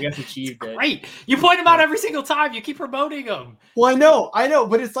I guess achieved it. Great, you point him out every single time. You keep promoting him. Well, I know,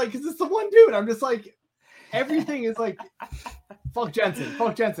 but it's because it's the one dude. I'm just everything is fuck Jensen.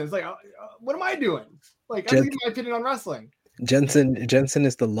 It's what am I doing? I'm giving my opinion on wrestling. Jensen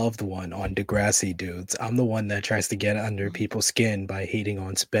is the loved one on Degrassi dudes. I'm the one that tries to get under people's skin by hating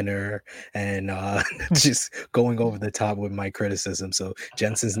on Spinner and just going over the top with my criticism. So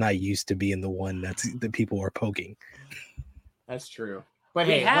Jensen's not used to being the one that people are poking. That's true. But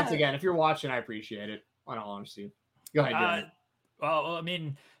hey, once again, if you're watching, I appreciate it. In all honesty, go ahead. Well, I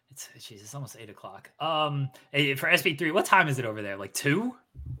mean, it's almost 8 o'clock. For SP3, what time is it over there? 2?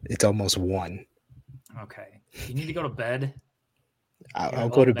 It's almost 1. Okay. You need to go to bed. I'll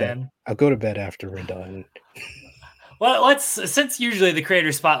go to bed. I'll go to bed after we're done. Well, since usually the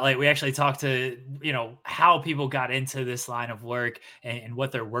creator spotlight, we actually talk to, how people got into this line of work and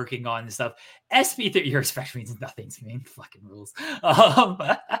what they're working on and stuff. SP3, your respect means nothing to me. Fucking rules.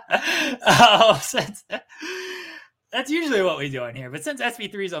 Since that's usually what we do in here. But since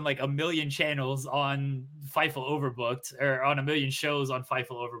SP3 is on a million channels on Fightful Overbooked, or on a million shows on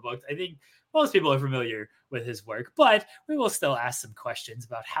Fightful Overbooked, I think most people are familiar with his work, but we will still ask some questions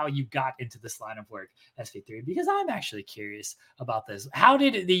about how you got into this line of work, SP3, because I'm actually curious about this. How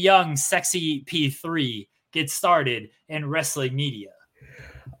did the young, sexy P3 get started in wrestling media?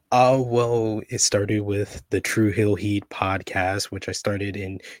 Well, it started with the True Heel Heat podcast, which I started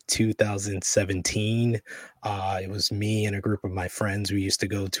in 2017. It was me and a group of my friends. We used to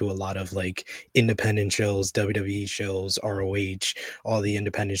go to a lot of independent shows, WWE shows, ROH, all the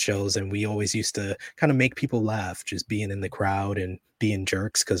independent shows. And we always used to kind of make people laugh, just being in the crowd and being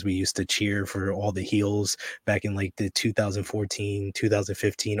jerks, because we used to cheer for all the heels back in the 2014,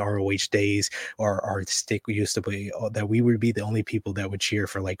 2015 ROH days. Our stick used to be that we would be the only people that would cheer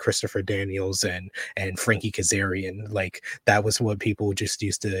for Christopher Daniels and Frankie Kazarian. That was what people just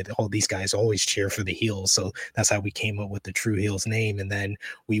used to, all these guys always cheer for the heels. So So that's how we came up with the True Heels name. And then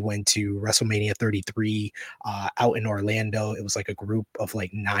we went to WrestleMania 33 out in Orlando. It was like a group of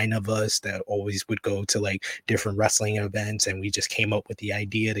like 9 of us that always would go to like different wrestling events. And we just came up with the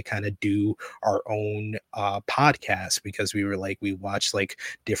idea to kind of do our own podcast, because we were like, we watched like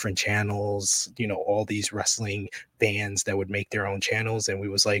different channels, you know, all these wrestling fans that would make their own channels, and we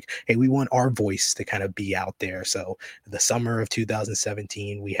was like, hey, we want our voice to kind of be out there. So the summer of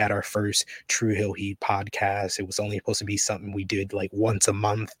 2017, we had our first True Heel Heat podcast. It was only supposed to be something we did like once a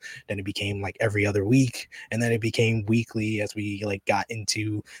month, then it became like every other week, and then it became weekly as we like got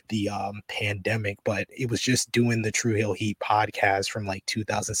into the pandemic. But it was just doing the True Heel Heat podcast from like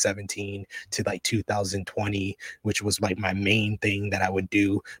 2017 to like 2020, which was like my main thing that I would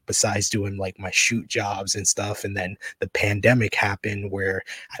do besides doing like my shoot jobs and stuff. And then the pandemic happened where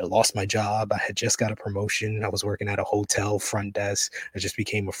I lost my job. I had just got a promotion. I was working at a hotel front desk. I just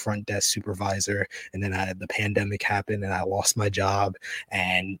became a front desk supervisor. And then the pandemic happened and I lost my job.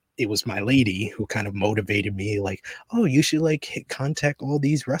 And it was my lady who kind of motivated me, like, oh, you should like contact all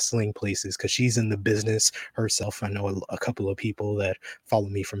these wrestling places, because she's in the business herself. I know a couple of people that follow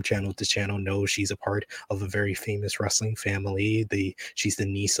me from channel to channel know she's a part of a very famous wrestling family. She's the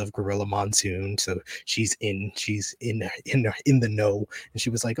niece of Gorilla Monsoon, so she's in the know. And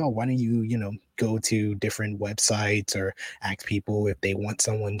she was like, oh, why don't you go to different websites or ask people if they want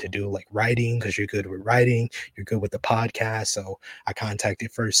someone to do like writing, because you're good with writing, you're good with the podcast. So I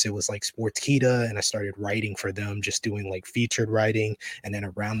contacted first, it was like Sportskeeda, and I started writing for them, just doing like featured writing. And then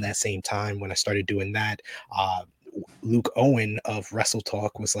around that same time when I started doing that, Luke Owen of Wrestle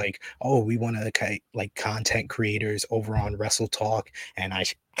Talk was like, oh, we want to like content creators over on Wrestle Talk. And I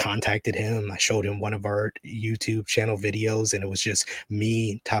contacted him. I showed him one of our YouTube channel videos, and it was just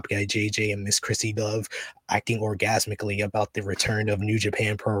me, Top Guy JJ, and Miss Chrissy Dove acting orgasmically about the return of New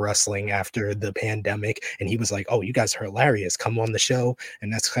Japan Pro Wrestling after the pandemic. And he was like, oh, you guys are hilarious, come on the show.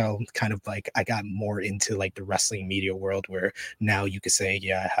 And that's how kind of like I got more into like the wrestling media world, where now you could say,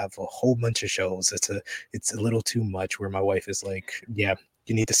 yeah, I have a whole bunch of shows. It's a little too much, where my wife is like, yeah,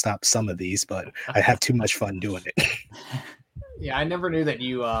 you need to stop some of these, but I have too much fun doing it. Yeah, I never knew that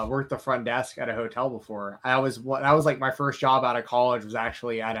you worked the front desk at a hotel before. That was like my first job out of college, was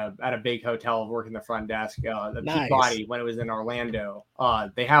actually at a big hotel working the front desk. The Nice. Peabody, when it was in Orlando.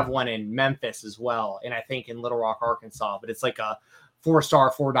 They have one in Memphis as well, and I think in Little Rock, Arkansas. But it's like a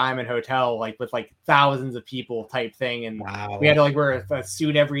 4-star, 4-diamond hotel, like with like thousands of people type thing. And Wow. we had to like wear a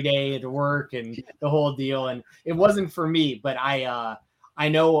suit every day to work and the whole deal. And it wasn't for me, but I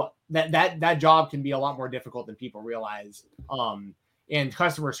know that job can be a lot more difficult than people realize, in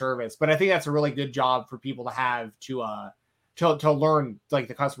customer service. But I think that's a really good job for people to have to learn like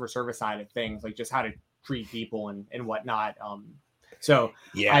the customer service side of things, like just how to treat people and whatnot. So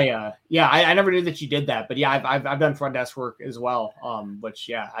Yeah. I never knew that you did that, but yeah, I've done front desk work as well. Which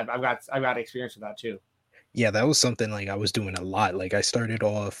yeah, I've got experience with that too. Yeah, that was something like I was doing a lot. Like I started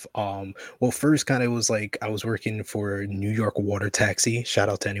off, well, first kind of was like I was working for New York Water Taxi. Shout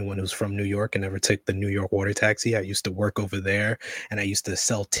out to anyone who's from New York and ever took the New York Water Taxi. I used to work over there, and I used to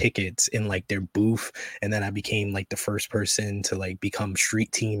sell tickets in like their booth. And then I became like the first person to like become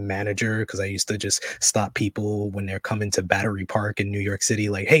street team manager, because I used to just stop people when they're coming to Battery Park in New York City,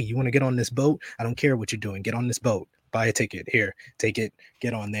 like, hey, you want to get on this boat? I don't care what you're doing, get on this boat. Buy a ticket, here, take it,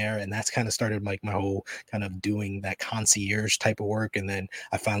 get on there. And that's kind of started like my whole kind of doing that concierge type of work. And then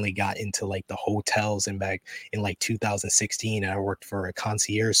I finally got into like the hotels, and back in like 2016, I worked for a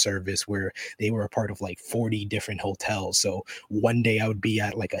concierge service where they were a part of like 40 different hotels. So one day I would be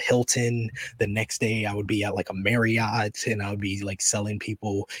at like a Hilton, the next day I would be at like a Marriott, and I would be like selling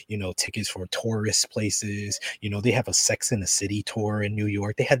people, tickets for tourist places. They have a Sex and the City tour in New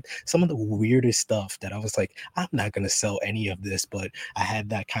York. They had some of the weirdest stuff that I was like, I'm not going to sell any of this, but I had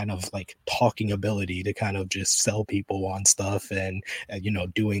that kind of like talking ability to kind of just sell people on stuff. And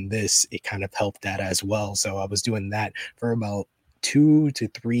doing this, it kind of helped that as well. So I was doing that for about 2 to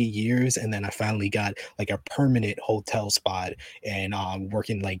 3 years, and then I finally got like a permanent hotel spot, and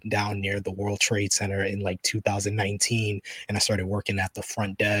working like down near the World Trade Center in like 2019. And I started working at the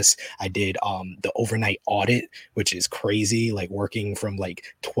front desk. I did the overnight audit, which is crazy, like working from like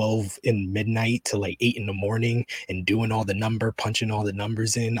 12 in midnight to like 8 in the morning and doing all the punching all the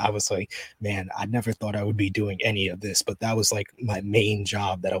numbers in. I was like, man, I never thought I would be doing any of this, but that was like my main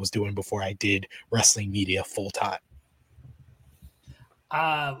job that I was doing before I did wrestling media full time.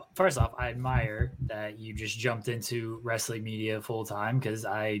 First off, I admire that you just jumped into wrestling media full time, because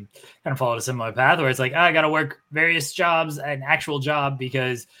I kind of followed a similar path where it's like, I got to work various jobs, an actual job,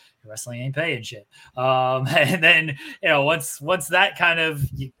 because wrestling ain't paying shit. And then, once that kind of,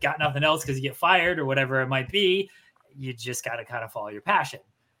 you got nothing else because you get fired or whatever it might be, you just got to kind of follow your passion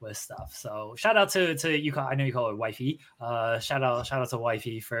with stuff. So shout out to you. I know you call her wifey. Shout out to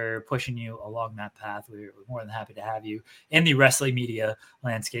wifey for pushing you along that path. We're more than happy to have you in the wrestling media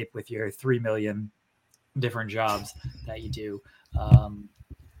landscape with your 3 million different jobs that you do.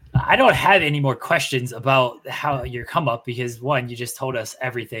 I don't have any more questions about how your come up, because one, you just told us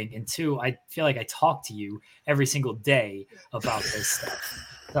everything, and two, I feel like I talk to you every single day about this stuff.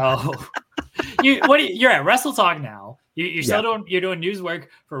 So you're at Wrestle Talk now. You're still doing news work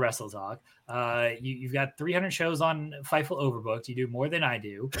for Wrestle Talk. You've got 300 shows on Fightful Overbooked. You do more than I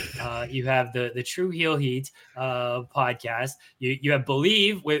do. You have the True Heel Heat podcast. You have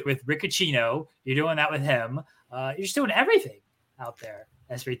Believe with Riccacino. You're doing that with him. You're just doing everything out there.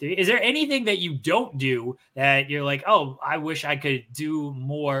 SP3. Is there anything that you don't do that you're like, oh, I wish I could do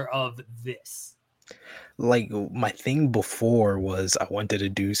more of this? Like, my thing before was I wanted to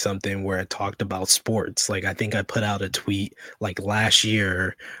do something where I talked about sports. Like, I think I put out a tweet like last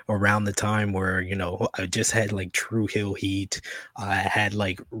year around the time where, I just had like True Hill Heat. I had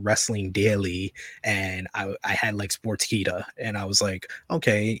like Wrestling Daily, and I had like Sportskeeda. And I was like,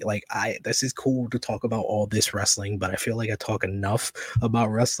 okay, like this is cool to talk about all this wrestling, but I feel like I talk enough about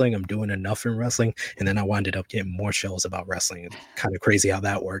wrestling. I'm doing enough in wrestling. And then I wound up getting more shows about wrestling. It's kind of crazy how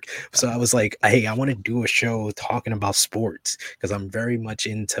that worked. So I was like, hey, I want to do a show talking about sports, because I'm very much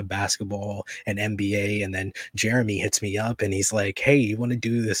into basketball and NBA. And then Jeremy hits me up and he's like, hey, you want to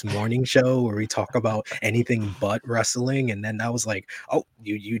do this morning show where we talk about anything but wrestling? And then I was like, oh,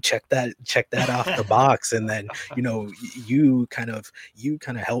 you check that off the box. And then you kind of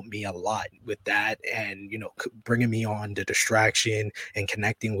helped me a lot with that, and bringing me on the distraction and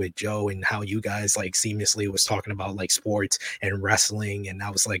connecting with Joe, and how you guys like seamlessly was talking about like sports and wrestling. And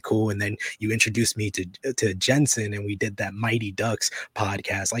I was like, cool. And then you introduced me to Jensen, and we did that Mighty Ducks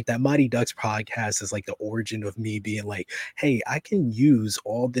podcast. Like, that Mighty Ducks podcast is like the origin of me being like, hey, I can use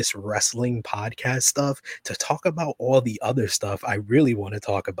all this wrestling podcast stuff to talk about all the other stuff I really want to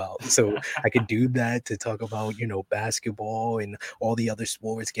talk about. So I could do that to talk about, basketball and all the other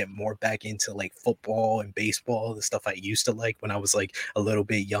sports, get more back into like football and baseball, the stuff I used to like when I was like a little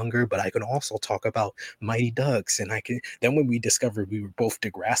bit younger. But I can also talk about Mighty Ducks, and then when we discovered we were both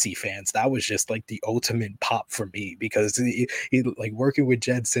Degrassi fans, that was just like the ultimate pop for me, because like working with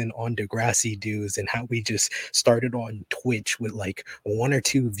Jensen on Degrassi Dudes, and how we just started on Twitch with like 1 or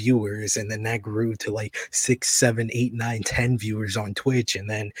 2 viewers, and then that grew to like 6, 7, 8, 9, 10 viewers on Twitch. And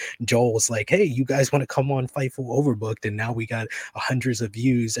then Joel was like, hey, you guys want to come on Fightful Overbooked? And now we got hundreds of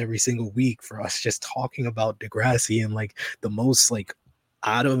views every single week for us just talking about Degrassi, and like the most like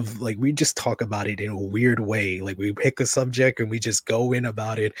out of like, we just talk about it in a weird way. Like, we pick a subject and we just go in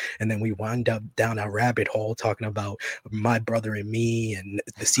about it, and then we wind up down a rabbit hole talking about My Brother and Me and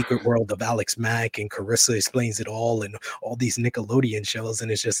The Secret World of Alex Mack and Carissa Explains It All and all these Nickelodeon shows.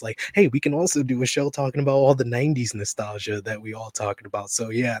 And it's just like, hey, we can also do a show talking about all the 90s nostalgia that we all talking about. So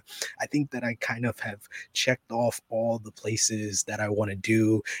yeah, I think that I kind of have checked off all the places that I want to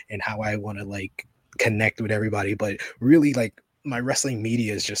do and how I want to like connect with everybody. But really, like, my wrestling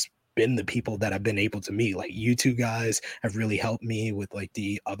media has just been the people that I've been able to meet. Like, you two guys have really helped me with like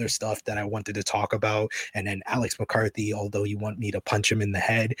the other stuff that I wanted to talk about. And then Alex McCarthy, although you want me to punch him in the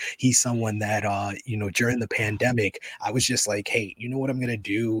head, he's someone that during the pandemic, I was just like, hey, you know what I'm gonna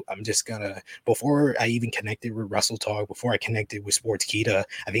do? I'm just gonna, before I even connected with Wrestle Talk, before I connected with Sportskeeda,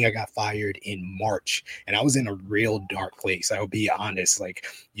 I think I got fired in March, and I was in a real dark place. I'll be honest. Like,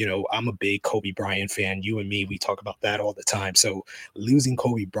 I'm a big Kobe Bryant fan. You and me, we talk about that all the time. So losing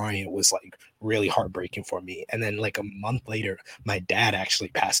Kobe Bryant was like really heartbreaking for me. And then like a month later, my dad actually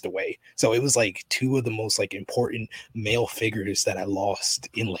passed away. So it was like 2 of the most like important male figures that I lost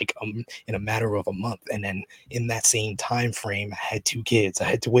in like in a matter of a month. And then in that same time frame, I had 2 kids. I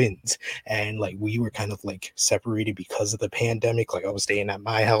had twins, and like we were kind of like separated because of the pandemic. Like, I was staying at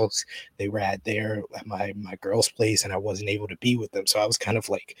my house, they were at my girl's place, and I wasn't able to be with them. So I was kind of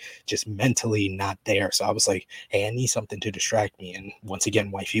like just mentally not there. So I was like, hey, I need something to distract me. And once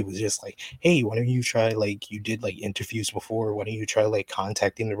again, wifey was just like, hey, why don't you try, like, you did like interviews before, why don't you try like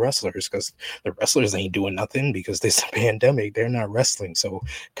contacting the wrestlers, because the wrestlers ain't doing nothing because there's a pandemic, they're not wrestling. So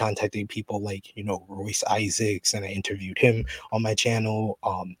contacting people like Royce Isaacs, and I interviewed him on my channel.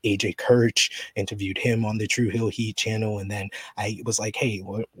 AJ Kirch, interviewed him on the True Hill Heat channel. And then I was like, hey,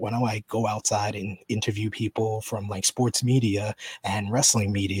 why don't I go outside and interview people from like sports media and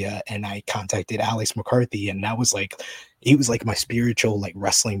wrestling media? And I contacted Alex McCarthy, and that was like he was like my spiritual like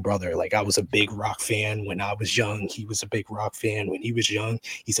wrestling brother. Like I was a big Rock fan when I was young. He was a big Rock fan when he was young.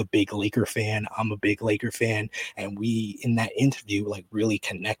 He's a big Laker fan. I'm a big Laker fan. And we in that interview like really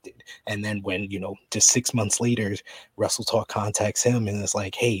connected. And then when, you know, just 6 months later, Wrestle Talk contacts him and it's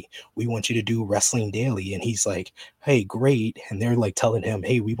like, hey, we want you to do Wrestling Daily. And he's like, hey, great. And they're like telling him,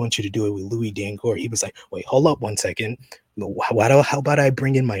 hey, we want you to do it with Louis Dangoor. He was like, wait, hold up 1 second. How about I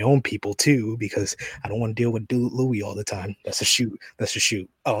bring in my own people too? Because I don't want to deal with Louis all the time. That's a shoot. But you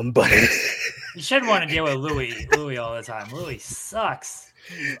shouldn't want to deal with Louis all the time. Louis sucks.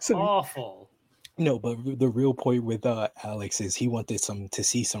 He's awful. No, but the real point with Alex is he wanted to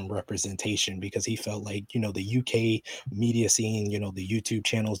see some representation because he felt like, you know, the UK media scene, you know, the YouTube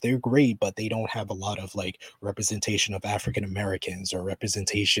channels, they're great, but they don't have a lot of like representation of African Americans or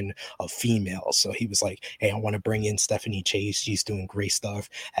representation of females. So he was like, hey, I want to bring in Stephanie Chase. She's doing great stuff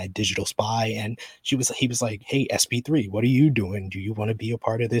at Digital Spy. And he was like, hey, SP3, what are you doing? Do you want to be a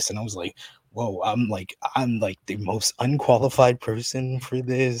part of this? And I was like, whoa, I'm like the most unqualified person for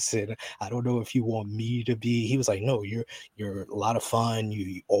this, and I don't know if you want me to be. He was like, no, you're a lot of fun.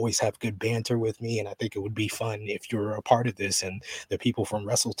 You always have good banter with me, and I think it would be fun if you're a part of this. And the people from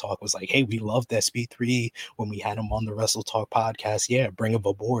Wrestle Talk was like, hey, we loved SP3 when we had him on the Wrestle Talk podcast. Yeah, bring him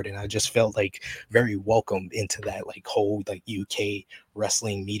aboard. And I just felt like very welcome into that like whole like UK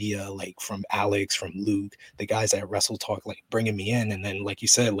wrestling media, like from Alex, from Luke, the guys at Wrestle Talk, like bringing me in. And then like you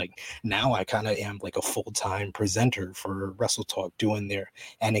said, like now I kind of am like a full-time presenter for Wrestle Talk, doing their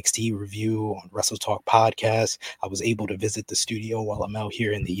NXT review on Wrestle Talk podcast. I was able to visit the studio while I'm out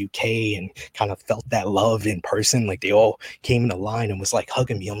here in the UK and kind of felt that love in person. Like they all came in a line and was like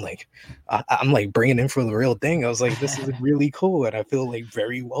hugging me. I'm like, I'm like bringing in for the real thing. I was like, this is really cool. And I feel like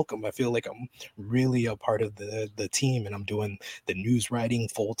very welcome. I feel like I'm really a part of the team, and I'm doing the news writing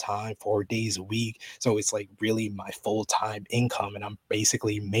full-time 4 days a week. So it's like really my full-time income, and I'm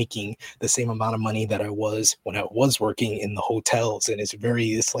basically making the same amount of money that I was when I was working in the hotels. And it's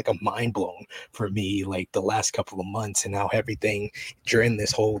like a mind blown for me, like the last couple of months, and how everything during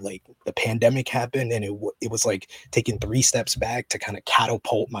this whole like the pandemic happened, and it was like taking 3 steps back to kind of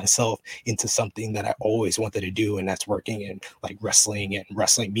catapult myself into something that I always wanted to do, and that's working in like wrestling and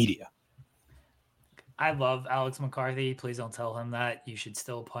wrestling media. I love Alex McCarthy. Please don't tell him that. You should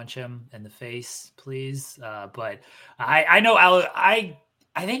still punch him in the face, please. But I know Alex. I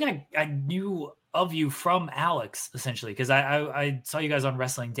think I knew of you from Alex essentially, because I saw you guys on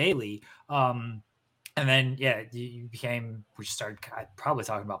Wrestling Daily. And then, yeah, we started probably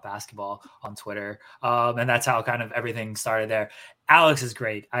talking about basketball on Twitter. And that's how kind of everything started there. Alex is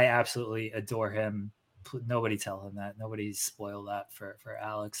great. I absolutely adore him. Nobody tell him that. Nobody spoil that for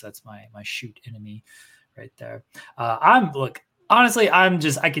Alex. That's my shoot enemy right there. Honestly,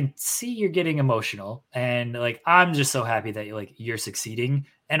 I can see you're getting emotional, and like, I'm just so happy that you're succeeding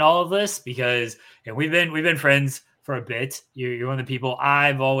in all of this, because we've been friends for a bit. You're one of the people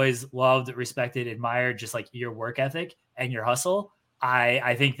I've always loved, respected, admired, just like your work ethic and your hustle.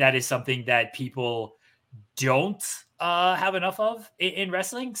 I think that is something that people don't have enough of in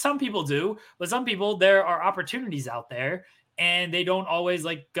wrestling. Some people do, but some people, there are opportunities out there and they don't always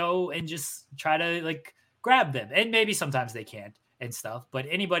like go and just try to like grab them. And maybe sometimes they can't and stuff, but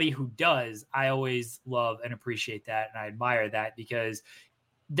anybody who does, I always love and appreciate that. And I admire that, because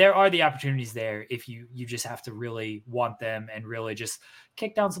there are the opportunities there if you just have to really want them and really just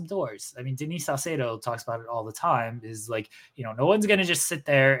kick down some doors. I mean, Denise Salcedo talks about it all the time, is like, no one's going to just sit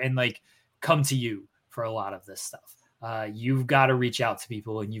there and like come to you for a lot of this stuff. You've got to reach out to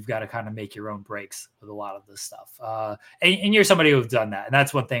people, and you've got to kind of make your own breaks with a lot of this stuff. And you're somebody who's done that. And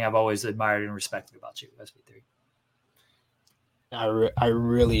that's one thing I've always admired and respected about you, SP3. I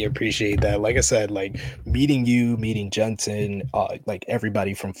really appreciate that. Like I said, like meeting you, meeting Jensen, like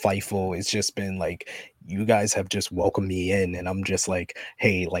everybody from Fightful, it's just been like, you guys have just welcomed me in, and I'm just like,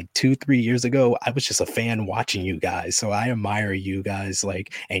 hey, like 2-3 years ago, I was just a fan watching you guys. So I admire you guys,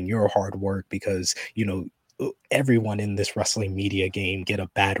 like, and your hard work, because, everyone in this wrestling media game get a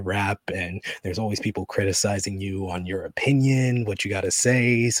bad rap, and there's always people criticizing you on your opinion, what you got to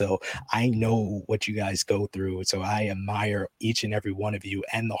say. So I know what you guys go through. So I admire each and every one of you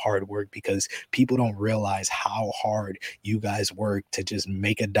and the hard work, because people don't realize how hard you guys work to just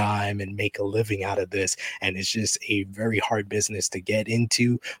make a dime and make a living out of this. And it's just a very hard business to get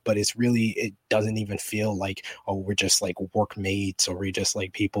into, but it doesn't even feel like, oh, we're just like workmates, or we're just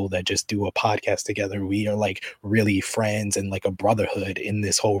like people that just do a podcast together. We are like really friends and like a brotherhood in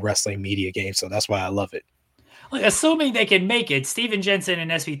this whole wrestling media game. So that's why I love it. Like, assuming they can make it, Steven Jensen and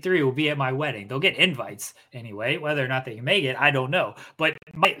SP3 will be at my wedding. They'll get invites anyway. Whether or not they can make it, I don't know. But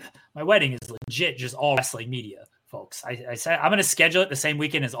my wedding is legit just all wrestling media folks. I said I'm going to schedule it the same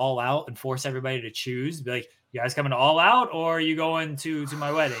weekend as All Out and force everybody to choose. Be like, you guys coming to All Out, or are you going to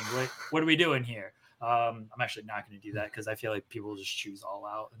my wedding? What are we doing here? I'm actually not going to do that because I feel like people will just choose All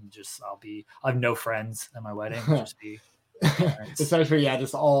Out and I have no friends at my wedding. It'll just be essentially, yeah,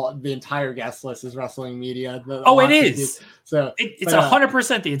 just the entire guest list is wrestling media. It is. So it's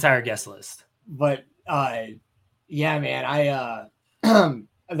 100% the entire guest list. But yeah, man, I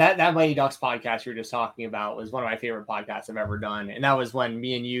that Mighty Ducks podcast you were just talking about was one of my favorite podcasts I've ever done, and that was when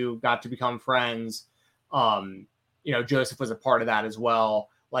me and you got to become friends. Joseph was a part of that as well.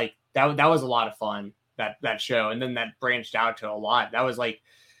 Like that was a lot of fun, that show, and then that branched out to a lot. That was like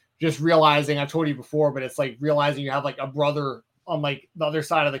just realizing, I told you before, but it's like realizing you have like a brother on like the other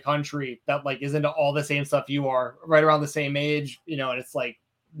side of the country that like is into all the same stuff you are, right around the same age, and it's like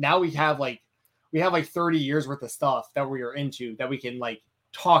now we have like 30 years worth of stuff that we are into that we can like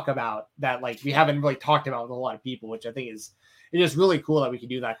talk about that like we haven't really talked about with a lot of people, which I think is just really cool that we can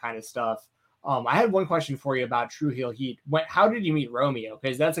do that kind of stuff. I had one question for you about True Heel Heat. How did you meet Romeo?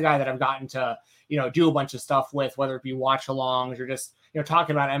 Because that's a guy that I've gotten to, do a bunch of stuff with, whether it be watch alongs or just,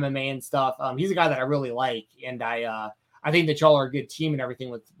 talking about MMA and stuff. He's a guy that I really like. And I think that y'all are a good team and everything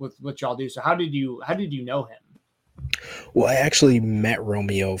with what y'all do. So how did you know him? Well, I actually met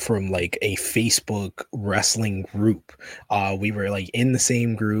Romeo from like a Facebook wrestling group. We were like in the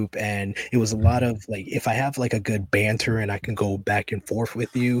same group, and it was a lot of like, if I have like a good banter and I can go back and forth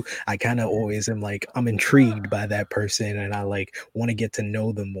with you, I kind of always am like, I'm intrigued by that person and I like want to get to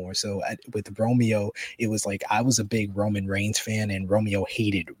know them more. So with Romeo, it was like I was a big Roman Reigns fan and Romeo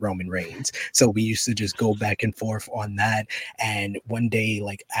hated Roman Reigns. So we used to just go back and forth on that. And one day,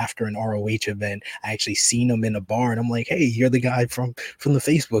 like after an ROH event, I actually seen him in a bar, and I'm like, hey, you're the guy from the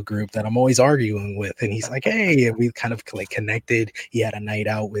Facebook group that I'm always arguing with. And he's like, hey, and we kind of like connected. He had a night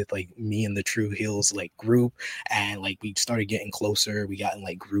out with like me and the True Heels like group, and like we started getting closer. We got in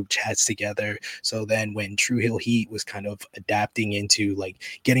like group chats together. So then when True Heel Heat was kind of adapting into like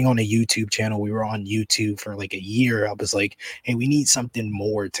getting on a YouTube channel, we were on YouTube for like a year. I was like, hey, we need something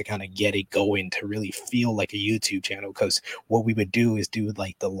more to kind of get it going, to really feel like a YouTube channel. Because what we would do is do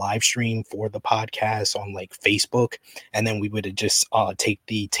like the live stream for the podcast on like Facebook, and then we would just take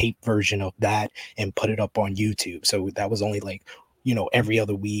the tape version of that and put it up on YouTube. So that was only like, every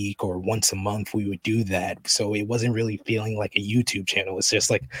other week or once a month we would do that. So it wasn't really feeling like a YouTube channel. It's just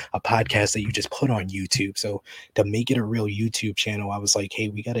like a podcast that you just put on YouTube. So to make it a real YouTube channel, I was like, hey,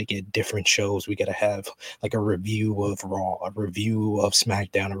 we got to get different shows. We got to have like a review of Raw, a review of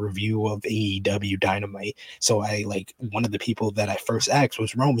SmackDown, a review of AEW Dynamite. So I like, one of the people that I first asked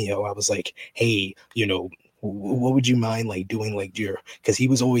was Romeo. I was like, hey, what would you mind like doing like because he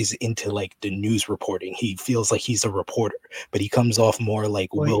was always into like the news reporting. He feels like he's a reporter, but he comes off more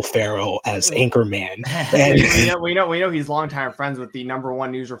like Will Ferrell as Anchorman. And we know he's longtime friends with the #1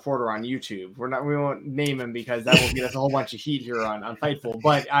 news reporter on YouTube. We won't name him because that will get us a whole bunch of heat here on Fightful.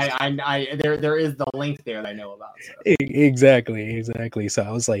 But there is the link there that I know about. So. Exactly. So I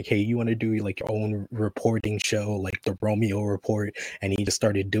was like, hey, you want to do like your own reporting show, like the Romeo Report? And he just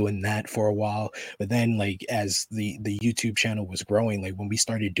started doing that for a while. But then like as the YouTube channel was growing, like when we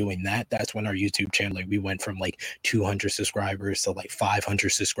started doing that, that's when our YouTube channel, like we went from like 200 subscribers to like 500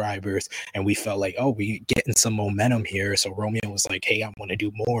 subscribers, and we felt like, oh, we getting some momentum here. So Romeo was like, hey, I want to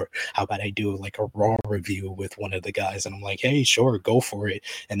do more. How about I do like a Raw review with one of the guys? And I'm like, hey, sure, go for it.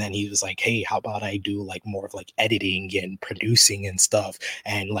 And then he was like, hey, how about I do like more of like editing and producing and stuff?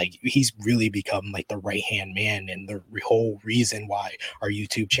 And like he's really become like the right hand man, and the whole reason why our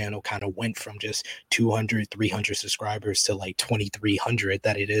YouTube channel kind of went from just 200, 300 subscribers to like 2,300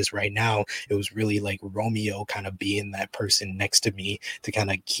 that it is right now. It was really like Romeo kind of being that person next to me to kind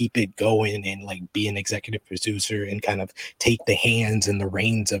of keep it going and like be an executive producer and kind of take the hands and the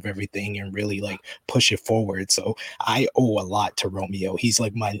reins of everything and really like push it forward. So I owe a lot to Romeo. He's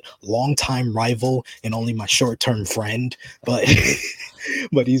like my longtime rival and only my short-term friend, but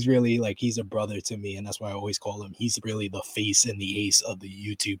but he's really like, he's a brother to me, and that's why I always call him, he's really the face and the ace of the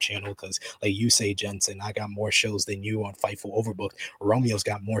YouTube channel. Because like you say, Jensen, I got more shows than you on Fightful Overbooked. Romeo's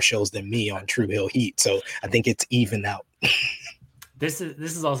got more shows than me on True Heel Heat, so I think it's even out. This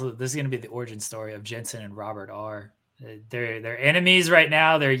is going to be the origin story of Jensen and Robert R. They're enemies right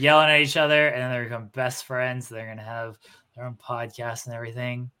now. They're yelling at each other, and then they become best friends. They're going to have their own podcast and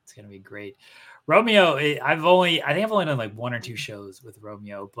everything. It's going to be great. Romeo, I think I've only done like 1 or 2 shows with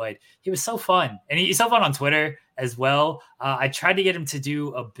Romeo, but he was so fun, and he's so fun on Twitter as well. I tried to get him to do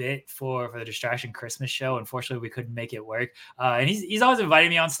a bit for the Distraction Christmas show. Unfortunately, we couldn't make it work. And he's always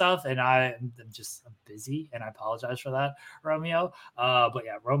inviting me on stuff, and I'm busy, and I apologize for that, Romeo. But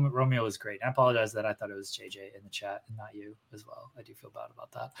yeah, Romeo was great. And I apologize that I thought it was JJ in the chat and not you as well. I do feel bad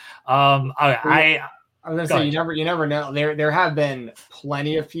about that. Okay, I was gonna say you never know. There have been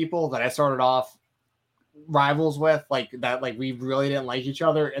plenty of people that I started off rivals with, like that, like we really didn't like each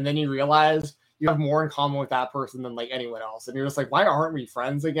other, and then you realize you have more in common with that person than like anyone else, and you're just like, why aren't we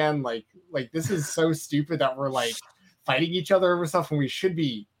friends again? Like this is so stupid that we're like fighting each other over stuff when we should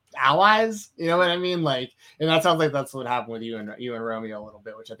be allies. You know what I mean? Like, and that sounds like that's what happened with you and Romeo a little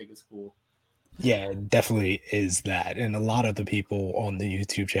bit, which I think is cool. Yeah, it definitely is that. And a lot of the people on the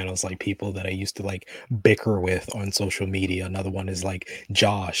YouTube channels, like people that I used to like bicker with on social media. Another one is like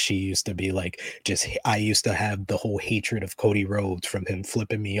Josh. She used to be like, I used to have the whole hatred of Cody Rhodes from him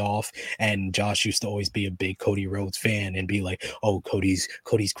flipping me off. And Josh used to always be a big Cody Rhodes fan and be like, oh, Cody's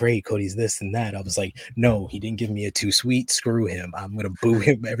great. Cody's this and that. I was like, no, he didn't give me a too sweet. Screw him. I'm going to boo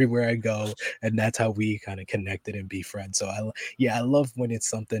him everywhere I go. And that's how we kind of connected and be friends. So I love when it's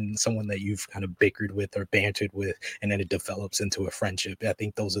someone that you've kind of bickered with or bantered with, and then it develops into a friendship. I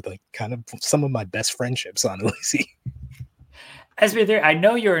think those are like kind of some of my best friendships, honestly. SB3, I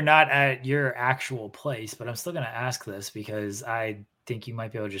know you're not at your actual place, but I'm still going to ask this because I think you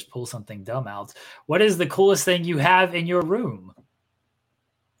might be able to just pull something dumb out. What is the coolest thing you have in your room?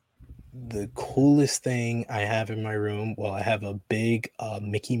 The coolest thing I have in my room, well, I have a big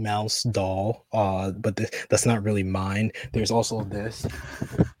Mickey Mouse doll, but that's not really mine. There's also this.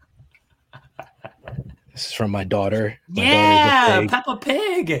 This is from my daughter. Yeah, Peppa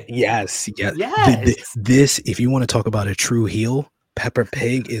Pig. Yes. This, if you want to talk about a true heel, Peppa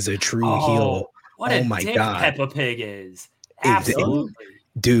Pig is a true heel. What a dick Peppa Pig is. Absolutely.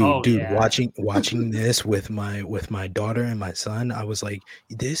 Dude, watching this with my daughter and my son, I was like,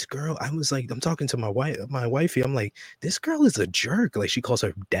 this girl, I'm talking to my wifey, I'm like, this girl is a jerk. Like, she calls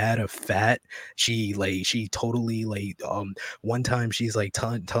her dad a fat. She totally one time she's like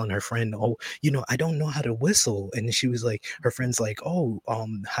telling her friend, oh, I don't know how to whistle. And she was like, her friend's like, oh,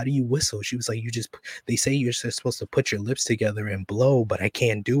 how do you whistle? She was like, they say you're supposed to put your lips together and blow, but I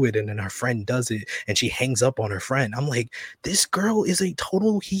can't do it. And then her friend does it and she hangs up on her friend. I'm like, this girl is a total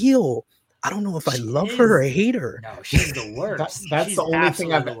heel. I don't know if I love her or hate her. No, she's the worst. That's the only thing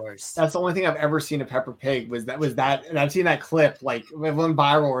that's the only thing I've ever seen of Peppa Pig was that, and I've seen that clip like it went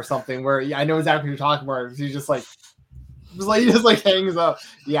viral or something where I know exactly what you're talking about. She's just like he just like hangs up.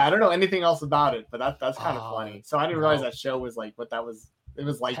 Yeah, I don't know anything else about it, but that's kind of funny. So I didn't realize that show was like what that was. It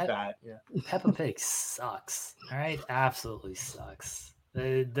was like that. Yeah, Peppa Pig sucks. All right, absolutely sucks.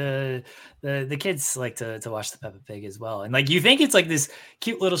 The kids like to watch the Peppa Pig as well, and like you think it's like this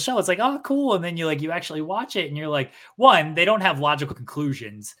cute little show. It's like, oh, cool, and then you actually watch it, and you're like, one, they don't have logical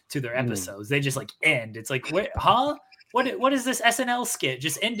conclusions to their episodes. They just like end. It's like, what is this SNL skit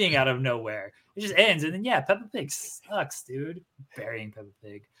just ending out of nowhere? It just ends, and then Peppa Pig sucks, dude. Burying Peppa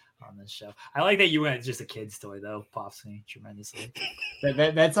Pig on this show. I like that you went just a kid's toy though. Pops me tremendously.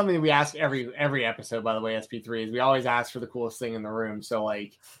 That's something we ask every episode, by the way. SP3 is we always ask for the coolest thing in the room. So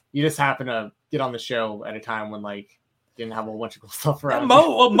like you just happen to get on the show at a time when like didn't have a whole bunch of cool stuff around.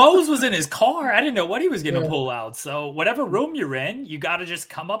 Mose was in his car. I didn't know what he was going to pull out. So whatever room you're in, you got to just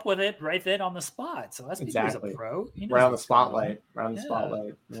come up with it right then on the spot. So that's exactly a pro. Right on the spotlight. Right on the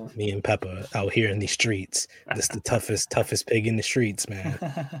spotlight. Yeah. Me and Peppa out here in the streets. This the toughest pig in the streets, man.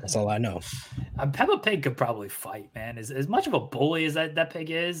 That's all I know. Peppa Pig could probably fight, man. As much of a bully as that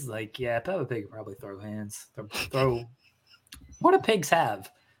pig is, like, Peppa Pig could probably throw hands. Throw. What do pigs have?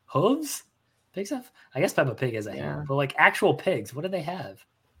 Hooves? Pigs have? I guess Peppa Pig has a hand, but like actual pigs, what do they have?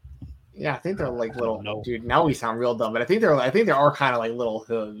 Yeah, I think they're like little. Dude, now we sound real dumb, but I think there are kind of like little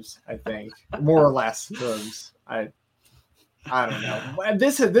hooves. I think more or less hooves. I don't know.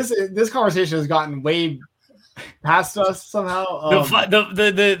 This conversation has gotten way past us somehow.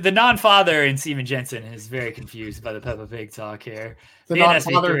 The non-father in Steven Jensen is very confused by the Peppa Pig talk here.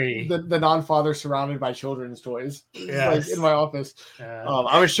 The non-father surrounded by children's toys. Like in my office.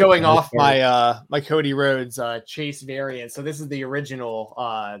 I was showing off my Cody Rhodes Chase variant. So this is the original.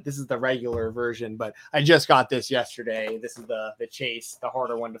 This is the regular version, but I just got this yesterday. This is the Chase, the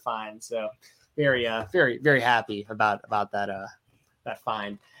harder one to find. So very very happy about that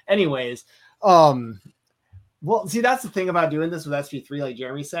find. Anyways, well, see, that's the thing about doing this with SP3, like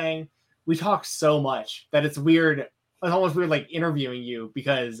Jeremy's saying, we talk so much that it's weird. It's almost weird, like interviewing you,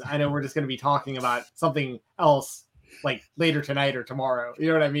 because I know we're just going to be talking about something else like later tonight or tomorrow. You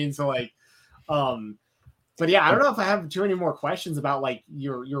know what I mean? So like, But yeah, I don't know if I have too many more questions about like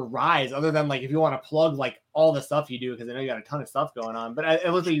your rise, other than like if you want to plug like all the stuff you do, because I know you got a ton of stuff going on. But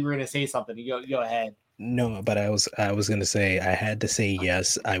it looks like you were going to say something. You go ahead. No, but I was gonna say I had to say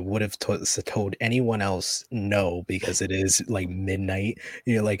yes. I would have told anyone else no because it is like midnight.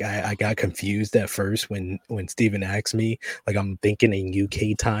 You know, like I got confused at first when Steven asked me. Like I'm thinking in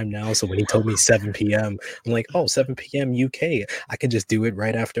UK time now. So when he told me 7 p.m., I'm like, oh, 7 p.m. UK. I could just do it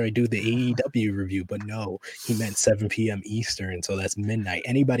right after I do the AEW review. But no, he meant 7 p.m. Eastern. So that's midnight.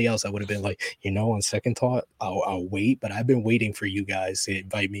 Anybody else, I would have been like, on second thought, I'll wait. But I've been waiting for you guys to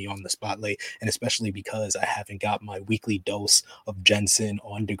invite me on the spotlight, and especially because I haven't got my weekly dose of Jensen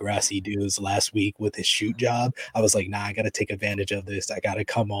on Degrassi Dudes last week with his shoot job. I was like, nah, I got to take advantage of this. I got to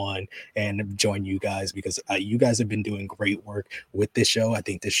come on and join you guys because you guys have been doing great work with this show. I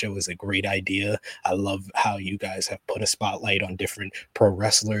think this show is a great idea. I love how you guys have put a spotlight on different pro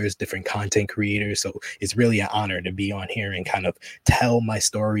wrestlers, different content creators. So it's really an honor to be on here and kind of tell my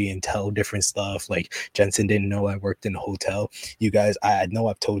story and tell different stuff. Like Jensen didn't know I worked in a hotel. You guys, I know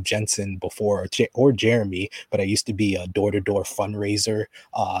I've told Jensen before or Jeremy, but I used to be a door-to-door fundraiser.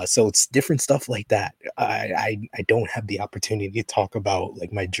 So it's different stuff like that. I don't have the opportunity to talk about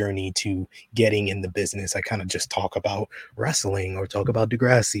like my journey to getting in the business. I kind of just talk about wrestling or talk about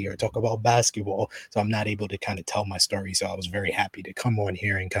Degrassi or talk about basketball. So I'm not able to kind of tell my story. So I was very happy to come on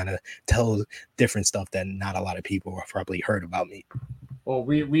here and kind of tell different stuff that not a lot of people have probably heard about me. Well,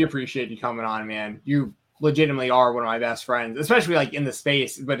 we appreciate you coming on, man. You legitimately are one of my best friends, especially like in the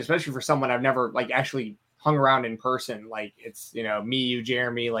space, but especially for someone I've never like actually hung around in person. Like it's, me, you,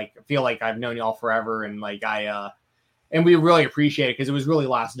 Jeremy, like I feel like I've known y'all forever. And like and we really appreciate it because it was really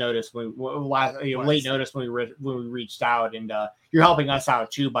last notice late notice when we reached out, and you're helping us out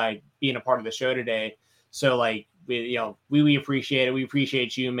too by being a part of the show today. So like we appreciate it. We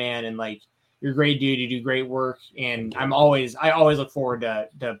appreciate you, man. And like, you're a great dude. You do great work. And I always look forward to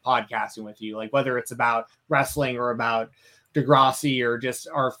podcasting with you, like whether it's about wrestling or about Degrassi or just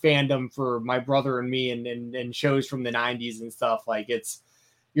our fandom for my brother and me and shows from the 90s and stuff. Like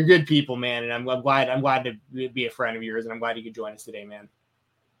you're good people, man. And I'm glad to be a friend of yours, and I'm glad you could join us today, man.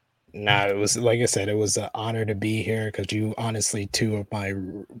 Nah, it was, like I said, it was an honor to be here because you honestly two of my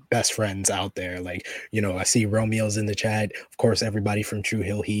best friends out there. Like, I see Romeo's in the chat, of course, everybody from True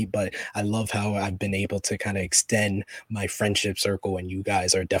Hill Heat, but I love how I've been able to kind of extend my friendship circle, and you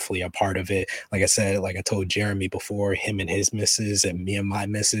guys are definitely a part of it. Like I said, like I told Jeremy before, him and his missus and me and my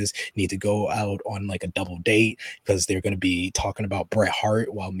missus need to go out on like a double date because they're going to be talking about Bret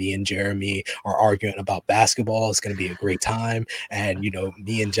Hart while me and Jeremy are arguing about basketball. It's going to be a great time. And,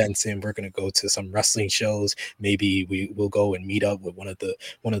 me and Jensen, we're going to go to some wrestling shows. Maybe we'll go and meet up with one of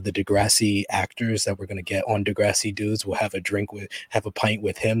the Degrassi actors that we're going to get on Degrassi Dudes. We'll have a pint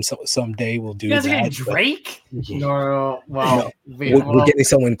with him someday. We'll do that. You guys are getting Drake? No, well, we're getting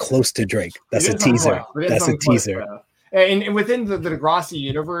someone close to Drake. That's a teaser. That's a teaser. And within the Degrassi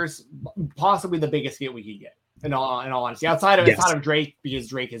universe, possibly the biggest hit we could get. In all honesty, outside of Drake, because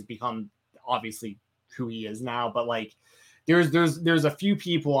Drake has become obviously who he is now, but like. There's a few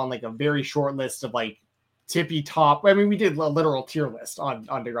people on like a very short list of like tippy top. I mean, we did a literal tier list on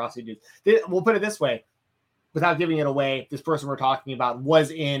Degrassi Dudes. We'll put it this way, without giving it away. This person we're talking about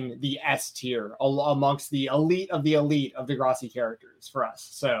was in the S tier amongst the elite of Degrassi characters for us.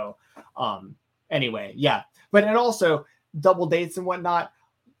 So, anyway, yeah. But and also double dates and whatnot.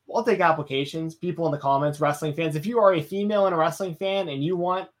 I'll take applications. People in the comments, wrestling fans. If you are a female and a wrestling fan and you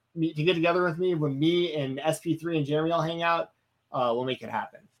want me to get together with me when me and SP3 and Jeremy all hang out, we'll make it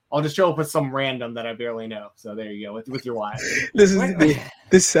happen. I'll just show up with some random that I barely know. So there you go with your wife.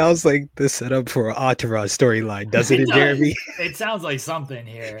 This sounds like the setup for an Entourage storyline, doesn't it, Jeremy? It sounds like something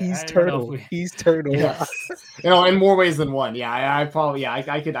here. He's Turtle. He's Turtle. Yeah. In more ways than one. Yeah,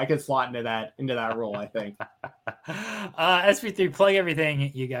 I could slot into that role, I think. SP3, plug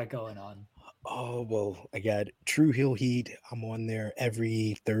everything you got going on. Oh, well, I got True Hill Heat. I'm on there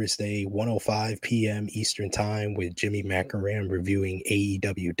every Thursday, 1:05 p.m. Eastern Time with Jimmy Macaram reviewing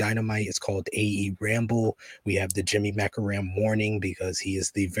AEW Dynamite. It's called AE Ramble. We have the Jimmy Macaram Morning because he is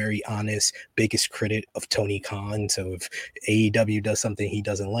the very honest, biggest critic of Tony Khan. So if AEW does something he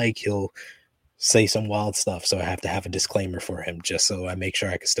doesn't like, he'll say some wild stuff. So I have to have a disclaimer for him just so I make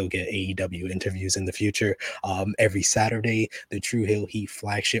sure I can still get AEW interviews in the future. Every Saturday, the True Hill Heat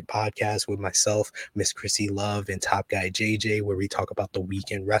flagship podcast with myself, Miss Chrissy Love, and Top Guy JJ, where we talk about the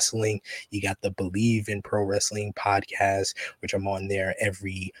weekend wrestling. You got the Believe in Pro Wrestling podcast, which I'm on there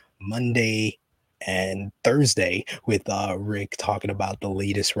every Monday and Thursday with Rick talking about the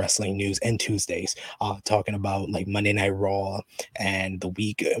latest wrestling news, and Tuesdays talking about like Monday Night Raw and the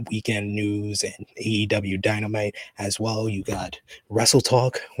weekend news and AEW Dynamite as well. You got Wrestle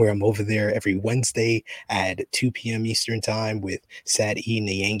Talk, where I'm over there every Wednesday at 2 p.m. Eastern time with Sad E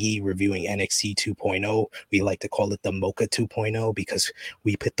Nyangi reviewing NXT 2.0. We like to call it the Mocha 2.0 because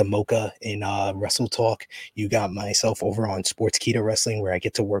we put the Mocha in Wrestle Talk. You got myself over on Sportskeeda Wrestling, where I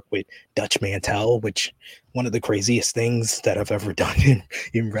get to work with Dutch Mantel, which one of the craziest things that I've ever done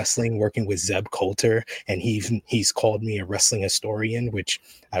in wrestling, working with Zeb Coulter, and he's called me a wrestling historian, which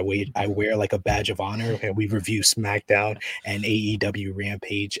I wear like a badge of honor, and we review SmackDown and AEW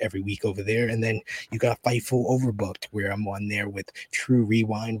Rampage every week over there. And then you got Fightful Overbooked, where I'm on there with True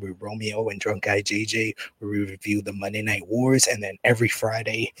Rewind with Romeo and Drunk Guy JJ, where we review the Monday Night Wars. And then every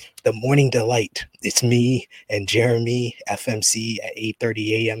Friday, the Morning Delight, it's me and Jeremy FMC at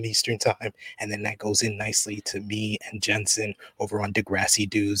 8:30 a.m. Eastern time, and then that goes in nicely to me and Jensen over on Degrassi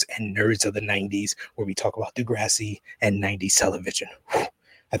Dudes and Nerds of the 90s, where we talk about Degrassi and 90s television.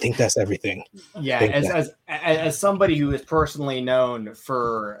 I think that's everything. Yeah, as somebody who is personally known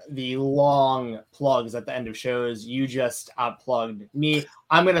for the long plugs at the end of shows, you just outplugged me.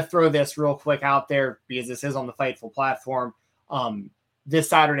 I'm going to throw this real quick out there because this is on the Fightful platform. This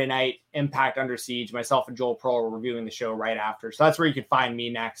Saturday night, Impact Under Siege, myself and Joel Pearl are reviewing the show right after. So that's where you can find me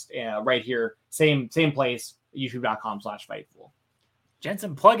next, right here. Same place, youtube.com/Fightful.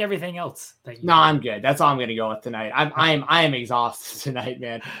 Jensen, plug everything else. No, I'm good. That's all I'm going to go with tonight. I am exhausted tonight,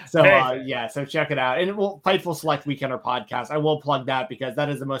 man. So so check it out. And Fightful Select Weekender podcast. I will plug that because that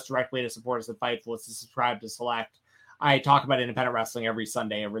is the most direct way to support us at Fightful, is to subscribe to Select. I talk about independent wrestling every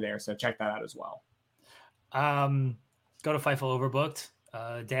Sunday over there, so check that out as well. Go to Fightful Overbooked.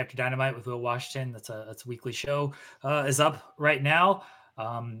 Day After Dynamite with Will Washington. That's a weekly show. Is up right now.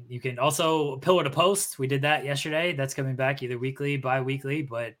 You can also Pillar to Post. We did that yesterday. That's coming back either weekly, bi-weekly,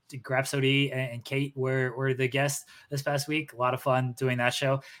 but Grapsody and Kate were the guests this past week. A lot of fun doing that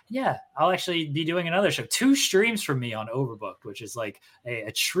show. Yeah, I'll actually be doing another show. 2 streams from me on Overbooked, which is like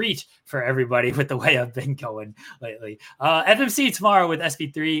a treat for everybody with the way I've been going lately. FMC tomorrow with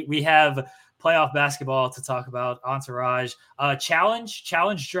SP3. We have playoff basketball to talk about, Entourage,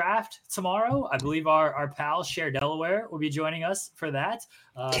 challenge draft tomorrow. I believe our pal Cher Delaware will be joining us for that.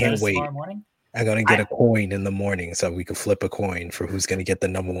 Can't wait. Tomorrow morning. I'm going to get a coin in the morning so we can flip a coin for who's going to get the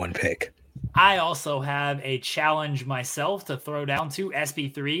number 1 pick. I also have a challenge myself to throw down to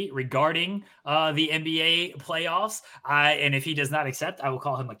SP3 regarding the NBA playoffs. And if he does not accept, I will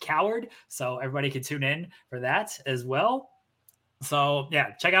call him a coward. So everybody can tune in for that as well. So,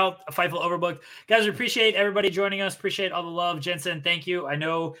 yeah, check out Fightful Overbooked. Guys, we appreciate everybody joining us. Appreciate all the love. Jensen, thank you. I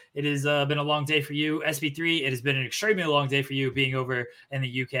know it has been a long day for you. SP3, it has been an extremely long day for you being over in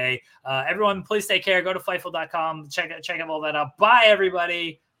the UK. Everyone, please take care. Go to Fightful.com. Check out all that out. Bye,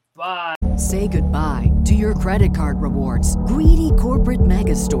 everybody. Bye. Say goodbye to your credit card rewards. Greedy corporate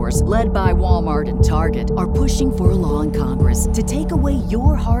mega stores, led by Walmart and Target, are pushing for a law in Congress to take away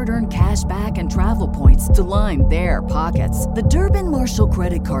your hard-earned cash back and travel points to line their pockets. The Durbin-Marshall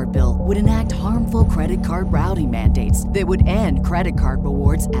credit card bill would enact harmful credit card routing mandates that would end credit card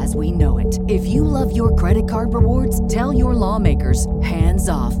rewards as we know it. If you love your credit card rewards, tell your lawmakers, hands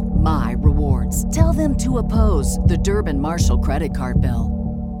off my rewards. Tell them to oppose the Durbin-Marshall credit card bill.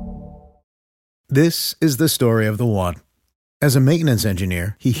 This is the story of the one. As a maintenance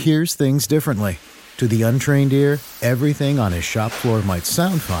engineer, he hears things differently. To the untrained ear, everything on his shop floor might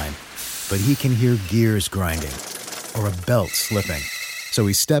sound fine, but he can hear gears grinding or a belt slipping. So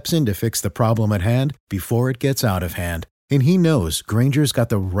he steps in to fix the problem at hand before it gets out of hand. And he knows Grainger's got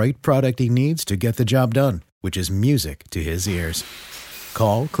the right product he needs to get the job done, which is music to his ears.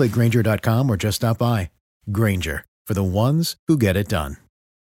 Call, click Grainger.com, or just stop by. Grainger, for the ones who get it done.